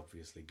 more is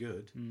obviously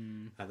good,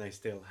 and they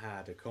still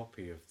had a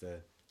copy of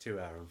the 2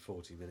 hour and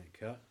 40-minute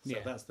cut. So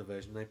that's the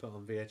version they put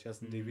on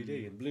VHS and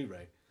DVD and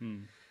Blu-ray.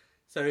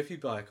 So if you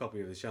buy a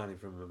copy of The Shining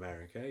from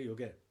America, you'll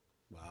get,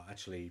 well,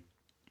 actually,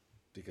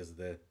 because of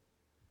the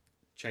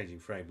changing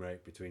frame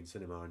rate between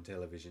cinema and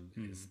television,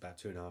 it's about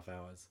 2.5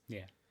 hours.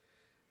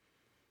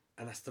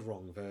 And that's the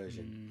wrong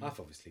version. I've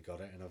obviously got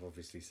it and I've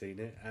obviously seen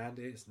it, and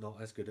it's not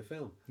as good a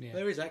film.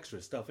 There is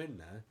extra stuff in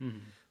there.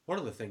 One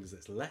of the things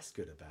that's less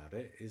good about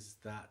it is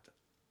that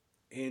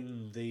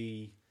in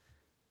the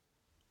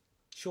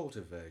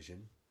shorter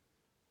version,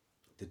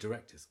 the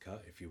director's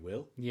cut, if you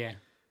will,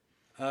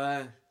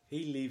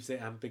 he leaves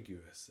it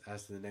ambiguous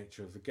as to the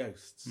nature of the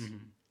ghosts.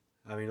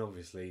 I mean,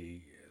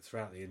 obviously,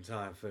 throughout the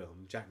entire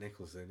film, Jack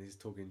Nicholson is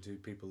talking to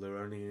people that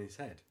are only in his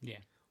head.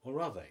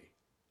 Or are they?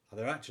 Are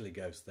there actually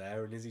ghosts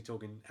there, and is he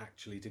talking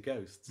actually to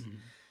ghosts?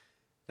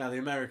 Now, the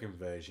American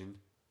version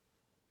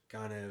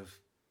kind of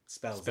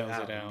spells it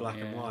out in black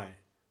and white,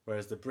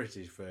 whereas the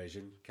British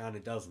version kind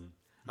of doesn't.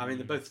 I mean,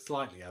 they're both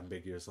slightly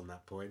ambiguous on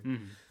that point.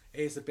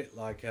 It's a bit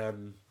like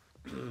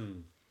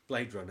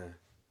Blade Runner.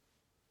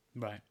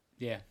 Right,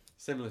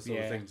 Similar sort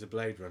of thing to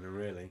Blade Runner,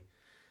 really.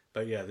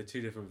 But yeah, the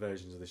two different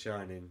versions of The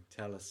Shining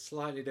tell a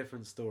slightly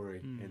different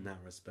story in that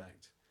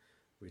respect,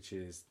 which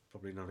is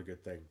probably not a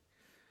good thing.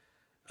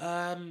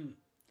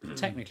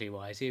 Technically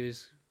wise, he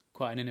was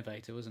quite an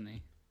innovator, wasn't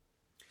he?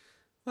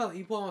 Well,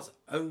 he was,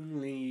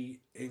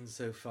 only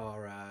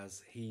insofar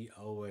as he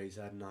always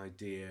had an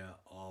idea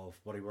of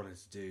what he wanted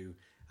to do.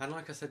 And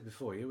like I said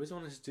before, he always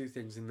wanted to do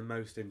things in the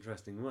most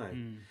interesting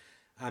way.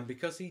 And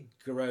because he'd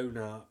grown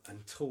up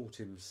and taught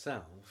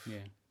himself,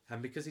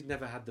 and because he'd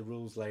never had the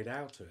rules laid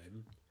out to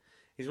him,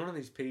 he's one of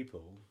these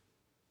people,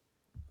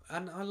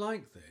 and I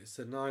like this,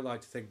 and I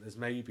like to think there's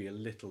maybe a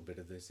little bit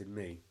of this in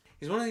me.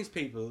 He's one of these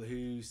people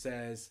who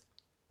says,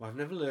 well, I've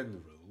never learned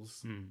the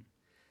rules,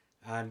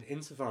 and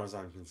insofar as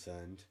I'm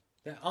concerned,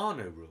 there are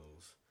no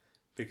rules.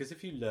 Because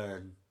if you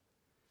learn...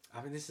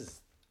 I mean, this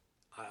is...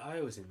 I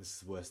always think this is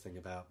the worst thing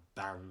about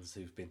bands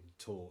who've been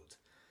taught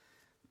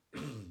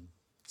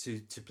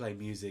to play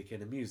music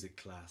in a music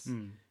class.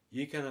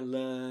 You kind of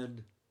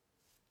learn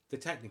the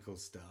technical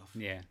stuff.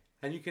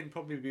 And you can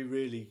probably be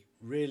really,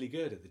 really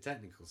good at the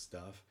technical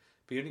stuff,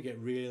 but you only get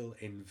real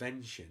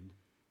invention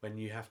when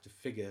you have to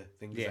figure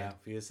things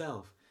out for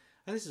yourself.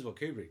 And this is what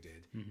Kubrick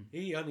did.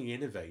 He only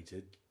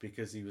innovated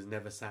because he was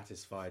never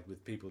satisfied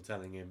with people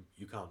telling him,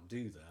 you can't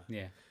do that.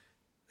 Yeah.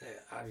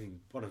 I mean,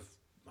 one of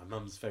my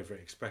mum's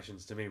favourite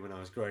expressions to me when I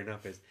was growing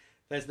up is,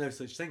 there's no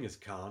such thing as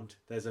can't,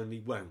 there's only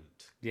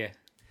won't. Yeah.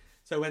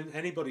 So when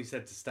anybody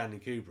said to Stanley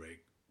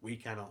Kubrick, we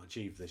cannot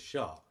achieve this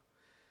shot,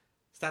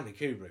 Stanley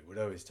Kubrick would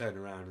always turn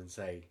around and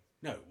say,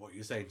 no, what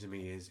you're saying to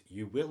me is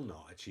you will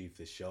not achieve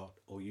this shot,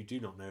 or you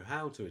do not know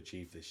how to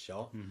achieve this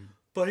shot.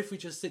 But if we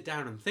just sit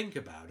down and think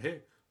about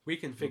it, we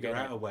can figure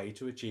out a way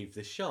to achieve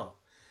this shot.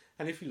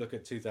 And if you look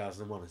at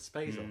 2001: A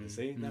Space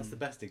Odyssey, that's the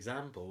best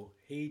example.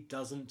 He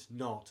doesn't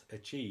not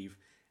achieve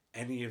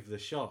any of the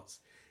shots,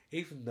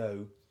 even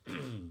though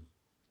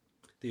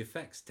the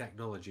effects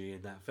technology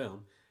in that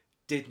film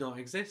did not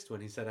exist when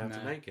he set out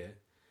to make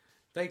it.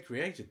 They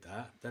created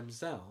that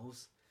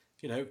themselves,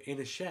 you know, in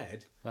a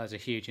shed. That was a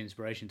huge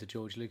inspiration to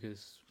George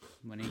Lucas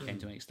when he came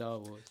to make Star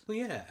Wars. Well,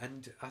 yeah,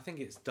 and I think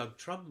it's Doug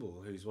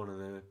Trumbull who's one of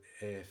the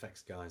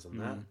effects guys on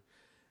that.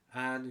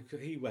 And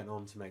he went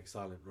on to make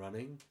Silent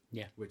Running,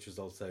 which was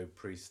also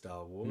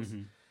pre-Star Wars.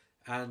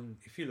 And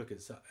if you look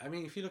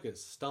at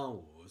Star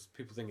Wars,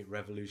 people think it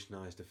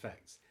revolutionised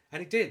effects.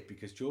 And it did,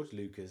 because George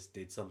Lucas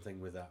did something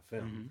with that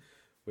film,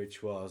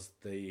 which was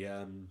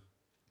the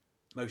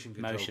motion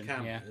control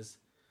cameras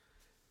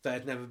that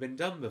had never been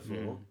done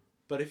before.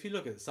 But if you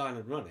look at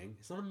Silent Running,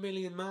 it's not a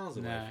million miles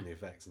away from the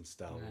effects in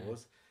Star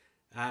Wars.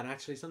 And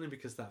actually, it's only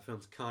because that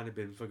film's kind of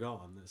been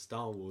forgotten that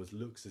Star Wars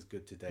looks as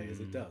good today as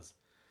it does.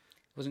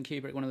 Wasn't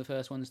Kubrick one of the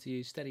first ones to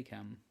use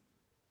Steadicam?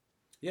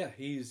 Yeah,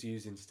 he's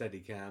using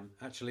Steadicam.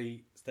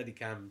 Actually,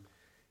 Steadicam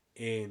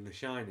in The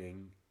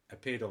Shining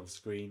appeared on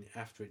screen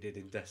after it did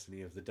in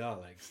Destiny of the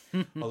Daleks.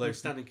 Although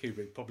Stanley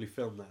Kubrick probably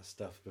filmed that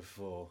stuff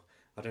before.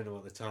 I don't know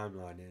what the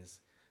timeline is.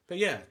 But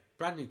yeah,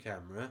 brand new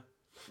camera.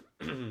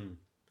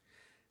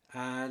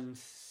 And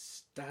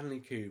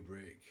Stanley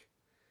Kubrick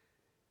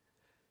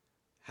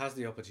has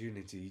the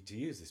opportunity to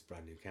use this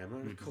brand new camera,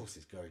 and of course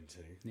he's going to.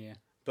 Yeah.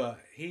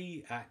 But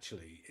he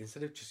actually,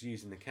 instead of just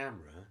using the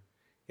camera,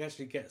 he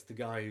actually gets the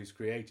guy who's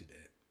created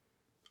it,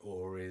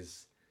 or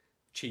his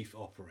chief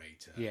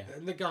operator. Yeah.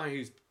 And the guy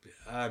who's...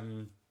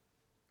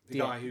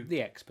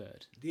 the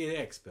expert. The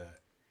expert.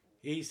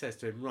 He says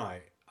to him,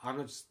 right, I'm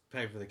not just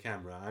paying for the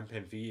camera, I'm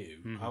paying for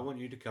you. I want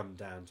you to come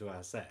down to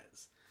our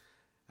sets.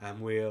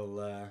 And we'll...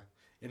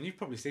 and you've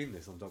probably seen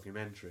this on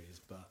documentaries,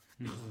 but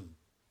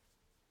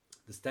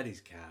the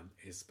Steadicam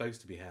is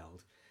supposed to be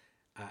held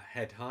at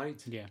head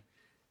height. Yeah.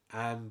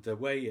 And the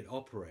way it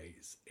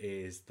operates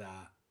is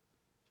that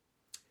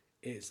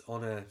it's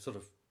on a sort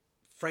of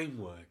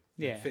framework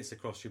that fits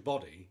across your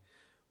body,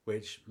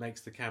 which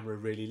makes the camera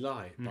really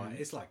light. But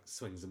it's like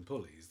swings and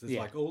pulleys. There's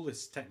like all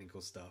this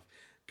technical stuff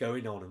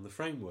going on in the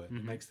framework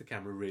that makes the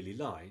camera really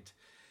light.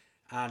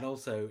 And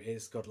also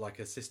it's got like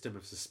a system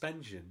of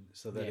suspension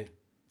so that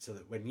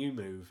when you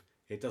move,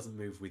 it doesn't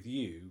move with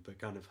you, but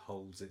kind of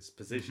holds its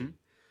position,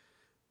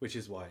 which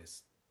is why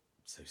it's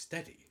so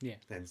steady. Yeah.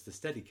 Hence the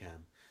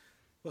Steadicam.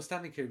 Well,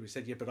 Stanley Kubrick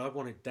said, yeah, but I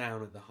want it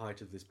down at the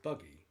height of this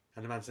buggy.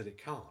 And the man said, it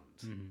can't.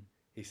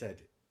 He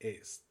said,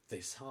 it's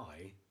this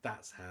high.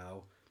 That's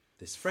how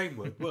this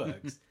framework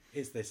works.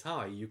 It's this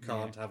high. You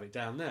can't have it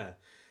down there.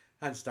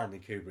 And Stanley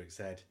Kubrick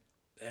said,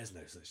 there's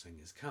no such thing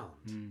as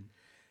can't.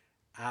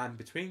 And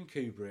between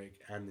Kubrick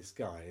and this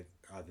guy,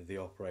 either the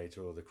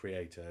operator or the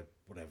creator,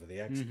 whatever, the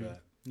expert,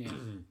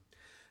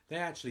 they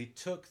actually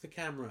took the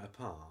camera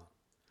apart,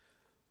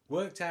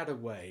 worked out a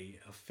way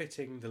of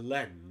fitting the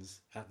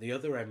lens at the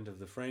other end of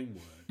the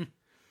framework.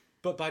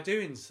 But by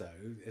doing so,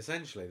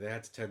 essentially, they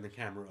had to turn the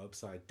camera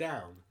upside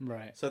down.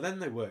 Right. So then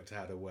they worked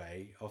out a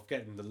way of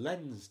getting the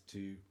lens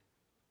to...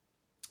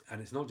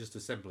 And it's not just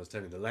as simple as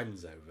turning the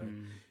lens over.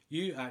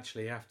 You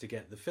actually have to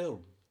get the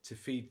film to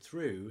feed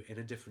through in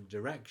a different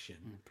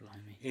direction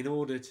in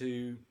order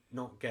to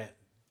not get...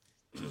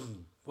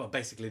 well,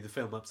 basically the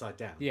film upside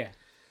down. Yeah.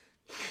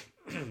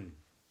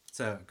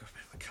 So, I've got a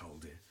bit of a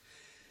cold here.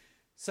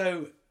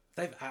 So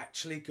they've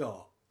actually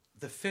got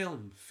the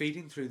film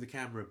feeding through the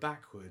camera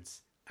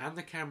backwards and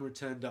the camera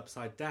turned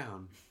upside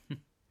down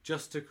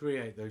just to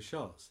create those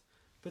shots.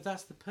 But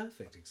that's the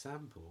perfect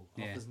example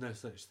of there's no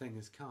such thing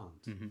as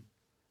can't.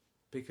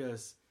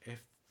 Because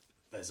if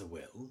there's a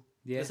will,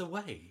 there's a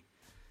way.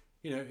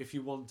 You know, if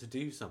you want to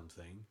do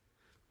something,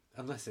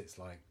 unless it's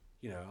like,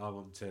 you know, I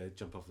want to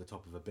jump off the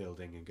top of a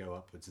building and go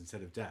upwards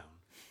instead of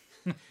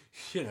down.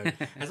 You know,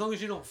 as long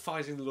as you're not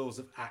fighting the laws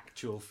of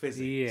actual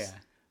physics,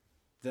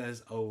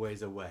 there's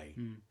always a way.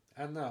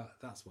 And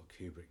that's what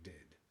Kubrick did.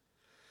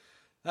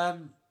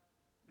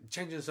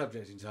 Changing the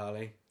subject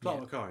entirely,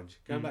 Clockwork Orange.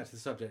 Going back to the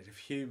subject of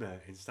humour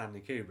in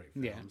Stanley Kubrick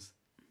films.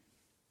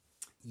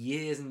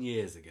 Years and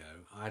years ago,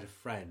 I had a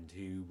friend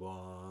who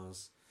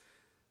was...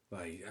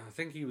 Well, I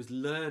think he was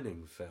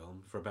learning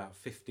film for about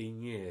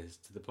 15 years,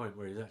 to the point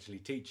where he was actually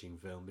teaching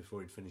film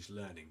before he'd finished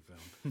learning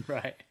film.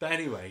 Right. But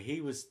anyway,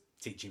 he was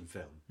teaching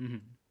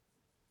film.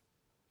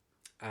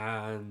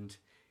 And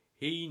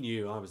he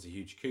knew I was a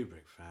huge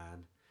Kubrick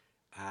fan,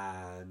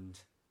 and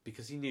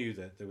because he knew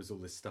that there was all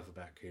this stuff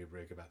about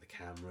Kubrick, about the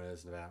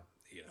cameras, and about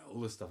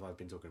all the stuff I've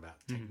been talking about,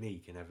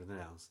 technique and everything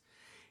else,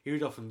 he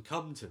would often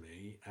come to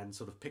me and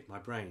sort of pick my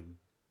brain.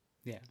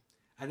 Yeah.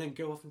 And then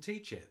go off and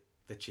teach it,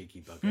 the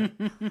cheeky bugger.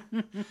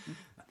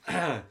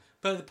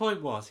 But the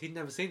point was, he'd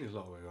never seen A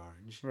Clockwork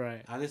Orange.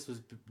 Right. And this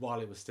was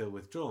while it was still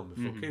withdrawn,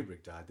 before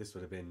Kubrick died. This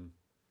would have been,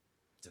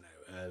 I don't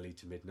know, early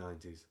to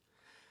mid-90s.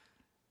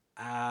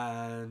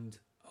 And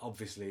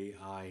obviously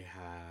I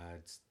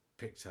had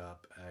picked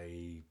up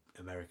a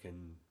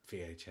American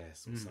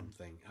VHS or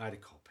something. I had a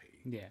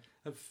copy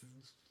of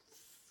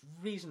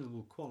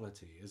reasonable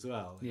quality as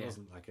well. It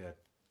wasn't like a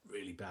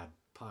really bad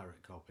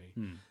pirate copy.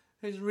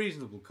 It was a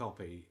reasonable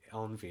copy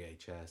on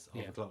VHS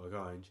of A Clockwork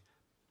Orange.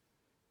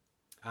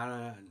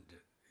 And,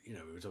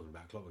 we were talking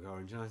about Clockwork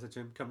Orange, and I said to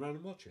him, come round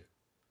and watch it.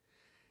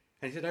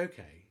 And he said,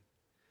 okay.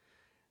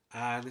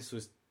 And this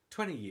was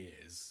 20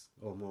 years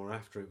or more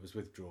after it was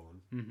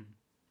withdrawn.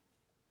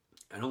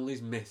 And all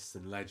these myths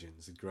and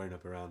legends had grown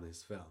up around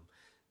this film.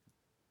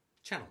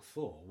 Channel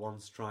 4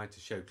 once tried to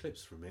show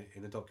clips from it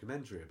in a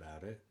documentary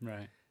about it.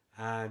 Right.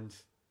 And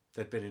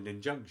there'd been an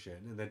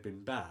injunction and they'd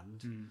been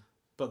banned.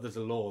 But there's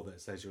a law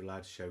that says you're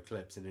allowed to show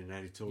clips in an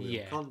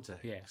editorial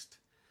context. Yeah.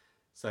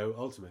 So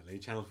ultimately,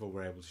 Channel 4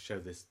 were able to show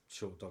this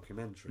short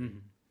documentary.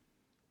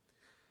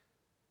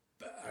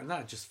 And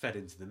that just fed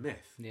into the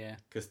myth. Yeah.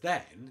 Because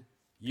then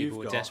People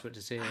were got desperate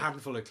to see a it.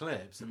 handful of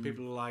clips and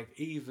people are like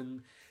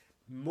even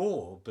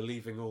more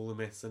believing all the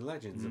myths and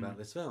legends about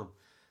this film.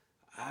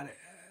 And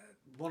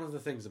one of the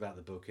things about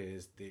the book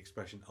is the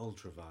expression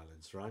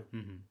ultra-violence, right?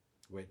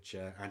 Which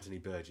Anthony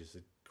Burgess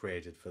had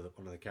created for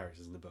one of the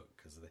characters in the book,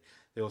 because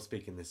they all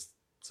speak in this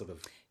sort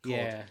of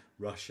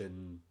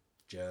Russian,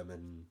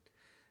 German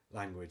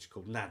language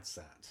called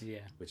Nadsat,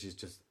 which is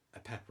just a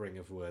peppering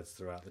of words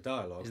throughout the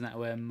dialogue. Isn't that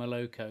where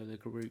Moloko, the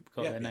group,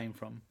 got their name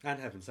from? And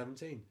Heaven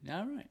 17.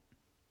 All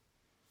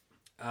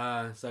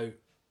right. So,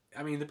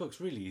 I mean, the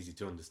book's really easy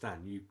to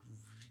understand. You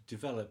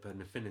develop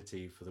an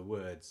affinity for the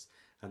words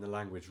and the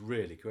language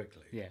really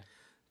quickly. Yeah.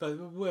 But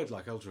a word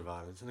like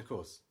ultraviolence, and of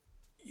course,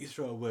 you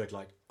throw a word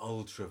like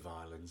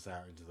ultraviolence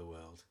out into the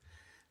world,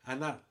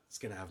 and that's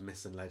going to have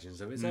myths and legends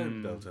of its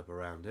own built up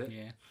around it.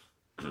 Yeah.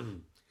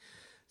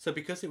 So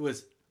because it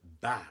was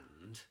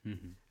banned,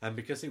 and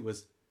because it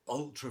was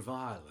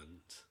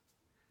ultra-violent,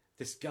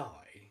 this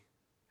guy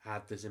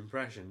had this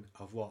impression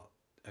of what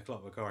A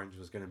Clockwork Orange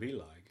was going to be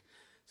like.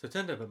 So I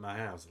turned up at my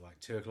house at like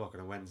 2 o'clock on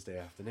a Wednesday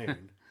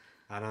afternoon,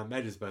 and I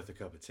made us both a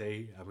cup of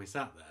tea, and we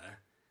sat there,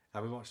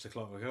 and we watched A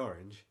Clockwork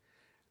Orange,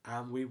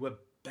 and we were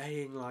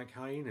baying like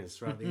hyenas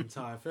throughout the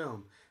entire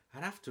film.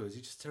 And afterwards,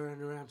 he just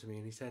turned around to me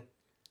and he said,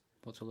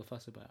 "What's all the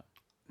fuss about?"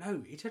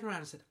 No, he turned around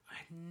and said, "I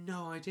had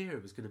no idea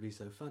it was going to be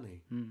so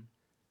funny."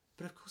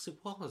 But of course it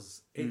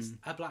was. It's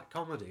a black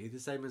comedy, the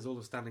same as all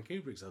of Stanley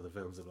Kubrick's other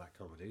films are black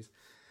comedies.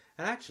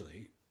 And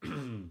actually,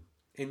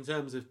 in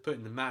terms of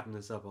putting the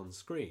madness up on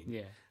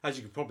screen, as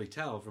you could probably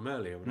tell from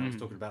earlier when I was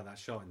talking about that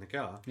shot in the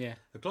car,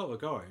 The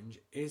Clockwork Orange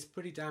is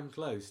pretty damn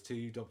close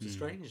to Doctor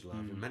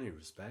Strangelove in many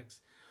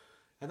respects.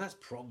 And that's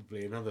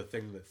probably another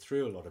thing that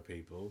threw a lot of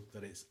people,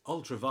 that it's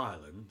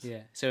ultra-violent.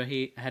 Yeah. So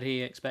had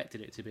he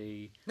expected it to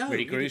be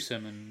really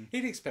gruesome? And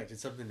he'd expected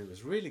something that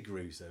was really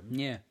gruesome,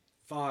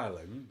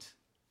 violent,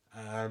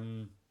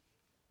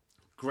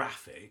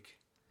 graphic,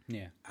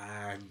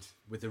 and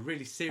with a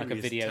really serious like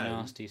a video tone.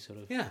 nasty sort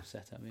of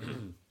setup. Yeah.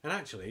 And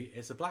actually,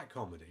 it's a black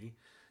comedy.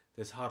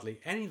 There's hardly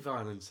any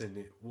violence in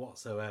it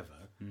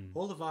whatsoever.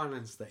 All the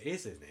violence that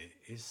is in it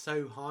is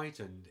so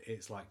heightened,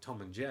 it's like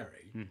Tom and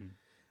Jerry.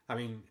 I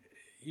mean,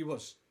 you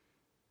watch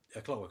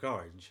A Clockwork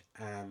Orange,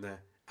 and the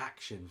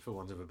action, for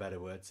want of a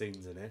better word,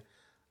 scenes in it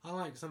are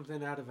like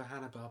something out of a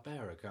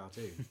Hanna-Barbera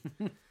cartoon.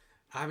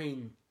 I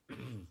mean,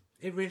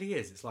 it really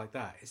is. It's like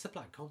that. It's a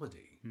black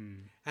comedy.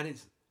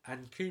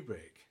 And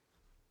Kubrick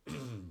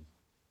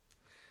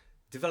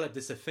developed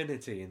this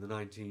affinity in the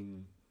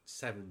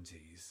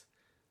 1970s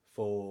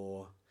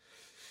for,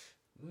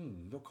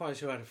 not quite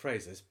sure how to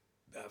phrase this,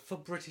 for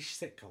British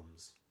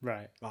sitcoms.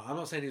 Right. Well, I'm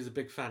not saying he was a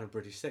big fan of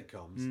British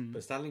sitcoms,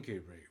 but Stanley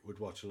Kubrick would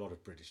watch a lot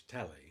of British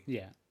telly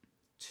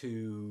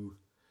to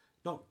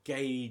not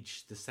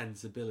gauge the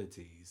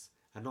sensibilities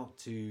and not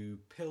to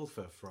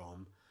pilfer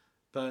from,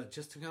 but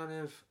just to kind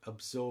of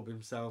absorb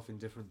himself in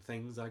different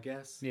things, I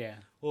guess. Yeah.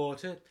 Or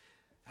to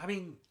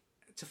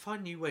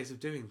find new ways of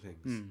doing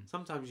things.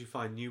 Sometimes you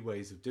find new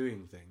ways of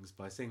doing things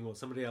by seeing what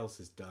somebody else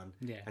has done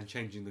and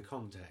changing the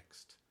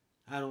context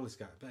and all this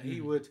kind of. But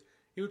he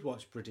would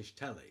watch British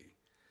telly.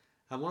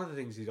 And one of the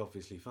things he'd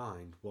obviously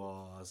find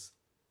was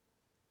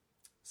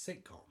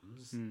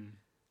sitcoms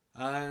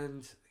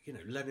and,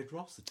 Leonard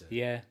Rossiter.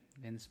 Yeah,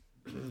 in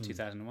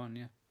 2001,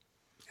 yeah.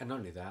 And not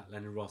only that,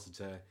 Leonard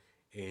Rossiter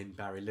in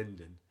Barry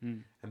Lyndon.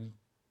 And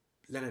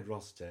Leonard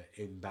Rossiter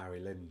in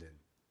Barry Lyndon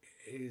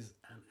is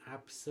an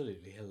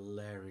absolutely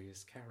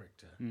hilarious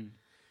character.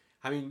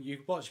 I mean,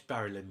 you watch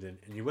Barry Lyndon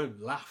and you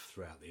won't laugh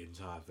throughout the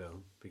entire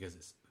film because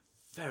it's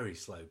very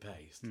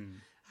slow-paced.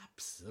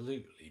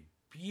 Absolutely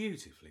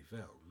beautifully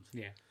filmed.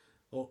 Yeah.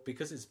 Or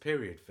because it's a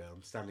period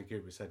film, Stanley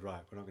Kubrick said,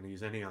 right, we're not going to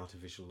use any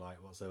artificial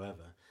light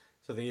whatsoever.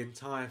 So the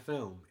entire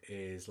film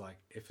is like,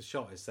 if a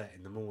shot is set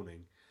in the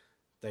morning,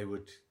 they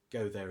would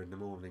go there in the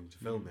morning to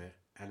film it,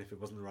 and if it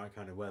wasn't the right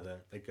kind of weather,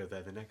 they'd go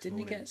there the next Didn't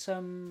morning. you get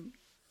some?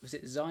 Was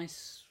it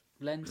Zeiss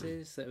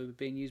lenses that were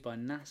being used by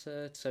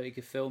NASA so you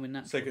could film in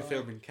natural So you could light?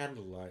 film in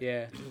candlelight.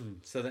 Yeah.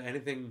 So that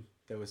anything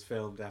that was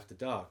filmed after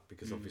dark,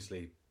 because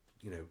obviously,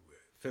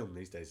 film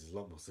these days is a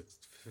lot more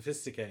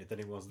sophisticated than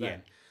it was then. Yeah.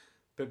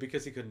 But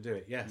because he couldn't do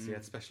it, yes, he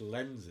had special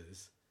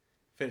lenses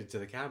fitted to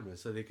the camera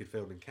so they could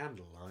film in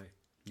candlelight.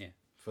 Yeah.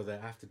 For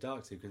their after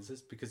dark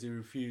sequences, because he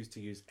refused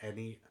to use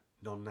any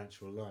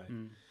non-natural light.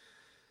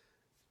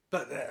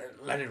 But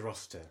Leonard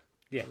Rossiter,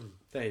 Yeah.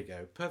 there you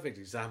go, perfect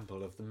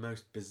example of the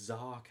most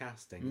bizarre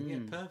casting, and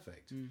yet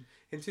perfect.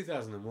 In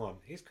 2001,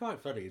 he's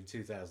quite funny in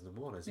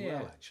 2001 as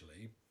well,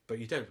 actually, but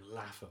you don't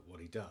laugh at what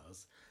he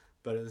does.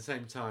 But at the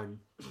same time,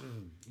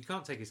 you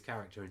can't take his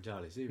character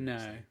entirely seriously.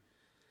 No.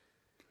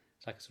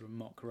 It's like a sort of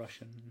mock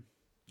Russian.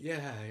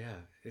 Yeah.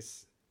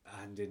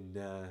 And in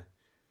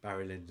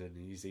Barry Lyndon,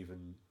 he's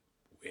even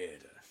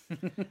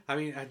weirder. I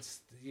mean,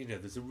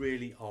 there's a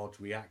really odd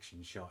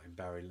reaction shot in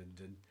Barry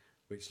Lyndon,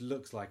 which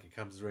looks like it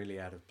comes really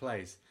out of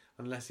place,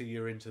 unless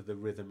you're into the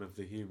rhythm of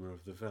the humour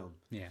of the film.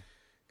 Yeah.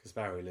 Because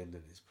Barry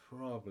Lyndon is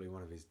probably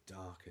one of his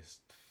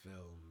darkest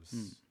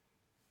films.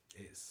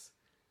 It's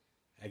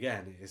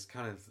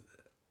kind of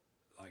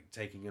like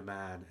taking a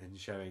man and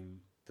showing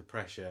the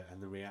pressure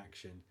and the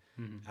reaction,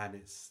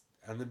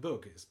 and the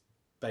book it's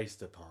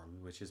based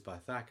upon, which is by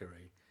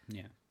Thackeray.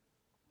 Yeah.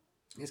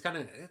 It's kind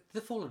of the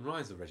fall and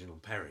rise of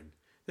Reginald Perrin.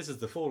 This is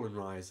the fall and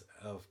rise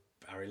of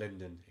Barry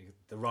Lyndon,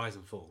 the rise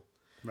and fall.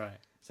 Right.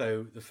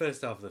 So the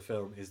first half of the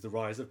film is the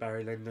rise of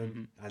Barry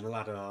Lyndon, and the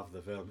latter half of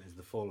the film is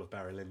the fall of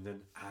Barry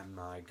Lyndon. And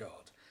my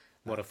God,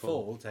 What a that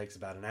fall takes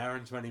about an hour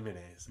and 20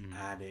 minutes,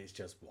 and it's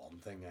just one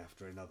thing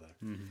after another,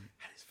 and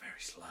it's very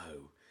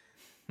slow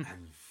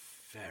and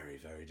very,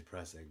 very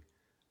depressing,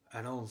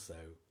 and also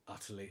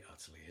utterly,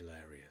 utterly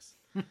hilarious.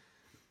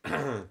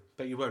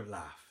 But you won't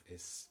laugh.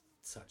 It's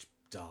such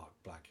dark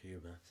black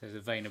humour. So there's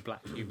a vein of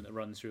black humour that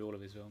runs through all of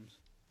his films.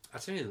 I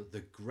tell you, the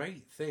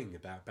great thing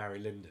about Barry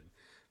Lyndon,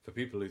 for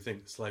people who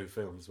think slow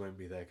films won't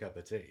be their cup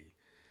of tea,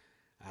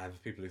 and for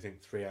people who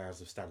think 3 hours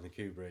of Stanley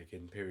Kubrick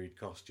in period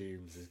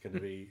costumes is going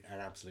to be an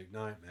absolute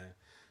nightmare,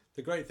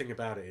 the great thing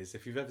about it is,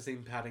 if you've ever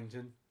seen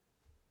Paddington,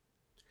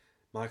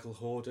 Michael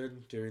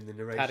Hordern doing the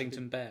narration.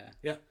 Paddington Bear.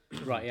 Yeah.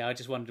 Right, yeah, I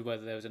just wondered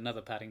whether there was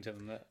another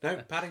Paddington that... No,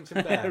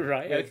 Paddington Bear.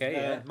 Right, with, okay,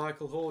 yeah.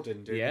 Michael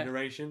Hordern doing the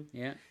narration.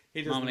 Yeah.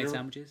 He does Marmalade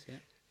sandwiches, yeah.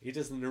 He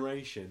does the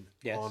narration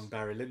on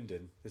Barry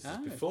Lyndon. This is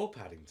before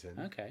Paddington.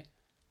 Okay.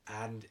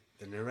 And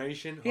the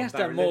narration He on has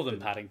Barry done more Lyndon.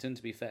 than Paddington,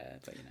 to be fair,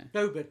 but you know.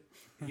 No, but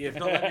you've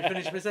not let me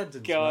finish my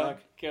sentence, Mark.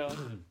 Go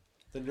on.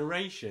 The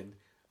narration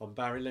on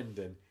Barry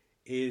Lyndon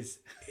is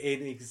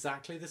in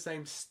exactly the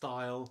same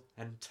style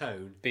and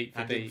tone Beat for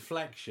and beat.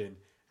 inflection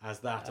as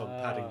that on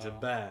Paddington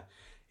Bear.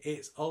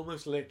 It's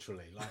almost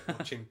literally like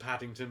watching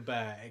Paddington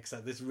Bear,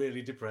 except this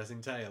really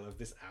depressing tale of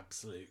this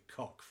absolute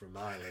cock from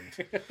Ireland.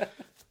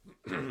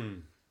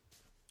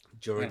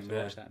 During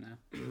watch that now.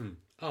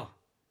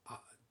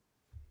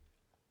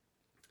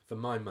 For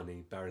my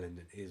money, Barry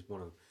Lyndon is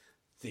one of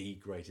the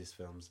greatest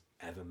films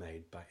ever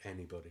made by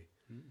anybody.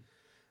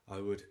 I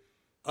would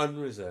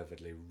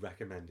unreservedly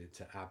recommend it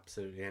to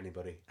absolutely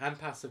anybody. And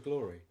Paths of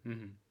Glory.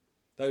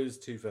 Those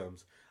two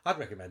films. I'd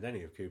recommend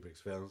any of Kubrick's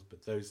films,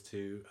 but those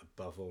two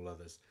above all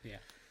others. Yeah.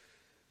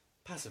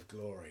 Paths of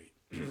Glory.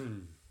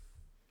 Do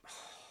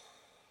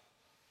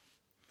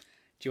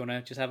you want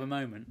to just have a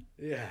moment?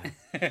 Yeah.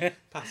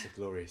 Paths of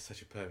Glory is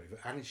such a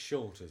perfect... And it's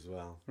short as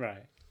well.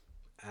 Right.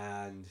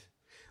 And...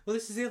 Well,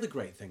 this is the other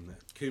great thing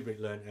that Kubrick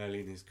learned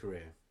early in his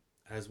career,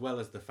 as well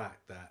as the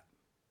fact that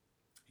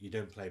you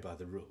don't play by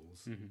the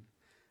rules,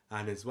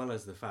 and as well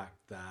as the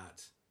fact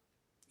that,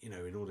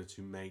 in order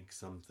to make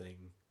something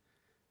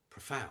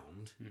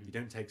profound, you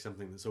don't take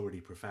something that's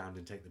already profound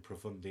and take the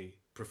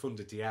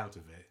profundity out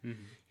of it.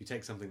 You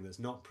take something that's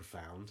not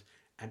profound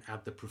and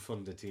add the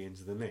profundity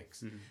into the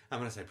mix. And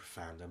when I say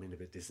profound, I mean a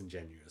bit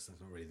disingenuous. That's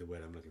not really the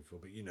word I'm looking for,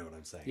 but you know what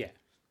I'm saying. Yeah.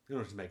 In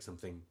order to make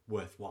something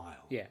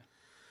worthwhile. Yeah.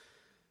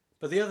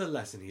 But the other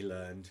lesson he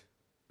learned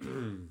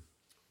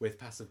with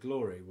Paths of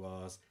Glory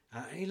was,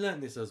 he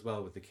learned this as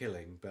well with The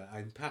Killing, but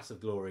in Paths of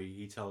Glory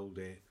he told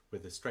it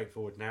with a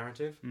straightforward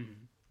narrative.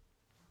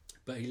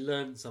 But he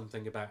learned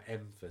something about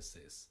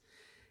emphasis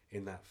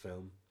in that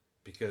film,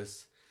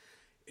 because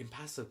in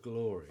Paths of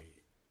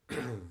Glory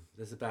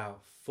there's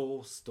about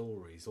 4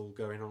 stories all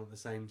going on at the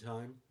same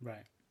time.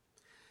 Right.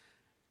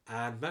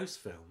 And most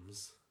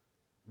films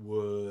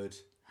would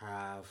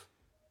have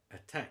a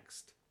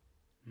text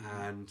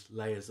and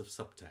layers of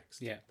subtext.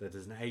 Yeah. There's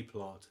an A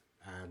plot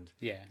and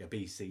a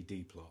B, C,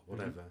 D plot,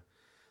 whatever.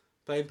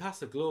 But in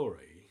Paths of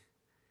Glory,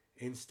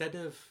 instead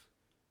of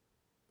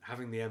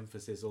having the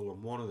emphasis all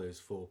on one of those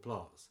 4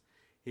 plots,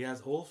 he has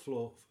all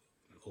 4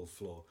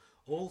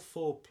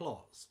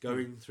 plots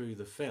going through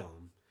the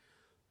film,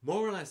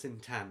 more or less in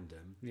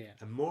tandem,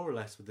 and more or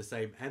less with the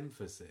same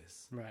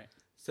emphasis. Right.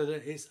 So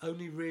that it's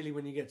only really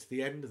when you get to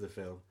the end of the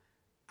film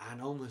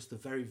and almost the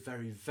very,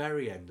 very,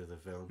 very end of the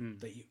film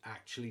that you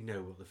actually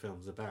know what the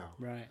film's about.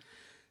 Right.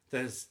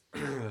 There's,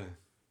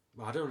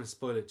 well, I don't want to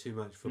spoil it too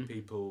much for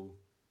people.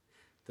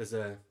 There's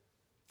a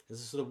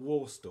sort of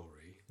war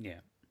story, Yeah.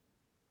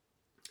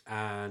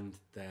 and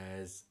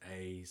there's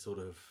a sort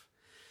of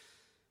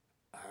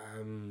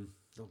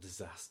not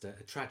disaster,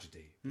 a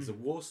tragedy. There's a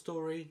war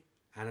story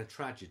and a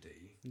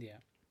tragedy, Yeah.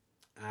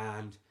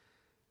 and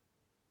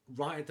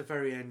right at the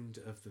very end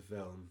of the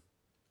film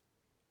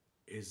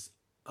is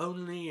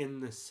only in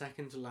the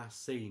second to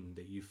last scene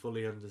that you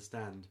fully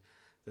understand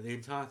that the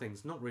entire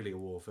thing's not really a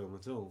war film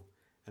at all,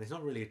 and it's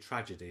not really a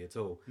tragedy at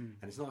all,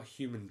 and it's not a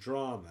human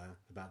drama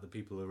about the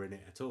people who are in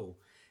it at all.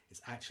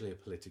 It's actually a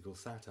political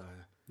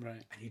satire,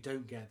 Right. and you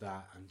don't get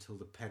that until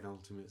the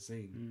penultimate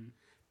scene,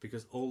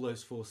 because all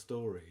those four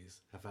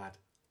stories have had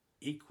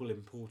equal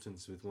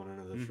importance with one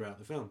another throughout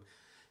the film.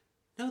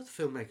 No other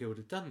filmmaker would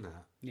have done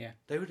that. Yeah.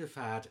 They would have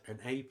had an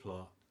A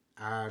plot,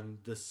 and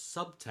the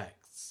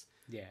subtexts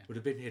Yeah. would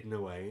have been hidden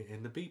away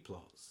in the B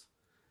plots.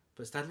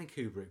 But Stanley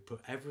Kubrick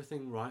put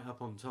everything right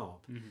up on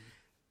top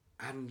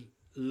and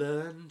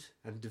learned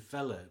and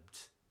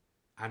developed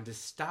and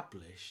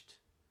established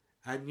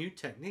a new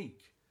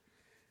technique.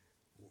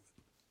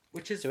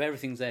 Which is... So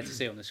everything's there to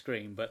see on the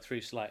screen, but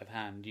through sleight of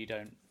hand, you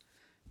don't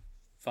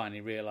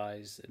finally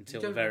realise until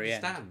you the don't very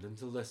end. understand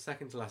until the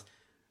second to last.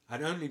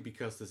 And only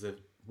because there's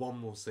one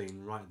more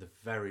scene right at the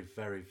very,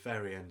 very,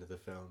 very end of the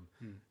film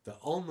that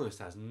almost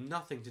has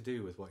nothing to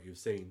do with what you've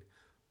seen,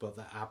 but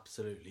that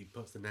absolutely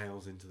puts the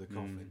nails into the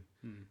coffin,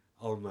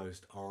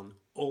 almost on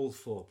all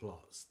four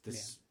plots.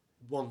 This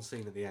one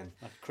scene at the end.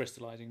 Like a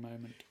crystallising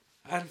moment.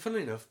 And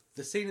funnily enough,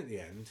 the scene at the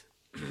end,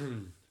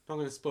 I'm not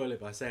going to spoil it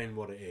by saying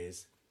what it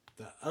is,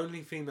 the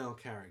only female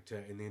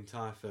character in the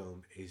entire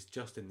film is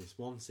just in this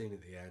one scene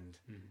at the end.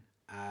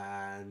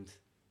 And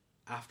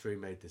after he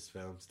made this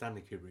film,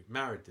 Stanley Kubrick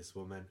married this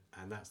woman,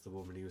 and that's the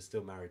woman he was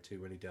still married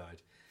to when he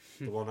died.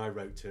 The one I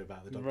wrote to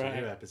about the Doctor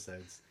Who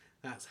episodes.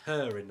 That's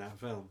her in that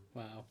film.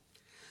 Wow.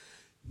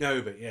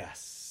 No, but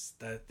yes,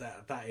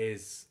 that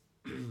is...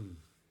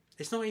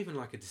 It's not even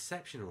like a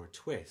deception or a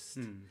twist.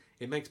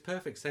 It makes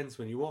perfect sense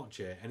when you watch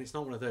it, and it's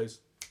not one of those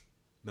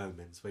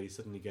moments where you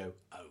suddenly go,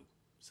 oh,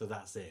 so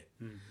that's it.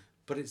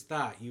 But it's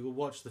that you will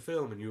watch the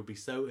film and you'll be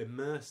so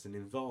immersed and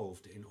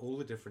involved in all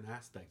the different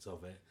aspects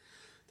of it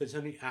that it's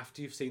only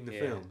after you've seen the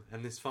film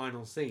and this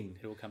final scene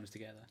It all comes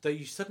together. that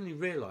you suddenly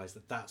realise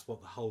that that's what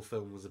the whole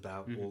film was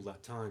about all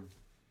that time.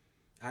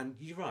 And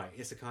you're right,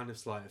 it's a kind of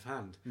sleight of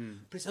hand.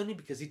 But it's only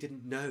because he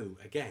didn't know,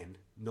 again,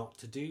 not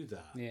to do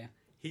that. Yeah.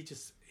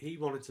 He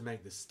wanted to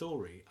make this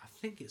story. I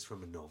think it's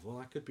from a novel.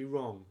 I could be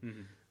wrong.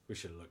 We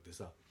should have looked this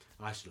up.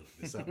 I should have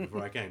looked this up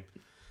before I came.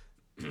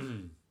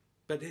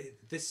 But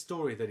this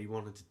story that he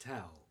wanted to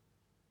tell,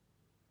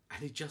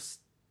 and he just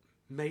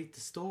made the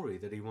story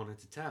that he wanted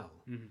to tell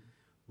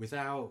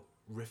without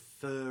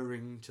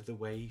referring to the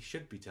way he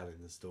should be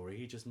telling the story.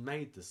 He just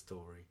made the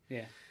story.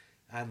 Yeah.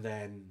 And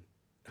then,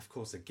 of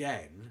course,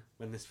 again,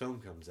 when this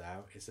film comes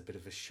out, it's a bit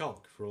of a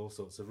shock for all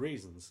sorts of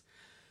reasons.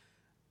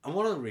 And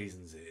one of the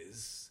reasons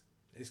is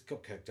it's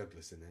got Kirk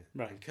Douglas in it.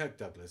 Right. And Kirk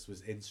Douglas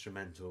was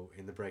instrumental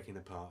in the breaking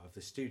apart of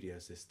the studio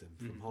system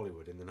from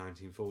Hollywood in the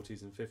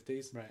 1940s and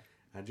 50s. Right.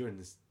 And during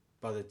this,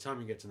 by the time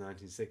you get to the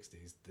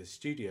 1960s, the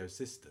studio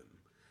system,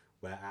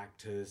 where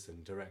actors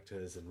and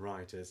directors and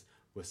writers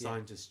were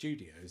signed to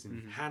studios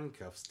in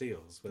handcuffs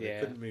deals where they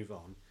couldn't move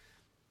on,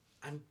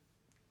 and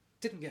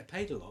didn't get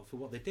paid a lot for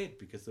what they did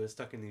because they were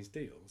stuck in these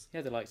deals.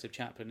 Yeah, the likes of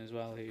Chaplin as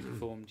well, who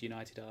performed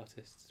United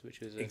Artists, which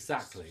was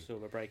Exactly. sort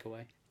of a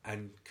breakaway.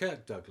 And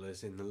Kirk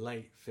Douglas in the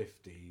late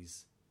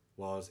 50s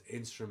was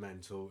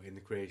instrumental in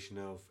the creation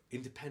of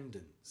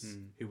independents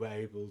who were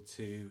able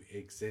to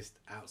exist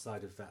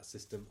outside of that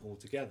system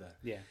altogether.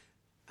 Yeah.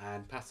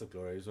 And Path of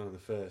Glory was one of the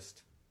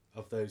first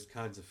of those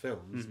kinds of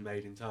films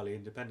made entirely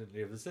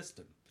independently of the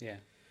system. Yeah.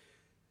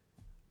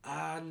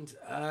 And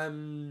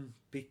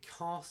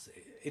because,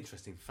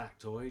 interesting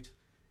factoid,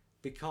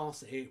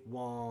 because it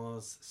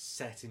was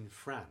set in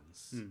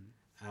France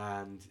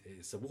and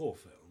it's a war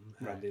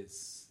film and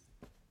it's,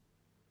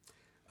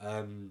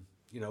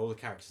 all the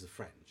characters are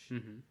French,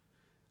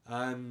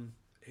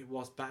 it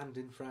was banned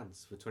in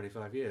France for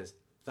 25 years.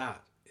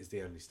 That is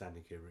the only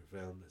Stanley Kubrick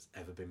film that's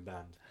ever been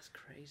banned. That's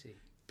crazy.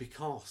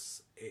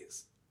 Because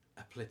it's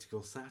a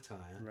political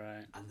satire.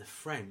 Right. And the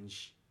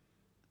French,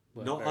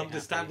 Weren't not very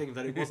understanding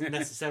that it wasn't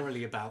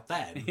necessarily about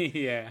them,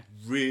 Yeah.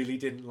 really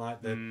didn't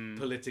like the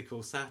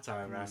political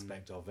satire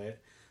aspect of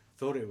it,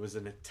 thought it was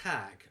an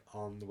attack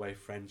on the way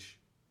French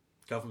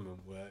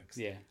government works,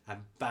 Yeah.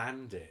 and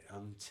banned it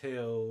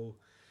until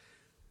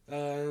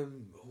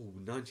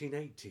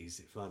 1980s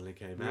it finally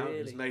came out. It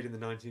was Really? made in the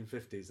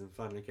 1950s and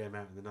finally came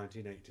out in the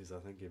 1980s, I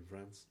think, in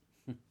France,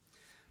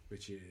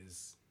 which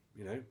is,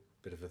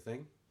 bit of a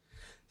thing.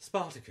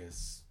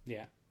 Spartacus,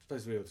 Yeah. I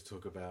suppose we ought to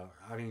talk about.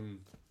 I mean,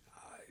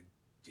 I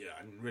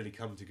didn't really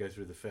come to go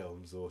through the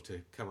films or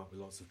to come up with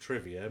lots of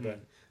trivia,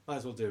 but might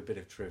as well do a bit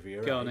of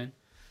trivia. Go on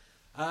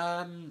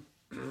in.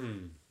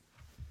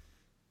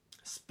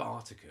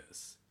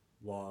 Spartacus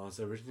was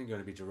originally going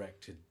to be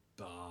directed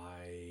by...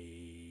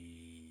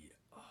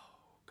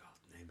 Oh, God,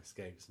 the name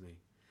escapes me.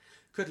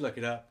 Could look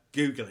it up.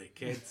 Google it,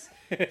 kids.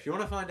 If you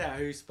want to find out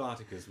who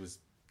Spartacus was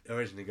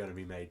originally going to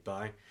be made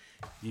by,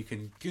 you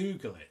can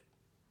Google it.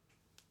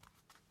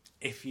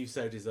 If you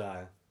so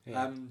desire.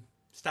 Yeah.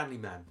 Stanley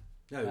Mann.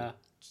 No.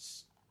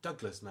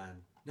 Douglas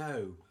Mann.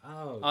 No.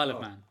 Oh, Isle God.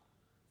 of Man.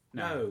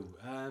 No.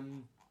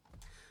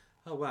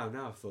 Oh, wow.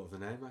 Now I've thought of the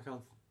name. I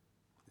can't...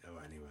 Oh,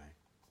 anyway.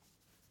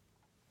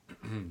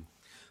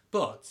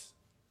 But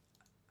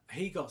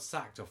he got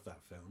sacked off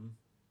that film,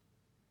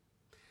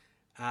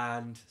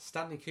 and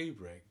Stanley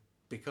Kubrick,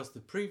 because the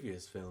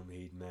previous film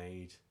he'd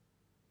made...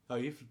 Oh,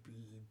 you've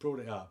brought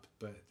it up,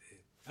 but...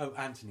 Oh,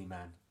 Anthony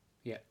Mann.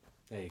 Yeah.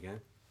 There you go.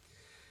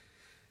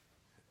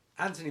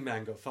 Anthony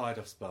Mann got fired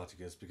off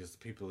Spartacus because the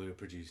people who were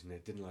producing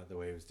it didn't like the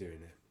way he was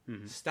doing it.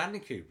 Mm-hmm. Stanley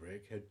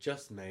Kubrick had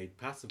just made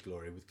Paths of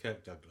Glory with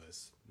Kirk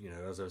Douglas. You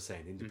know, as I was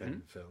saying,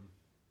 independent film.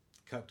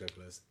 Kirk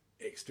Douglas,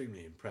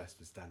 extremely impressed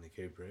with Stanley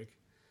Kubrick.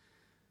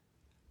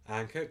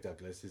 And Kirk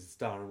Douglas is the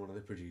star and one of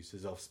the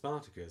producers of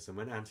Spartacus. And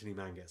when Anthony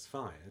Mann gets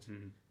fired,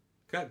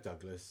 Kirk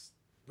Douglas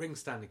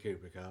rings Stanley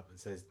Kubrick up and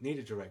says, need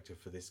a director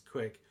for this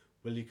quick.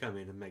 Will you come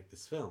in and make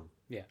this film?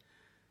 Yeah.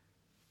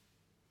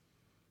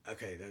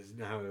 Okay, there's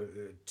now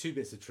two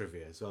bits of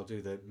trivia, so I'll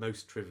do the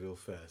most trivial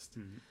first.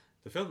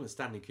 The film that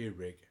Stanley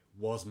Kubrick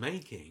was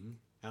making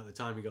at the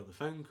time he got the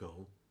phone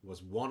call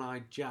was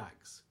One-Eyed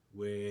Jacks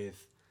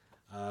with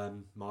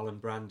Marlon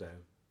Brando.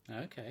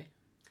 Okay.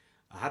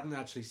 He hadn't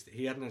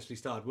actually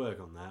started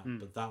work on that,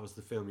 but that was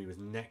the film he was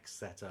next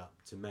set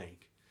up to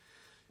make.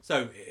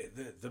 So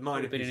the minor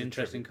Would have been piece an of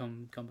interesting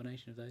trivia,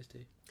 combination of those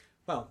two.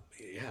 well,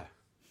 yeah,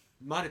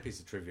 minor piece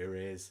of trivia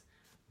is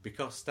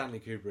because Stanley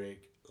Kubrick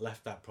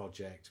left that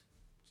project,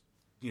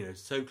 you know,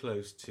 so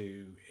close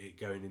to it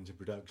going into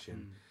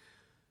production.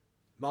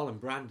 Marlon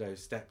Brando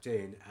stepped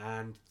in,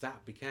 and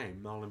that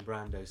became Marlon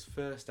Brando's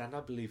first and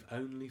I believe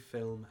only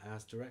film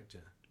as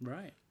director.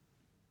 Right.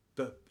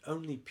 But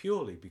only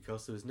purely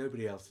because there was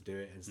nobody else to do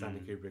it, and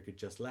Stanley Kubrick had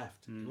just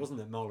left. It wasn't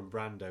that Marlon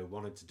Brando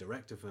wanted to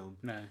direct a film.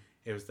 No.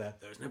 It was that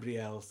there was nobody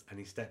else, and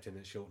he stepped in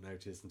at short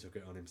notice and took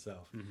it on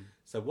himself.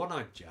 So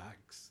One-Eyed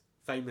Jacks,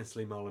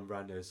 famously Marlon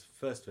Brando's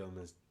first film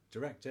as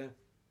director,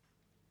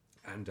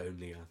 and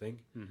only, I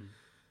think,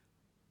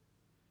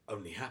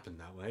 only happened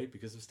that way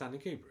because of Stanley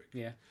Kubrick.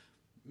 Yeah.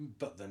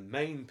 But the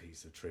main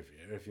piece of trivia,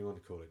 if you want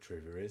to call it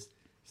trivia, is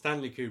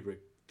Stanley Kubrick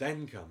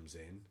then comes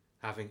in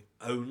having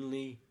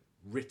only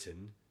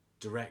written,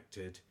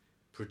 directed,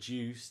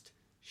 produced,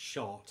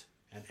 shot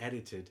and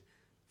edited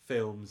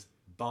films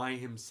by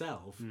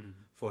himself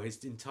for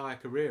his entire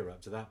career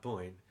up to that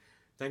point,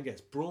 then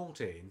gets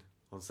brought in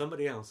on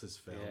somebody else's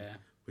film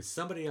with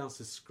somebody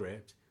else's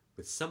script,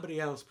 with somebody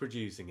else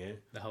producing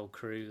it. The whole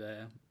crew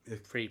there,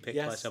 pre-picked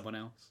by someone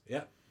else.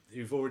 Yeah,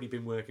 who've already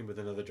been working with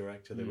another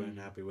director they weren't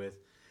happy with.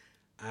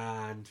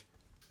 And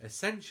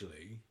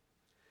essentially,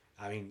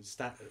 I mean,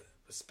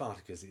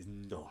 Spartacus is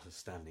not a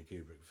Stanley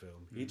Kubrick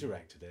film. He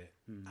directed it,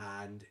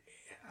 and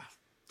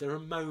there are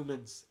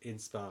moments in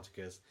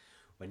Spartacus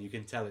when you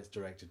can tell it's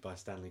directed by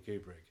Stanley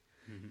Kubrick.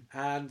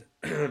 And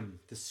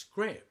the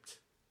script,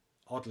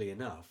 oddly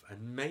enough,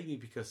 and maybe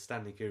because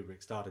Stanley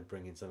Kubrick started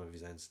bringing some of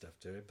his own stuff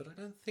to it, but I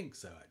don't think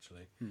so,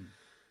 actually.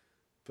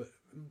 But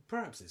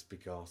perhaps it's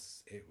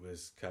because it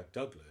was Kirk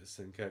Douglas,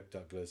 and Kirk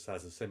Douglas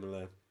has a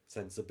similar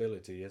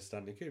sensibility as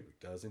Stanley Kubrick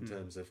does in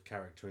terms of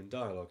character and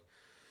dialogue.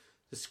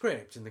 The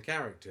script and the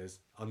characters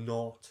are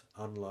not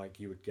unlike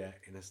you would get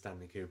in a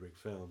Stanley Kubrick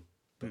film,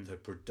 but the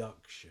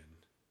production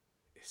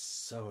is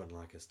so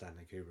unlike a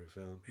Stanley Kubrick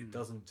film. It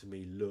doesn't, to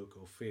me, look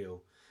or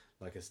feel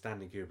like a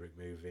Stanley Kubrick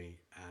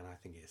movie, and I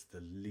think it's the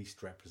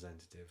least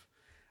representative.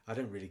 I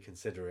don't really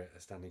consider it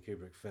a Stanley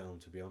Kubrick film,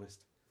 to be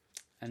honest.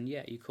 And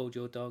yet you called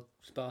your dog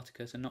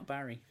Spartacus and not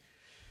Barry.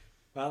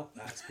 Well,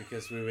 that's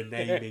because we were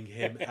naming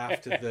him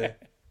after the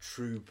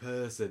true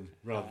person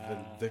rather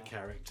than the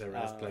character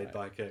as played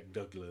by Kirk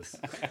Douglas.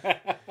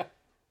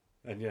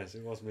 And yes,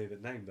 it was me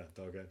that named that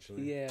dog,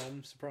 actually. Yeah,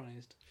 I'm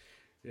surprised.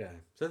 Yeah.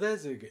 So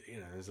there's a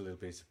little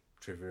piece of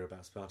trivia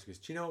about Spartacus.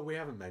 Do you know what we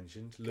haven't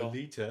mentioned?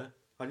 Lolita.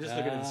 I'm just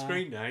looking at the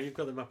screen now. You've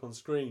got them up on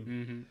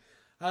screen.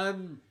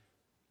 There's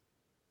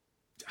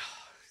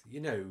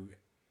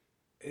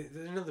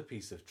another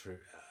piece of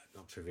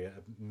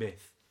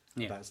myth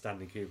about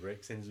Stanley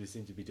Kubrick, since we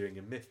seem to be doing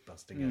a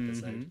myth-busting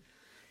episode,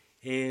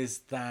 is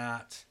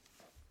that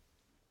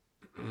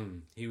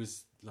he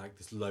was like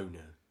this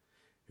loner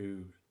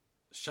who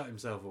shut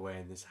himself away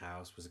in this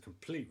house, was a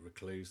complete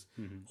recluse,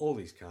 all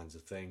these kinds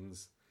of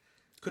things,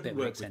 couldn't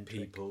work with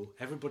people,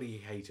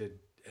 everybody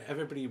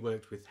he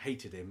worked with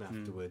hated him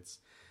afterwards,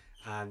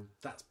 and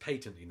that's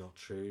patently not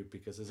true,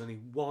 because there's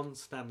only one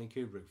Stanley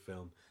Kubrick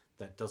film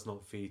that does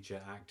not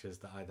feature actors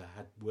that either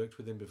had worked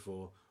with him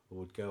before or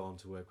would go on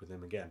to work with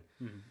him again.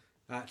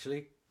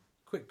 Actually,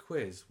 quick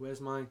quiz,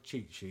 where's my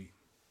cheat sheet?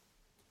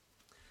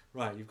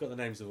 Right, you've got the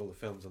names of all the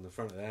films on the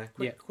front of there.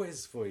 Quick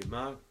quiz for you,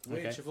 Mark.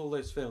 Which of all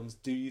those films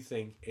do you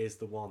think is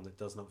the one that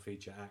does not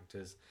feature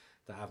actors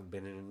that haven't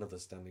been in another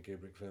Stanley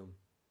Kubrick film?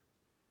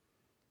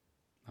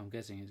 I'm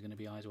guessing it's going to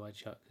be Eyes Wide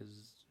Shut because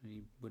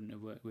he wouldn't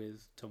have worked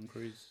with Tom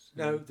Cruise.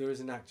 No, there is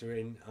an actor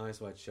in Eyes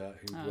Wide Shut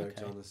who worked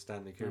okay. on a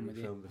Stanley I'm Kubrick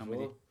with film you. I'm with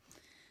before. you.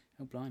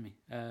 Oh, blimey.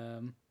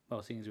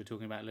 Well, seeing as we're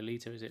talking about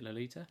Lolita, is it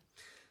Lolita?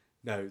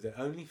 No, the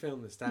only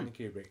film that Stanley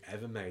Kubrick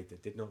ever made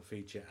that did not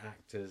feature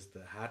actors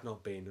that had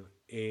not been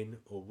in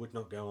or would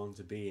not go on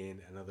to be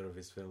in another of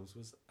his films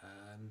was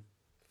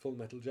Full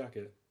Metal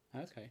Jacket.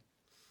 Okay.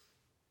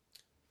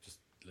 Just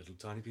a little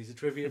tiny piece of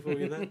trivia for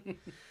you then.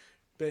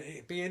 But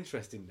it'd be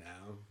interesting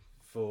now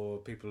for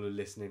people who are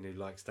listening who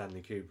like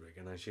Stanley Kubrick,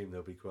 and I assume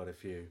there'll be quite a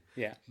few,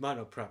 Yeah. might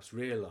not perhaps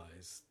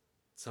realise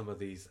some of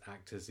these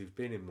actors who've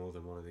been in more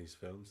than one of these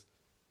films,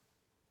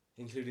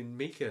 including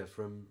Mika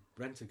from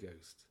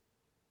Rent-A-Ghost.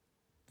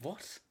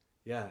 What?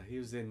 Yeah, he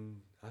was in,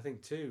 I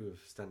think, 2 of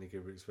Stanley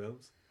Kubrick's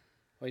films.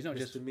 Well, he's not Mr.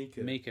 just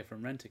Mika. Mika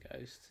from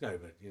Rent-A-Ghost. No,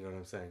 but you know what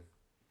I'm saying.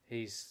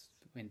 He's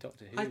in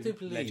Doctor Who. I do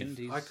believe,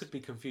 Legend. I could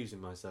be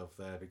confusing myself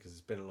there because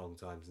it's been a long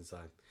time since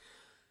I...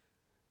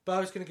 But I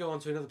was going to go on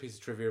to another piece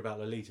of trivia about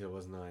Lolita,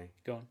 wasn't I?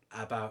 Go on.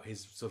 About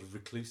his sort of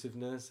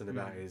reclusiveness and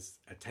about his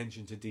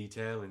attention to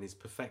detail and his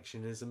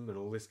perfectionism and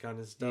all this kind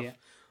of stuff. Yeah.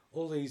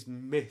 All these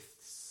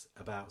myths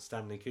about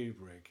Stanley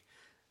Kubrick,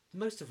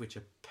 most of which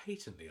are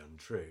patently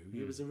untrue.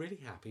 He was a really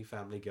happy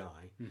family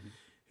guy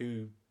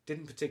who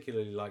didn't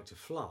particularly like to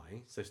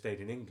fly, so stayed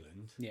in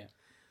England. Yeah.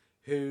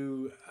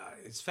 Who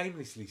it's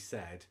famously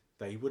said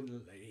that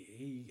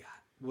he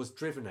was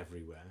driven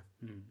everywhere,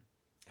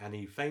 and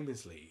he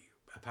famously,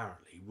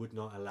 apparently, would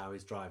not allow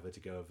his driver to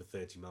go over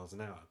 30 miles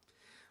an hour,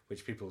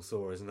 which people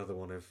saw as another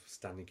one of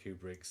Stanley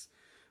Kubrick's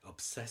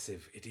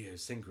obsessive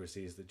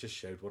idiosyncrasies that just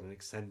showed what an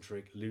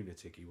eccentric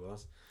lunatic he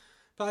was.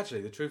 But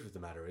actually, the truth of the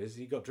matter is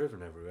he got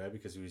driven everywhere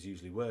because he was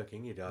usually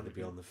working. He'd either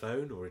be on the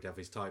phone or he'd have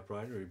his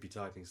typewriter or he'd be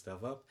typing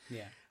stuff up.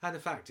 Yeah. And the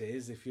fact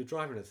is, if you're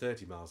driving at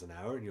 30 miles an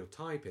hour and you're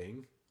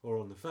typing or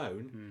on the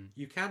phone,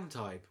 you can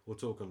type or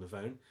talk on the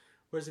phone,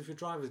 whereas if your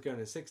driver's going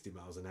at 60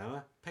 miles an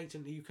hour,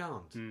 patently you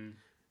can't.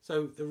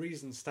 So the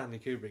reason Stanley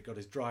Kubrick got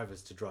his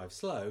drivers to drive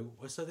slow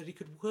was so that he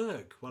could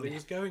work while he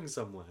was going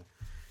somewhere.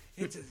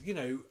 It's, you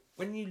know,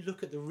 when you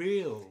look at the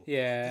real,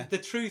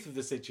 the truth of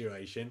the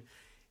situation,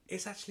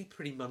 it's actually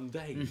pretty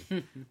mundane.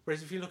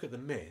 Whereas if you look at the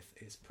myth,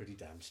 it's pretty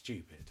damn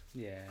stupid.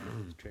 Yeah,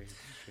 it's true. It's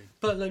true.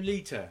 But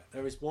Lolita,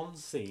 there is one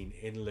scene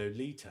in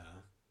Lolita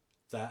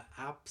that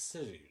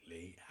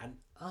absolutely and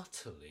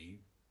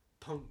utterly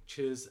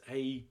punctures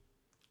a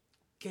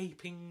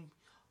gaping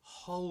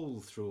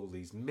hole through all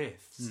these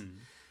myths.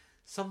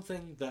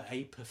 Something that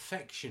a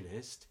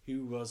perfectionist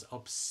who was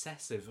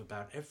obsessive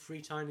about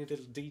every tiny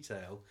little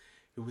detail,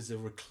 who was a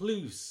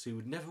recluse, who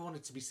would never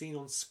wanted to be seen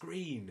on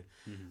screen,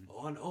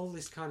 and all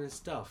this kind of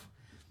stuff.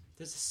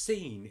 There's a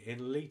scene in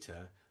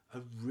Lolita,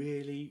 a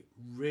really,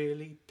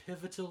 really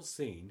pivotal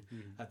scene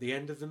at the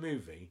end of the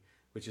movie,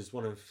 which is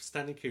one of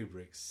Stanley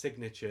Kubrick's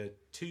signature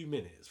 2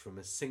 minutes from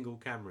a single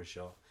camera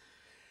shot.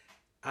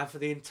 And for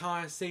the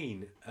entire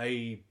scene,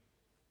 a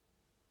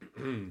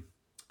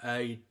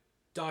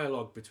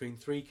dialogue between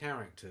 3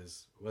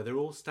 characters where they're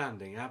all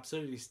standing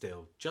absolutely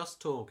still, just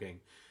talking,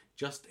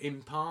 just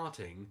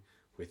imparting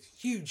with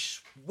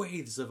huge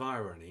swathes of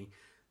irony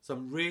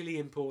some really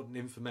important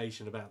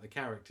information about the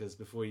characters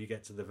before you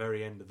get to the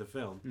very end of the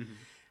film.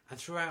 And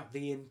throughout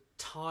the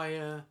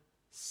entire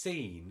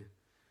scene,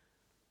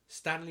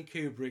 Stanley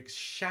Kubrick's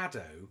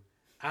shadow,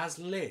 as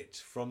lit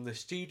from the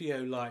studio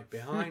light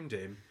behind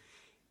him,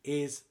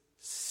 is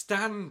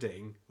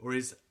standing or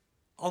is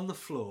on the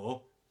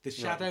floor, the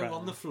shadow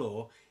on the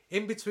floor,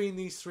 in between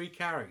these 3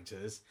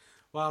 characters,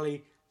 while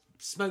he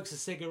smokes a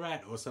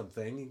cigarette or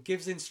something and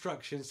gives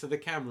instructions to the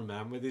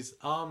cameraman with his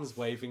arms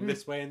waving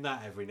this way and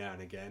that every now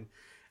and again.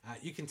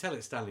 You can tell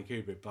it's Stanley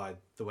Kubrick by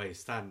the way he's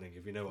standing,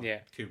 if you know what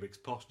Kubrick's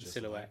posture is.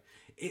 Silhouette.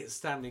 Like. It's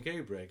Stanley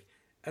Kubrick.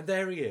 And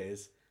there he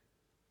is,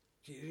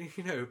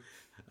 you know,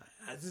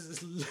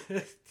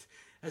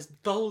 as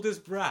bold as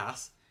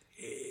brass,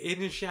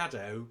 in a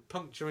shadow,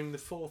 puncturing the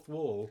 4th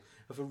wall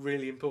of a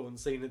really important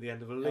scene at the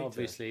end of a Lolita.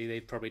 Obviously,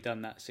 they'd probably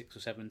done that 6 or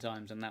 7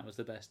 times, and that was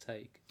the best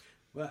take.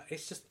 Well,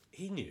 it's just,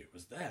 he knew it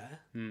was there.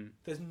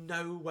 There's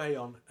no way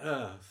on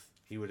earth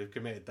he would have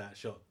committed that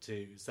shot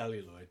to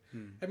celluloid.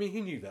 I mean,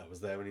 he knew that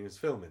was there when he was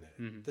filming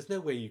it. There's no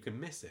way you can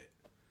miss it.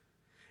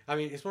 I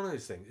mean, it's one of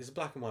those things. It's a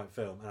black and white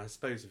film, and I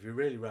suppose if you're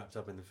really wrapped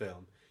up in the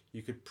film,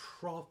 you could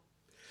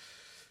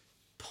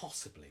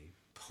possibly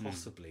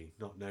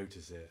not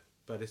notice it.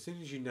 But as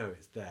soon as you know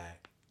it's there,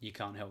 You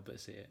can't help but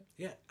see it.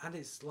 yeah, and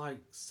it's like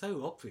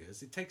so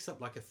obvious. It takes up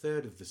like a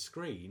third of the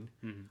screen.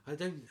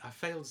 I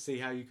fail to see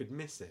how you could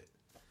miss it.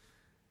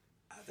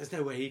 There's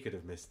no way he could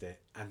have missed it,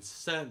 and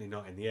certainly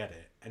not in the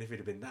edit. And if he'd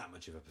have been that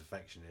much of a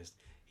perfectionist,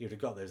 he would have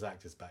got those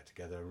actors back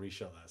together and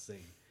reshot that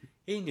scene.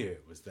 He knew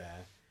it was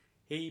there.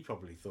 He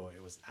probably thought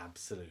it was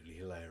absolutely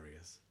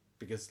hilarious.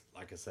 Because,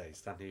 like I say,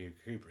 Stanley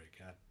Kubrick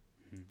had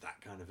that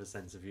kind of a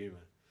sense of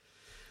humour.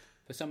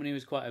 For someone who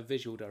was quite a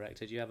visual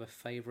director, do you have a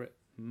favourite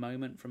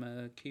moment from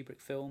a Kubrick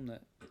film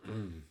that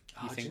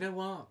do you know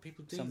what?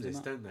 People do this,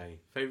 don't they?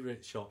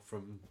 Favourite shot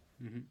from...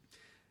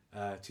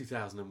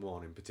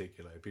 2001 in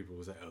particular, people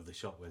will say, oh, the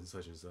shot went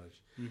such and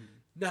such. Mm.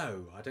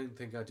 No, I don't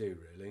think I do,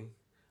 really.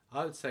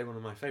 I would say one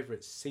of my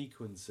favourite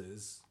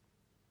sequences...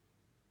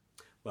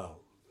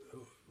 Well,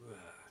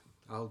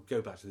 I'll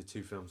go back to the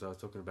two films I was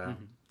talking about.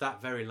 Mhm.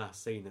 That very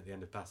last scene at the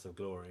end of Paths of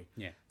Glory,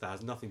 Yeah. that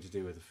has nothing to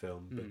do with the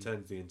film, but Mm.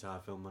 turns the entire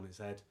film on its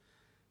head.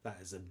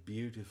 That is a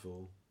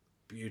beautiful,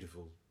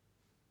 beautiful,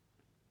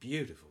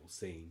 beautiful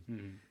scene,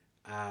 Mm.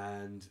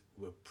 and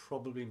will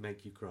probably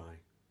make you cry.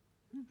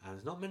 And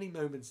there's not many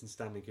moments in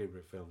Stanley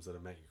Kubrick films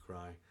that'll make you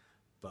cry,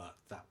 but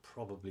that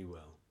probably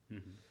will.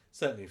 Mhm.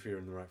 Certainly if you're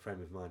in the right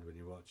frame of mind when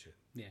you watch it.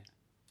 Yeah.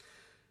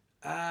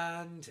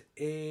 And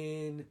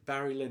in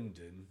Barry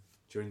Lyndon,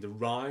 during the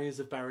rise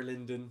of Barry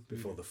Lyndon,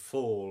 before Mhm. the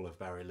fall of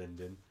Barry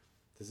Lyndon,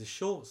 there's a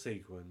short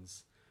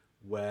sequence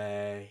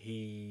where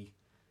he...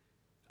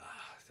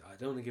 I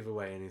don't want to give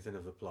away anything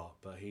of the plot,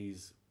 but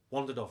he's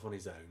wandered off on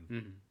his own,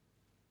 Mhm.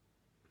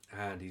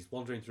 and he's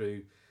wandering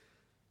through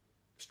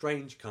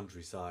strange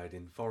countryside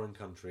in foreign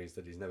countries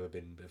that he's never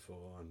been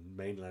before, on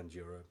mainland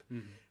Europe,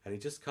 Mhm. and he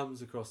just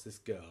comes across this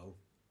girl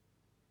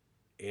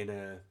in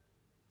a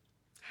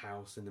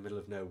house in the middle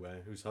of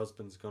nowhere whose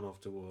husband's gone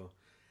off to war,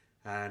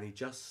 and he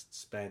just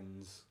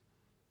spends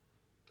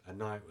a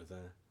night with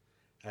her,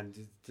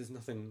 and there's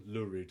nothing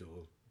lurid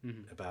or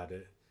Mhm. about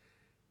it,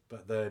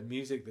 but the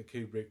music that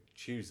Kubrick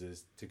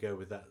chooses to go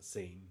with that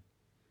scene,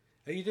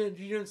 and you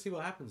don't see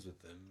what happens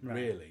with them, Right.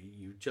 really.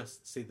 You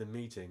just see them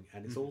meeting,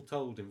 and it's Mhm. all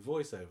told in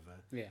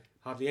voiceover. Yeah.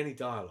 Hardly any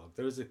dialogue.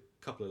 There is a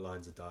couple of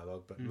lines of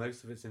dialogue, but Mm.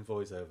 most of it's in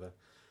voiceover.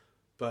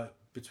 But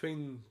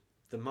between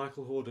the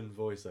Michael Hordern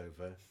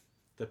voiceover,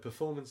 the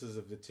performances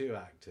of the two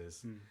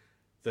actors, Mm.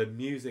 the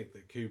music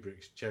that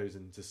Kubrick's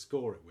chosen to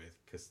score it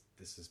with, because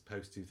this is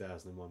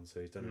post-2001,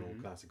 so he's done an Mhm.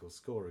 all-classical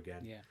score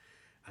again, Yeah.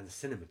 and the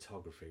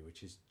cinematography,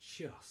 which is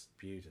just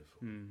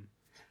beautiful. Mm.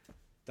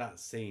 That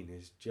scene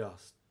is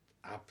just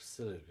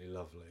absolutely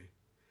lovely.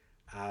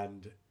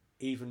 And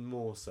even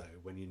more so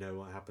when you know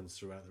what happens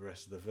throughout the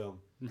rest of the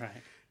film,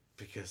 Right.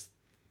 because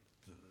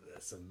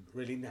there's some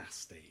really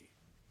nasty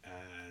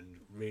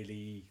and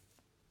really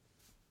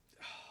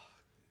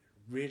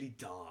really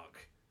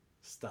dark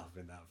stuff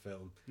in that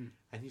film. Mm.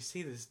 And you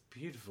see this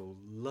beautiful,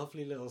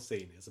 lovely little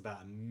scene. It's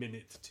about a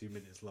minute to 2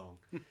 minutes long.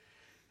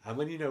 And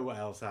when you know what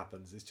else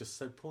happens, it's just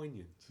so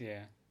poignant.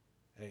 Yeah.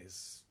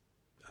 It's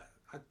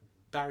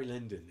Barry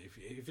Lyndon. If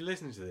you're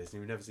listening to this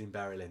and you've never seen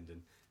Barry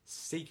Lyndon,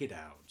 seek it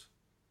out.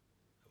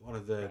 One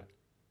of the Right.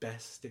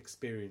 best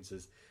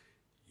experiences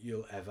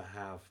you'll ever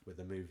have with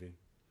a movie.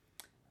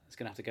 It's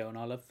going to have to go on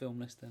our love film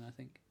list then, I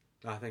think.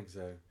 I think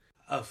so.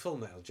 Oh, Full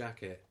Metal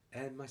Jacket.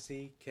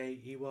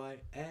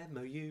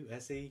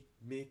 MICKEYMOUSE.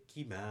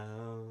 Mickey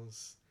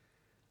Mouse.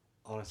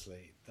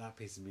 Honestly, that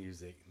piece of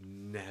music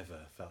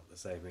never felt the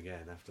same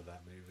again after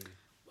that movie.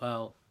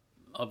 Well,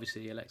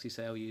 obviously Alexei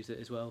Sayle used it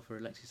as well for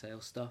Alexei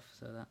Sayle stuff,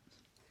 so that's...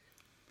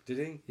 Did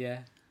he?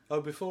 Yeah,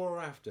 Oh, before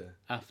or after?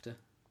 after,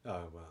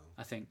 Oh, well.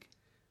 I think.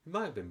 It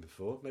might have been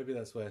before. Maybe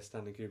that's where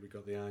Stanley Kubrick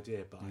got the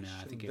idea, but No, I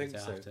shouldn't think it think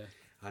was so. after.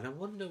 And I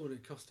wonder what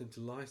it cost him to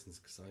license,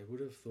 because I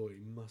would have thought he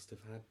must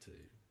have had to.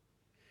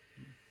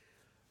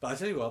 But I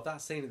tell you what,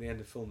 that scene at the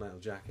end of Full Metal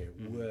Jacket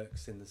Mhm.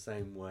 works in the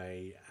same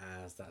way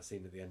as that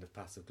scene at the end of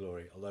Paths of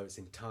Glory, although it's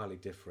entirely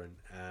different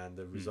and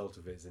the result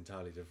of it is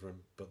entirely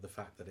different. But the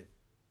fact that it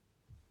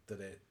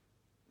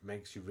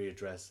makes you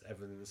readdress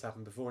everything that's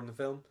happened before in the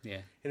film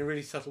Yeah. in a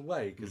really subtle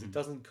way, because Mhm. it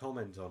doesn't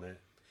comment on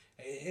it.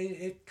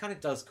 It kind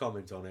of does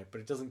comment on it, but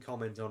it doesn't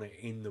comment on it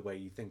in the way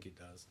you think it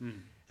does,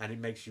 Mm. and it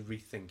makes you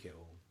rethink it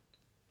all.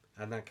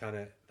 And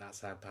that's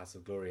how Paths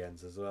of Glory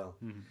ends as well.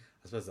 Mm.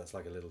 I suppose that's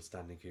like a little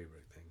Stanley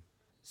Kubrick thing.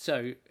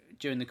 So,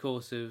 during the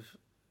course of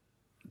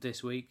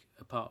this week,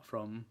 apart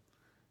from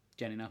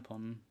genning up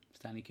on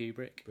Stanley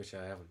Kubrick, Which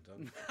I haven't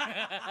done.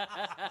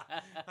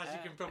 As you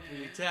can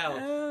probably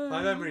tell,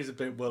 my memory's a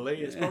bit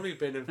woolly. It's probably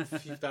been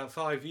about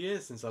 5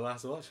 years since I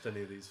last watched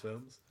any of these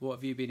films. what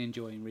have you been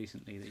enjoying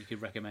recently that you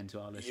could recommend to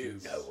our You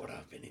listeners? know what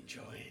I've been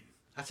enjoying.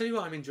 I tell you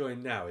what I'm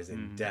enjoying now is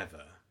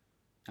Endeavour.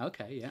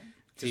 Okay, yeah.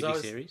 'Cause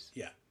TV series.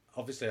 Yeah.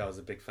 Obviously, I was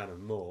a big fan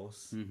of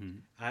Morse. Mm-hmm.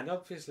 And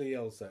obviously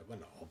also, well,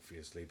 not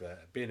obviously,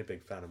 but being a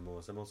big fan of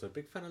Morse, I'm also a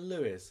big fan of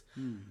Lewis.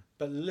 Mm.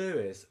 But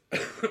Lewis,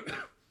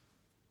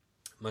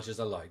 much as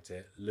I liked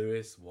it,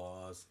 Lewis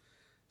was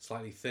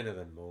slightly thinner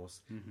than Morse.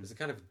 Mhm. There's a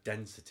kind of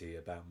density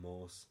about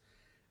Morse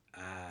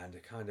and a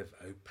kind of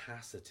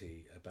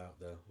opacity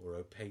about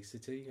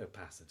opacity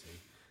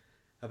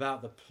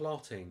about the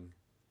plotting.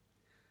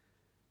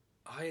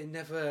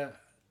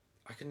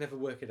 I could never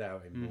work it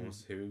out in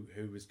Morse who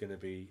was going to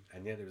be,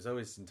 and yet it was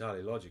always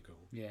entirely logical.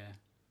 Yeah.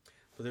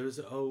 But there was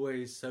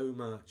always so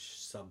much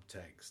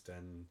subtext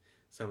and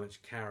so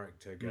much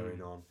character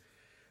going on.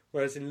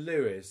 Whereas in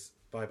Lewis,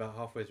 by about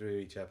halfway through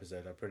each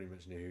episode, I pretty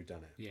much knew who'd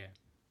done it. Yeah.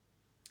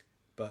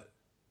 But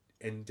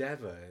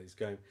Endeavour is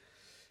going...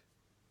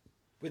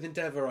 With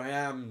Endeavour, I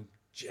am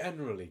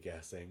generally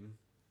guessing,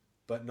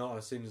 but not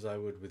as soon as I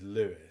would with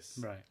Lewis.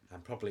 Right.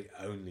 And probably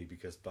only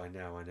because by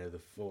now I know the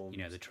form. You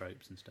know, the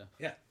tropes and stuff.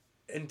 Yeah.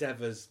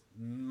 Endeavour's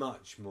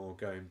much more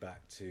going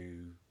back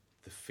to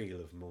the feel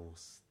of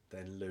Morse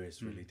than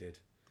Lewis really did.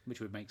 Which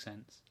would make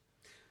sense.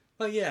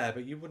 Well, yeah,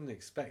 but you wouldn't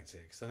expect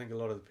it, because I think a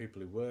lot of the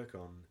people who work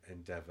on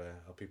Endeavour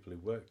are people who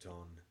worked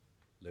on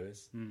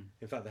Lewis.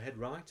 In fact, the head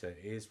writer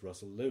is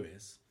Russell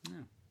Lewis,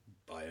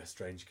 by a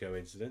strange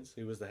coincidence,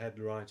 who was the head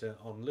writer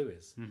on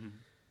Lewis,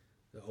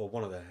 or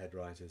one of the head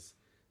writers.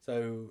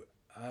 So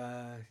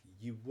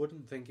you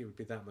wouldn't think it would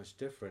be that much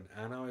different.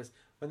 And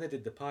when they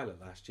did the pilot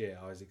last year,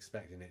 I was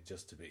expecting it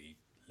just to be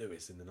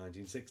Lewis in the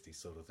 1960s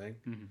sort of thing.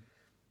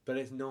 But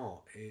it's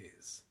not.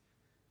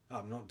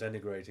 I'm not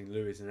denigrating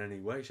Lewis in any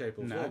way, shape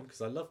or form,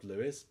 because I loved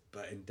Lewis,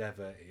 but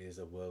Endeavour is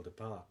a world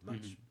apart,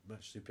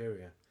 much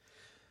superior.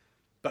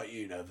 But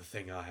the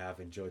thing I have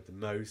enjoyed the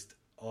most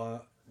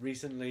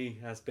recently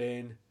has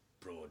been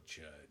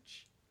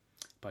Broadchurch.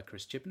 By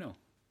Chris Chibnall.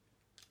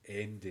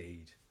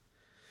 Indeed.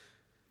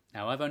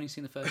 Now, I've only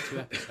seen the first 2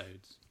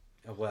 episodes.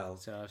 Oh, well.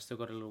 So I've still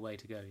got a little way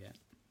to go yet.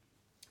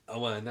 Oh,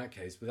 well, in that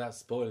case, without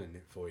spoiling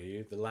it for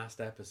you, the last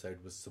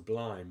episode was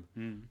sublime.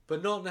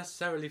 But not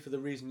necessarily for the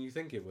reason you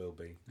think it will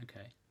be.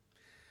 Okay.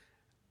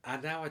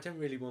 And now I don't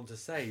really want to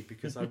say,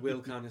 because I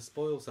will kind of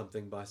spoil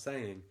something by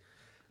saying...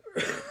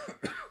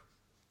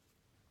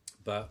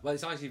 But, well,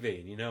 it's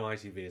ITV, and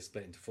ITV is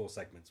split into 4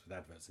 segments with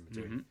adverts in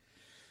between.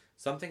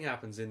 Something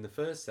happens in the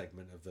first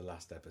segment of the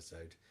last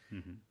episode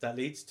that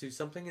leads to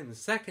something in the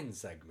second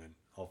segment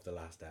of the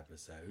last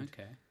episode.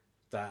 Okay.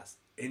 That's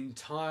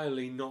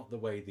entirely not the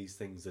way these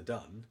things are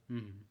done.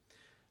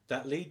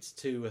 That leads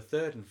to a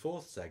third and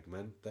fourth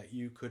segment that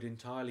you could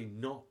entirely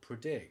not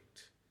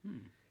predict,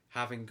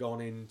 having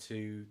gone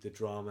into the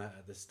drama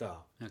at the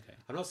start. Okay.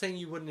 I'm not saying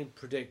you wouldn't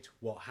predict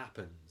what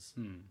happens,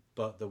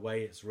 but the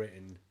way it's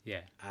written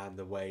and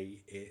the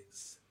way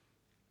it's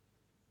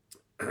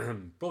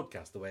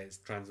broadcast, the way it's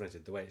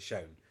transmitted, the way it's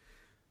shown,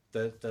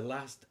 the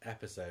last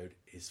episode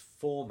is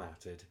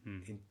formatted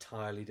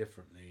entirely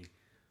differently.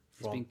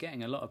 It's been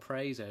getting a lot of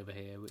praise over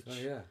here, which Oh,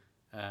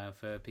 yeah.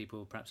 for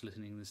people perhaps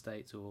listening in the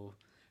States or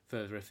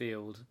further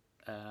afield,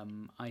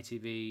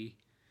 ITV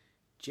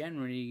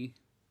generally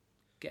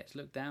gets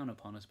looked down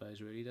upon, I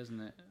suppose, really, doesn't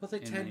it? Well, they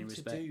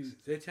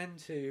tend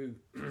to,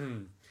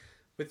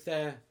 with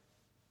their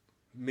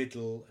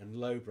middle and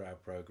lowbrow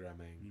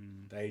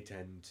programming, they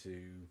tend to...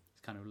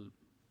 It's kind of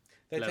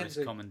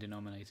lowest common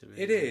denominator,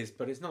 really. It is,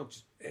 but it's not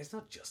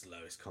just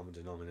lowest common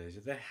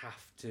denominator. They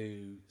have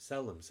to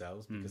sell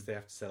themselves because they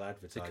have to sell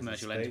advertising. It's a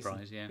commercial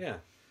enterprise, Yeah.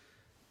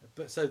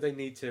 But so they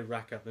need to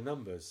rack up the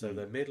numbers. So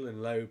the middle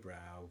and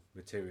lowbrow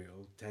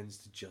material tends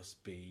to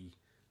just be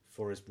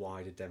for as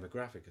wide a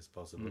demographic as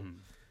possible.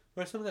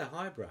 Whereas some of their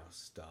highbrow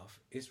stuff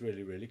is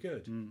really, really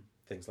good.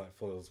 Things like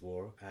Foyle's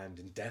War and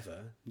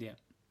Endeavour. Yeah.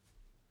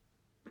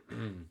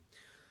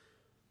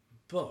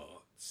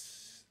 But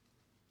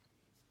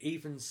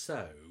even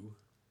so,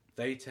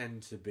 they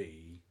tend to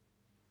be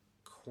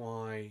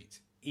quite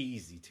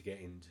easy to get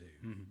into.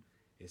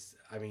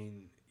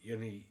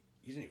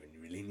 You don't even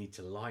really need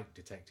to like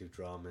detective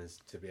dramas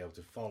to be able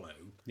to follow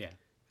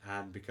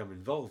and become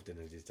involved in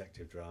a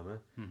detective drama.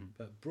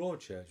 But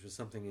Broadchurch was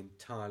something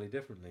entirely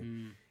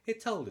differently.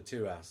 It told a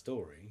 2-hour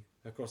story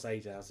across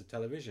 8 hours of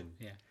television.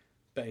 Yeah.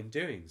 But in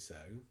doing so,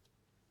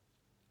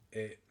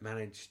 it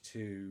managed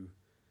to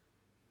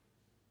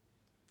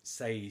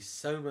say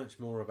so much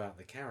more about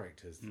the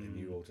characters than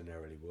you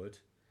ordinarily would.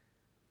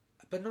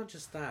 But not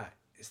just that,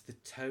 it's the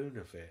tone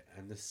of it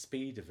and the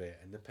speed of it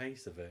and the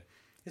pace of it.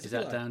 Is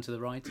that down to the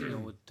writing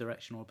or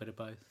direction or a bit of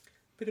both?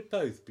 A bit of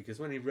both, because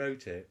when he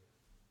wrote it,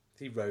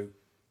 he wrote,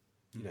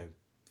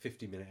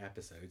 50-minute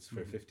episodes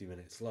for a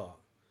 50-minute slot.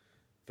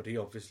 But he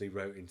obviously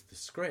wrote into the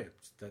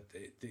script that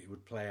it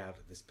would play out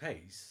at this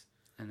pace.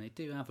 And they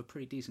do have a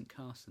pretty decent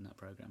cast in that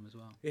programme as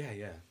well. Yeah,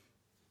 yeah.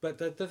 But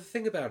the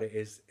thing about it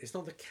is, it's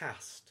not the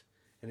cast,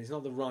 and it's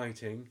not the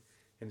writing,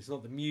 and it's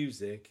not the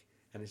music,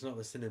 and it's not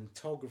the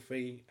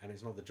cinematography, and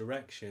it's not the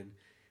direction.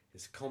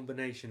 It's a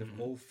combination of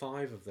all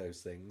 5 of those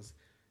things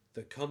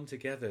that come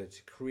together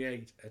to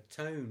create a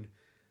tone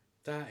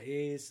that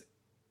is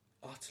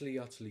utterly,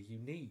 utterly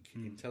unique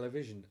in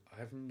television.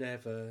 I've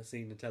never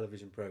seen a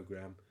television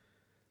programme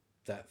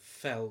that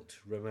felt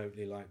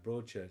remotely like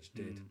Broadchurch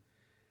did.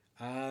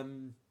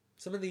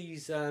 Some of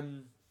these...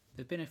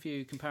 There've been a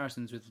few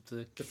comparisons with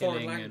the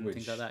foreign killing and language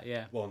things like that,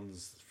 yeah.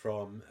 ones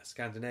from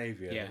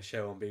Scandinavia, a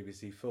show on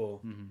BBC4.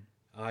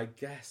 I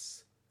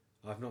guess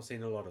I've not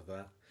seen a lot of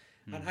that.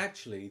 And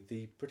actually,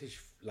 the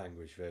British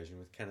language version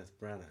with Kenneth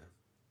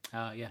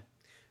Branagh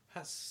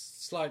has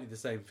slightly the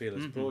same feel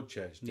as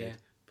Broadchurch did. Yeah.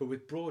 But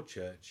with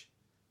Broadchurch,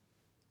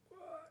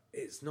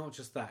 it's not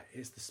just that,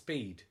 it's the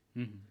speed.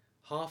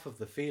 Half of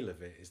the feel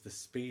of it is the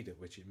speed at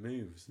which it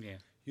moves. Yeah.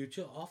 You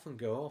just often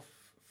go off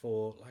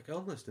for like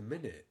almost a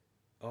minute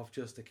of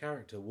just a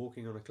character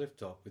walking on a cliff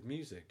top with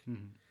music.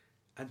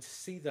 And to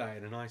see that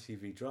in an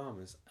ITV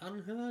drama is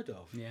unheard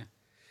of. Yeah.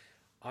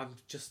 I'm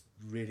just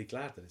really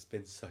glad that it's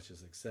been such a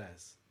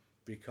success,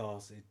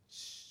 because it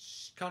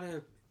kind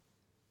of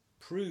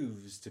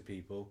proves to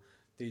people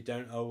that you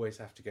don't always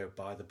have to go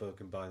by the book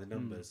and by the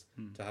numbers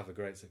to have a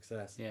great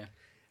success. Yeah.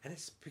 And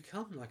it's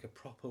become like a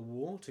proper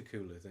water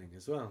cooler thing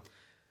as well.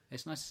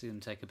 It's nice to see them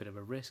take a bit of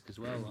a risk as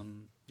well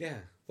on. Yeah,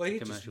 well, he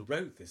commercial just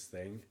wrote this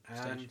thing,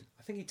 and stage.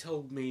 I think he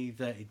told me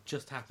that it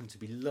just happened to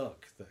be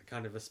luck that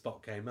kind of a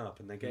spot came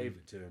up, and they gave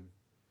it to him.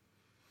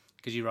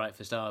 Because you write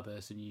for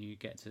Starburst and you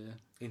get to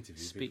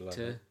Interview speak people like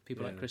to that.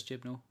 people Yeah. like Chris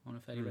Chibnall on a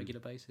fairly regular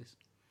basis.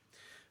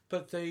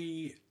 But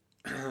the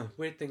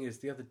weird thing is,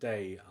 the other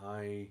day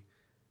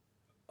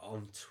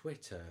on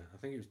Twitter, I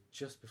think it was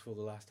just before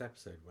the last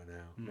episode went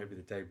out, maybe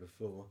the day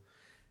before,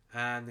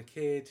 and the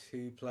kid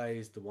who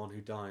plays the one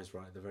who dies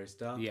right at the very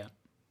start, Yeah.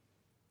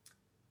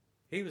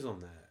 he was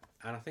on there,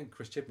 and I think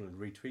Chris Chibnall had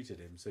retweeted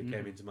him, so he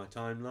came into my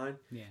timeline,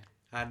 Yeah.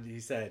 and he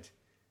said,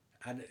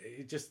 and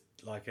it just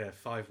like a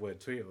 5-word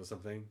tweet or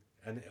something,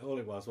 and all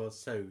it was,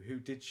 so who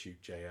did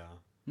shoot JR?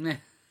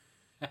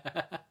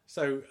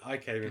 So I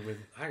came in with,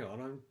 hang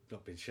on, I'm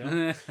not being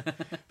shot.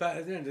 But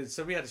at the end,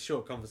 so we had a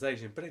short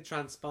conversation, but it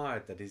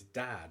transpired that his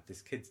dad,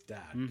 this kid's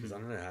dad, because I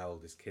don't know how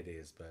old this kid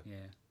is, but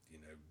Yeah. you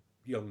know,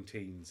 young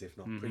teens, if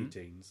not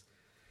pre-teens.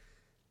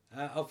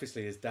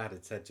 Obviously, his dad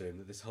had said to him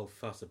that this whole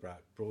fuss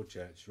about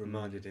Broadchurch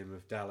reminded him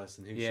of Dallas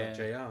and Who Shot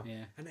JR.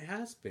 Yeah. And it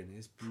has been.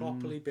 It's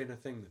properly been a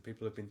thing that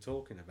people have been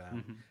talking about.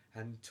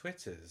 And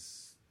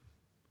Twitter's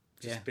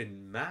just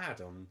been mad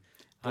on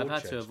I've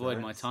had Broadchurch to avoid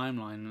my nights.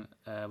 timeline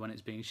when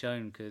it's being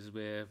shown because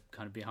we're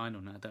kind of behind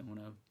on it. I don't want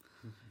to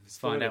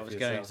Spoil find it out for what's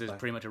going yourself, because there's like-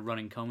 pretty much a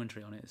running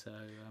commentary on it. So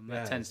Yeah.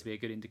 that tends to be a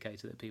good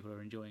indicator that people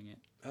are enjoying it.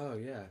 Oh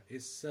yeah,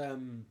 it's I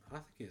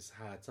think it's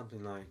had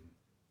something like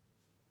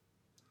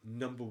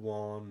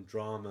 #1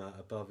 drama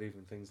above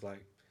even things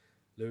like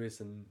Lewis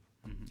and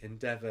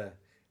Endeavour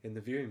in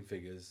the viewing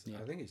figures.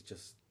 Yeah. I think it's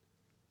just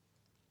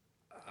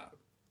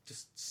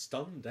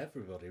stunned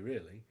everybody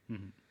really.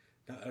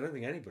 No, I don't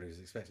think anybody was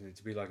expecting it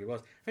to be like it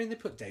was. I mean, they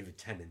put David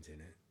Tennant in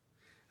it,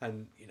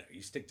 and you know,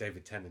 you stick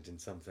David Tennant in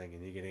something,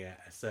 and you're going to get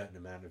a certain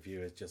amount of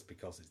viewers just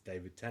because it's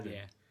David Tennant.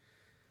 Yeah.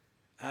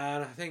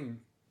 And I think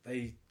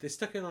they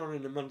stuck it on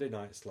in a Monday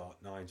night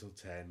slot, 9 till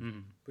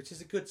 10, which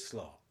is a good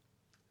slot.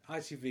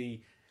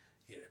 ITV,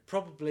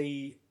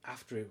 probably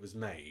after it was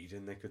made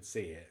and they could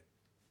see it,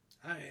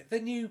 they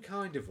knew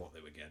kind of what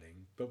they were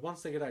getting, but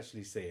once they could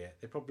actually see it,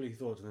 they probably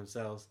thought to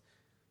themselves,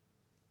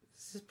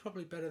 this is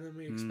probably better than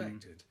we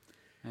expected.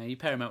 You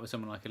pair him up with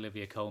someone like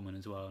Olivia Colman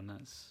as well, and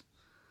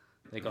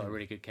they got a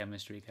really good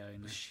chemistry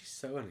going. She's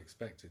so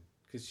unexpected,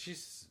 because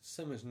she's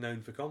so much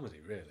known for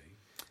comedy, really.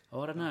 Oh,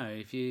 I don't know.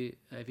 Have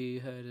you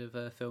heard of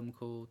a film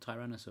called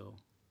Tyrannosaur?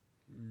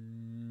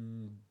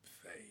 Vaguely,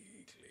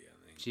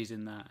 I think. She's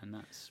in that, and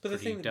that's But the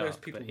pretty thing that dark,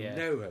 most people but yeah.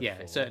 know her Yeah,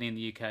 for certainly in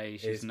the UK,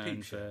 she's is known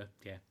Peep Show.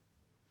 for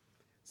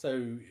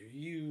So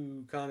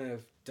you kind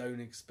of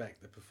don't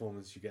expect the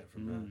performance you get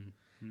from her,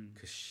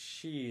 because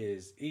she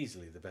is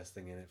easily the best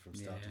thing in it from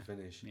start to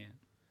finish. Yeah.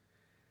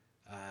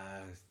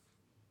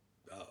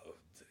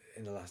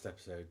 In the last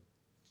episode,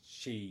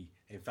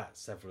 in fact,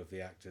 several of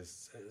the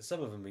actors,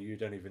 some of them you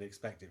don't even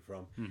expect it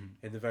from,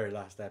 in the very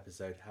last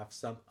episode, have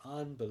some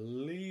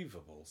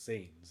unbelievable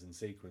scenes and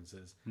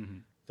sequences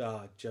that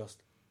are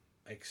just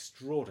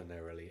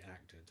extraordinarily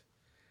acted.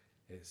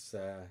 It's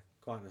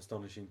quite an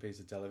astonishing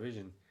piece of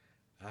television,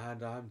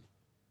 and I'm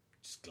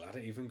just glad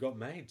it even got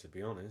made, to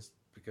be honest,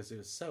 because it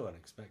was so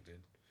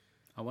unexpected.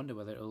 I wonder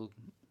whether it'll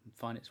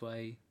find its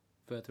way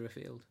further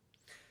afield.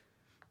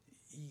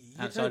 You'd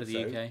Outside hope of the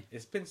so. UK.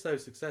 It's been so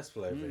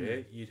successful over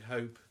here, you'd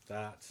hope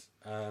that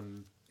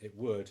it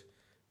would,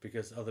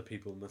 because other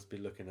people must be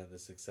looking at the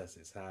success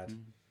it's had.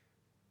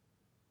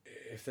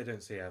 If they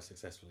don't see how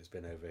successful it's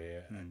been over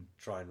here and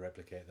try and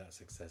replicate that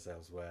success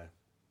elsewhere.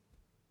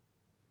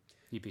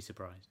 You'd be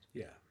surprised.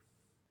 Yeah.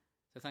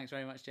 So thanks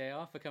very much,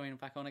 JR, for coming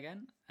back on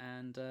again,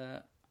 and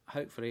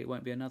hopefully it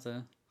won't be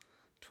another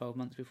 12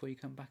 months before you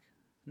come back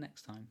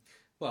next time.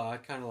 Well,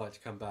 I'd kind of like to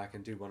come back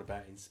and do one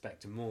about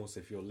Inspector Morse,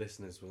 if your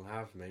listeners will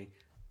have me.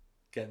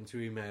 Get them to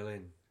email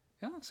in.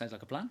 Yeah, sounds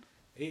like a plan.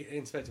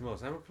 Inspector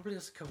Morse. And we'll probably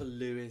also cover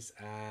Lewis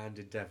and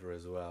Endeavour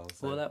as well.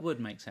 So Well, that would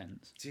make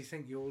sense. do you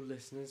think your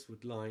listeners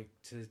would like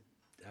to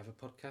have a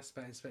podcast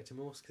about Inspector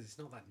Morse? Because it's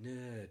not that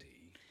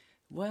nerdy.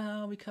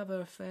 Well, we cover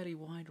a fairly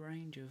wide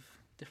range of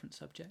different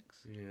subjects.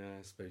 Yeah,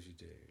 I suppose you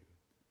do.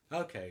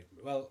 Okay,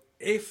 well,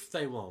 if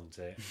they want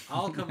it,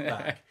 I'll come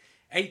back.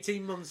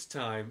 18 months'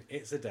 time,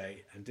 it's a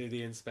date, and do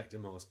the Inspector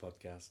Morse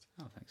podcast.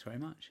 Oh, thanks very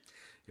much.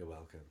 You're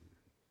welcome.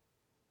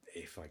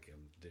 If I can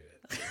do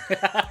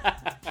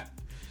it.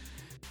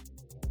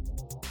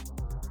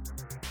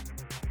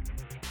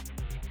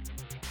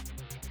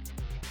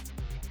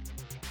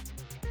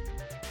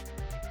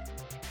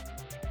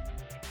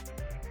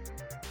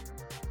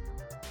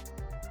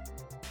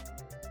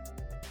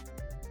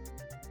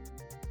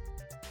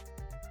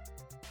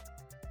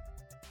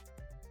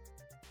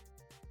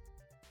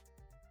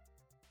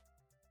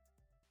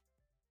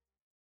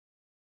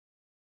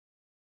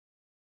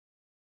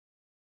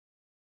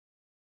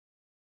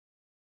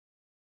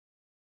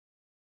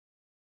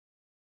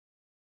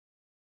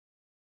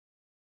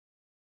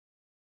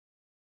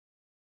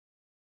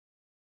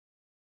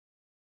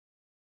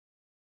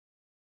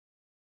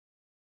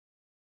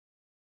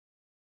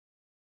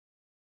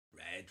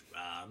 Red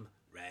rum,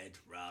 red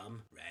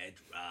rum, red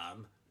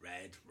rum,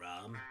 red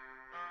rum.